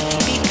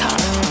can't be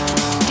caught.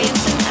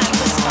 Dancing at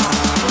the spot,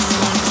 this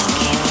fox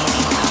can't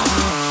be caught.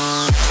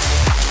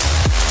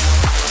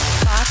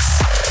 Fox,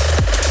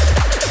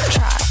 trot,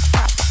 trot,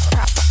 trot, trot,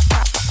 trot, trot,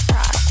 trot,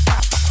 trot.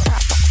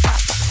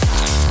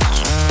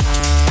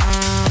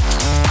 Fox, trot,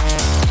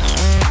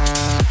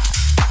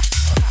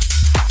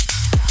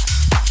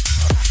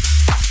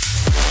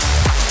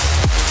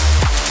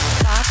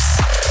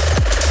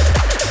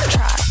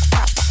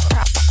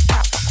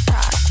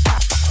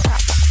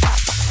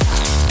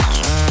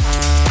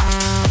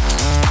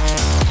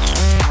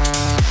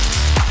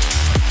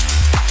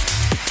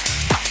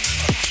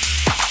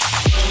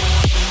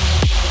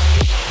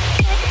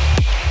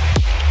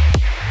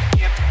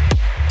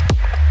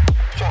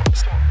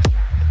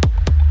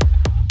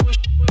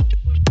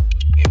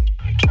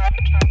 trot, trot,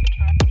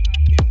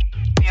 trot, trot,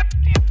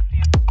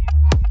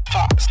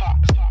 trot, trot.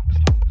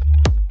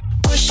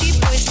 Pushy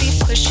boys be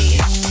pushy,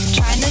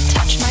 trying to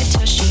touch my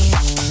tushy.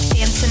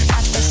 Dancing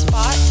at the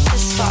spot,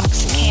 this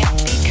fox can't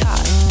be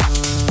caught.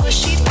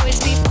 Pushy boys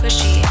be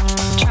pushy,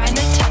 trying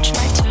to touch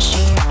my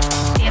tushy.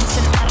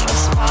 Dancing at the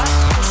spot,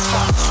 this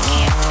fox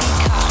can't be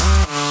caught.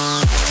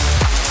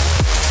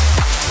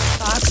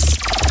 Fox,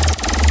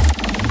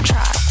 trot,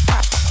 trot,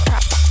 trot,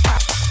 trot, trot,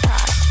 trot, trot,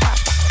 trot.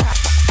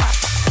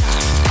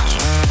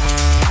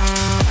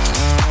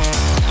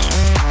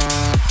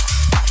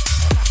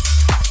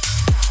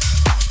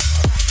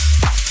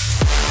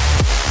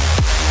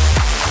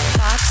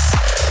 Fox,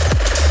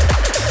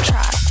 trot,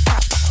 trot,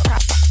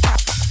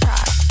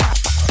 trot,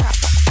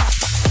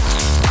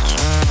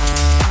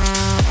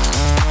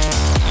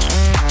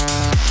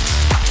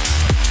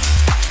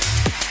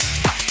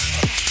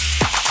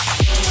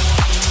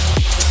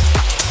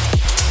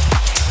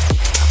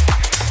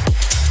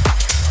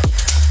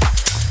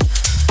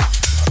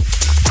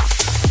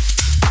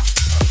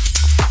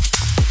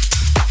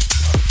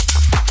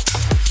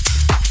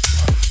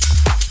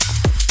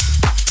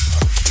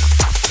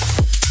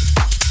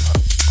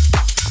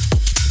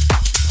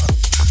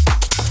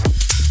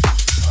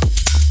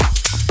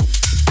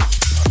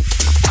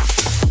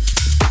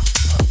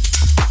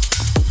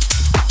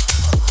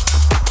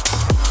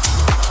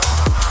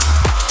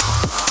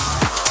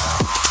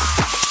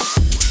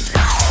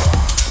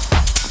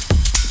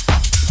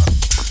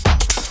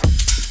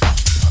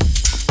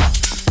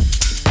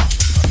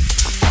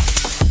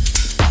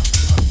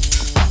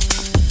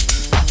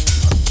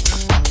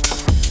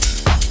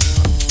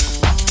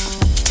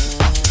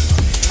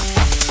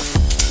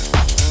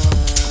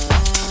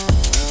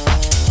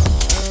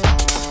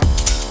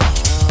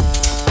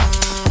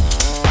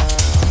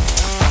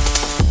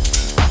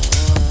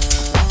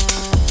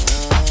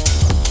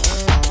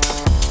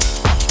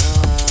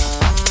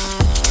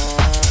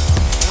 trot,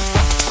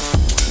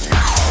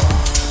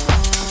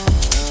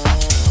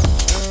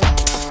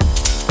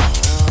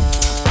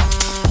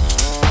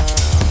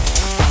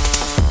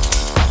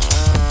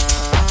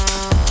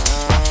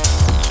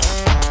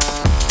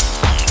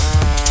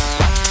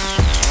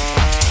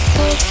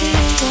 trot, trot. What do you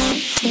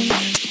want from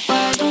me?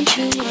 Why don't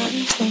you run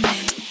from me?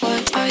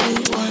 What are you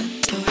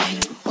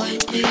wondering?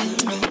 What do you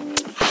know?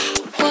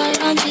 Why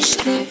aren't you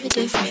scared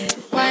of me?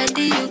 Why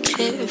do you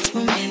care for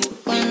me?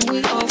 When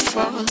we all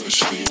fall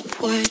asleep,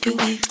 where do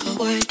we go?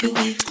 Where do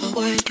we go?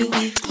 Where do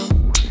we go?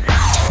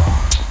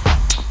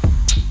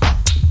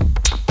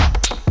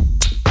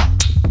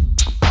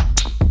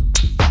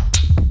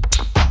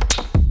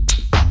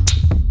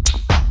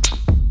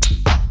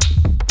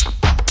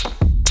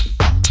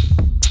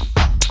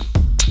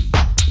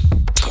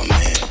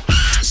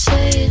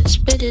 Say it,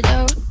 spit it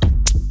out.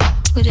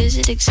 What is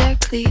it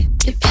exactly?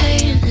 You're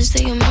paying is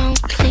the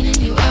amount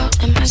cleaning you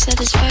out? Am I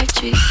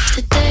satisfactory?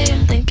 Today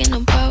I'm thinking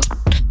about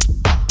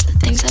the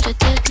things that are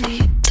deadly.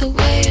 The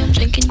way I'm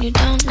drinking you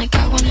down, like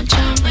I wanna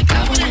drown, like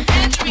I wanna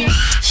end me.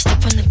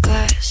 Step on the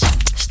glass,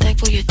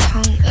 staple your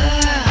tongue.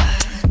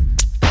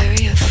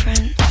 Bury a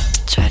friend,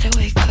 try to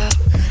wake up.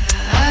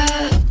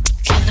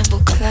 Cannibal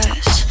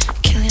class,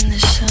 killing the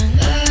sun.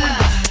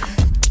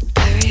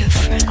 Bury a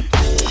friend,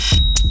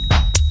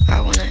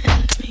 I wanna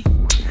end me.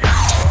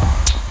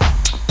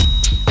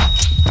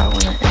 I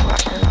wanna end me.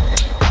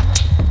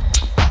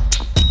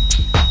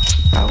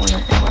 I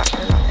wanna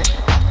end me.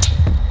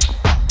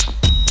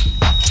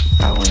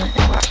 I wanna end me.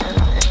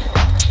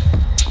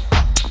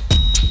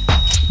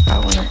 I wanna end me. I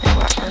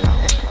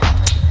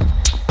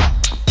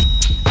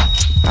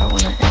wanna end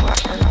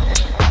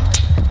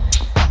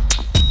me.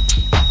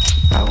 I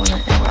wanna end me. I wanna end me. I wanna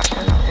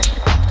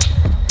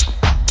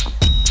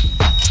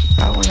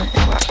end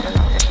me. I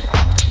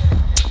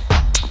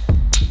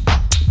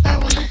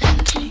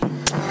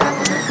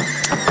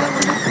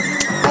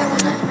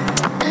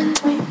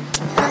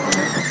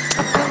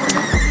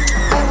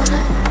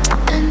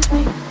wanna end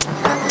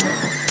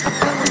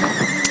me.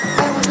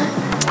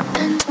 I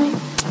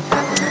wanna end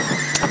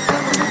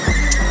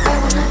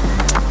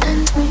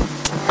me. I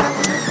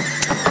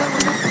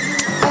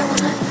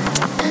wanna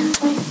end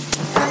me.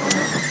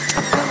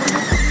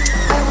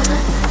 I wanna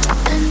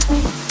end me. I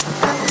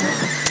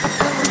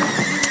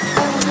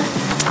wanna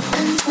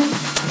end me.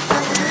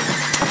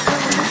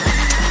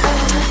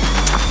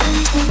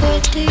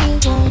 What do you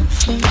want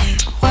from me?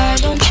 Why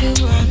don't you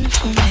run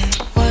from me?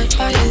 What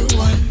are you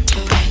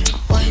wondering?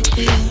 What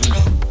do you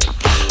know?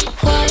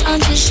 Why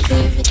aren't you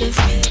scared of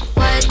me?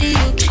 Why do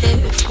you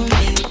care for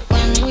me?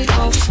 When we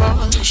all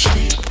fall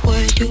asleep,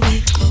 where do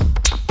we go?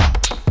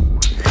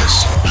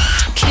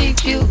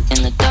 Keep you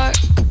in the dark.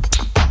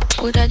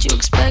 What had you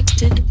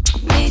expected?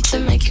 Me to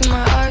make you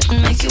my art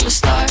and make you a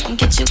star and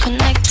get you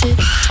connected.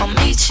 I'll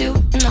meet you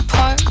in the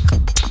park.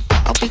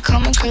 I'll be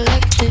calm and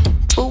collected.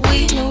 But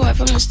we knew right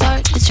from the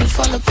start that you'd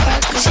fall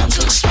apart, cause I'm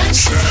too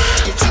expensive.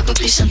 Your talk would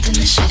be something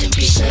that shouldn't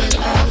be said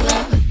out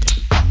loud.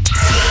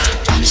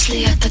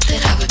 Honestly, I thought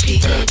that I would be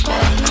dead by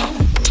now.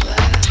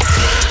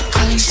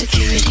 Calling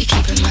security,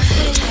 keeping my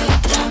head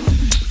held down.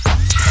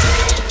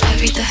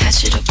 Bury the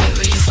hatchet or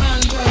bury your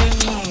front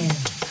room.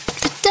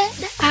 The debt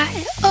that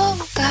I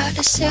owe,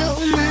 gotta sell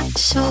my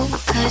soul,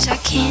 cause I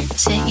can't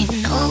say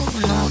no,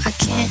 no, I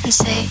can't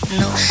say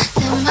no.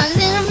 Then my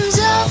limbs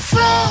are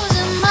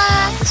frozen, my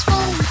eyes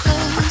won't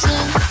close,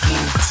 and I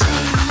can't say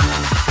no,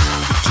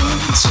 I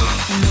can't say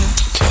no.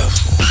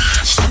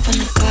 Step on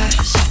the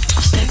glass,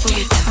 staple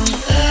your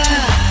tongue.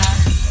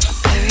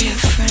 Bury a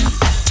friend,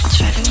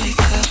 try to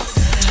wake up.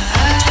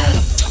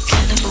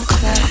 Cannibal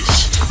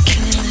class,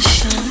 killing the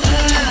sun.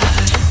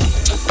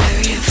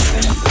 Bury a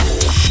friend,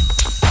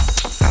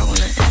 I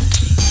wanna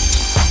end me.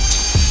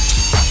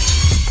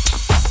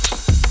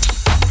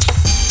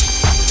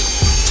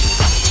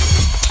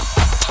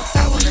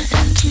 I wanna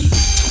end me.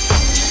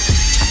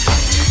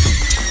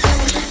 I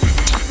wanna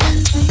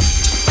end me.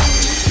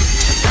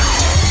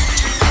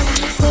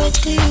 What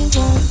do you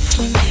want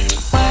from me?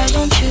 Why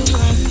don't you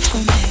run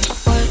from me?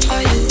 What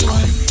are you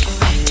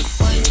wondering?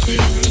 What do you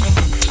know?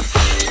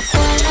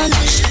 Why aren't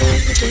you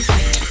scared of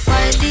me?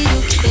 Why do you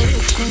care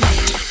for me?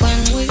 When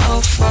we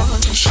all fall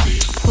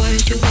asleep, where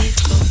do we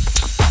go?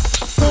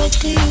 What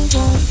do you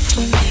want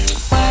from me?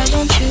 Why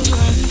don't you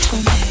run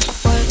from me?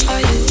 What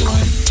are you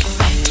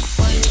wondering?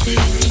 What do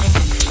you know?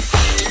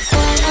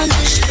 Why aren't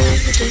you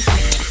scared of me?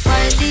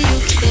 Why do you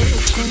care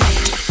for me?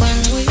 When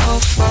we all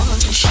fall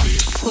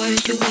asleep, where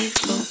do we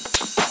go?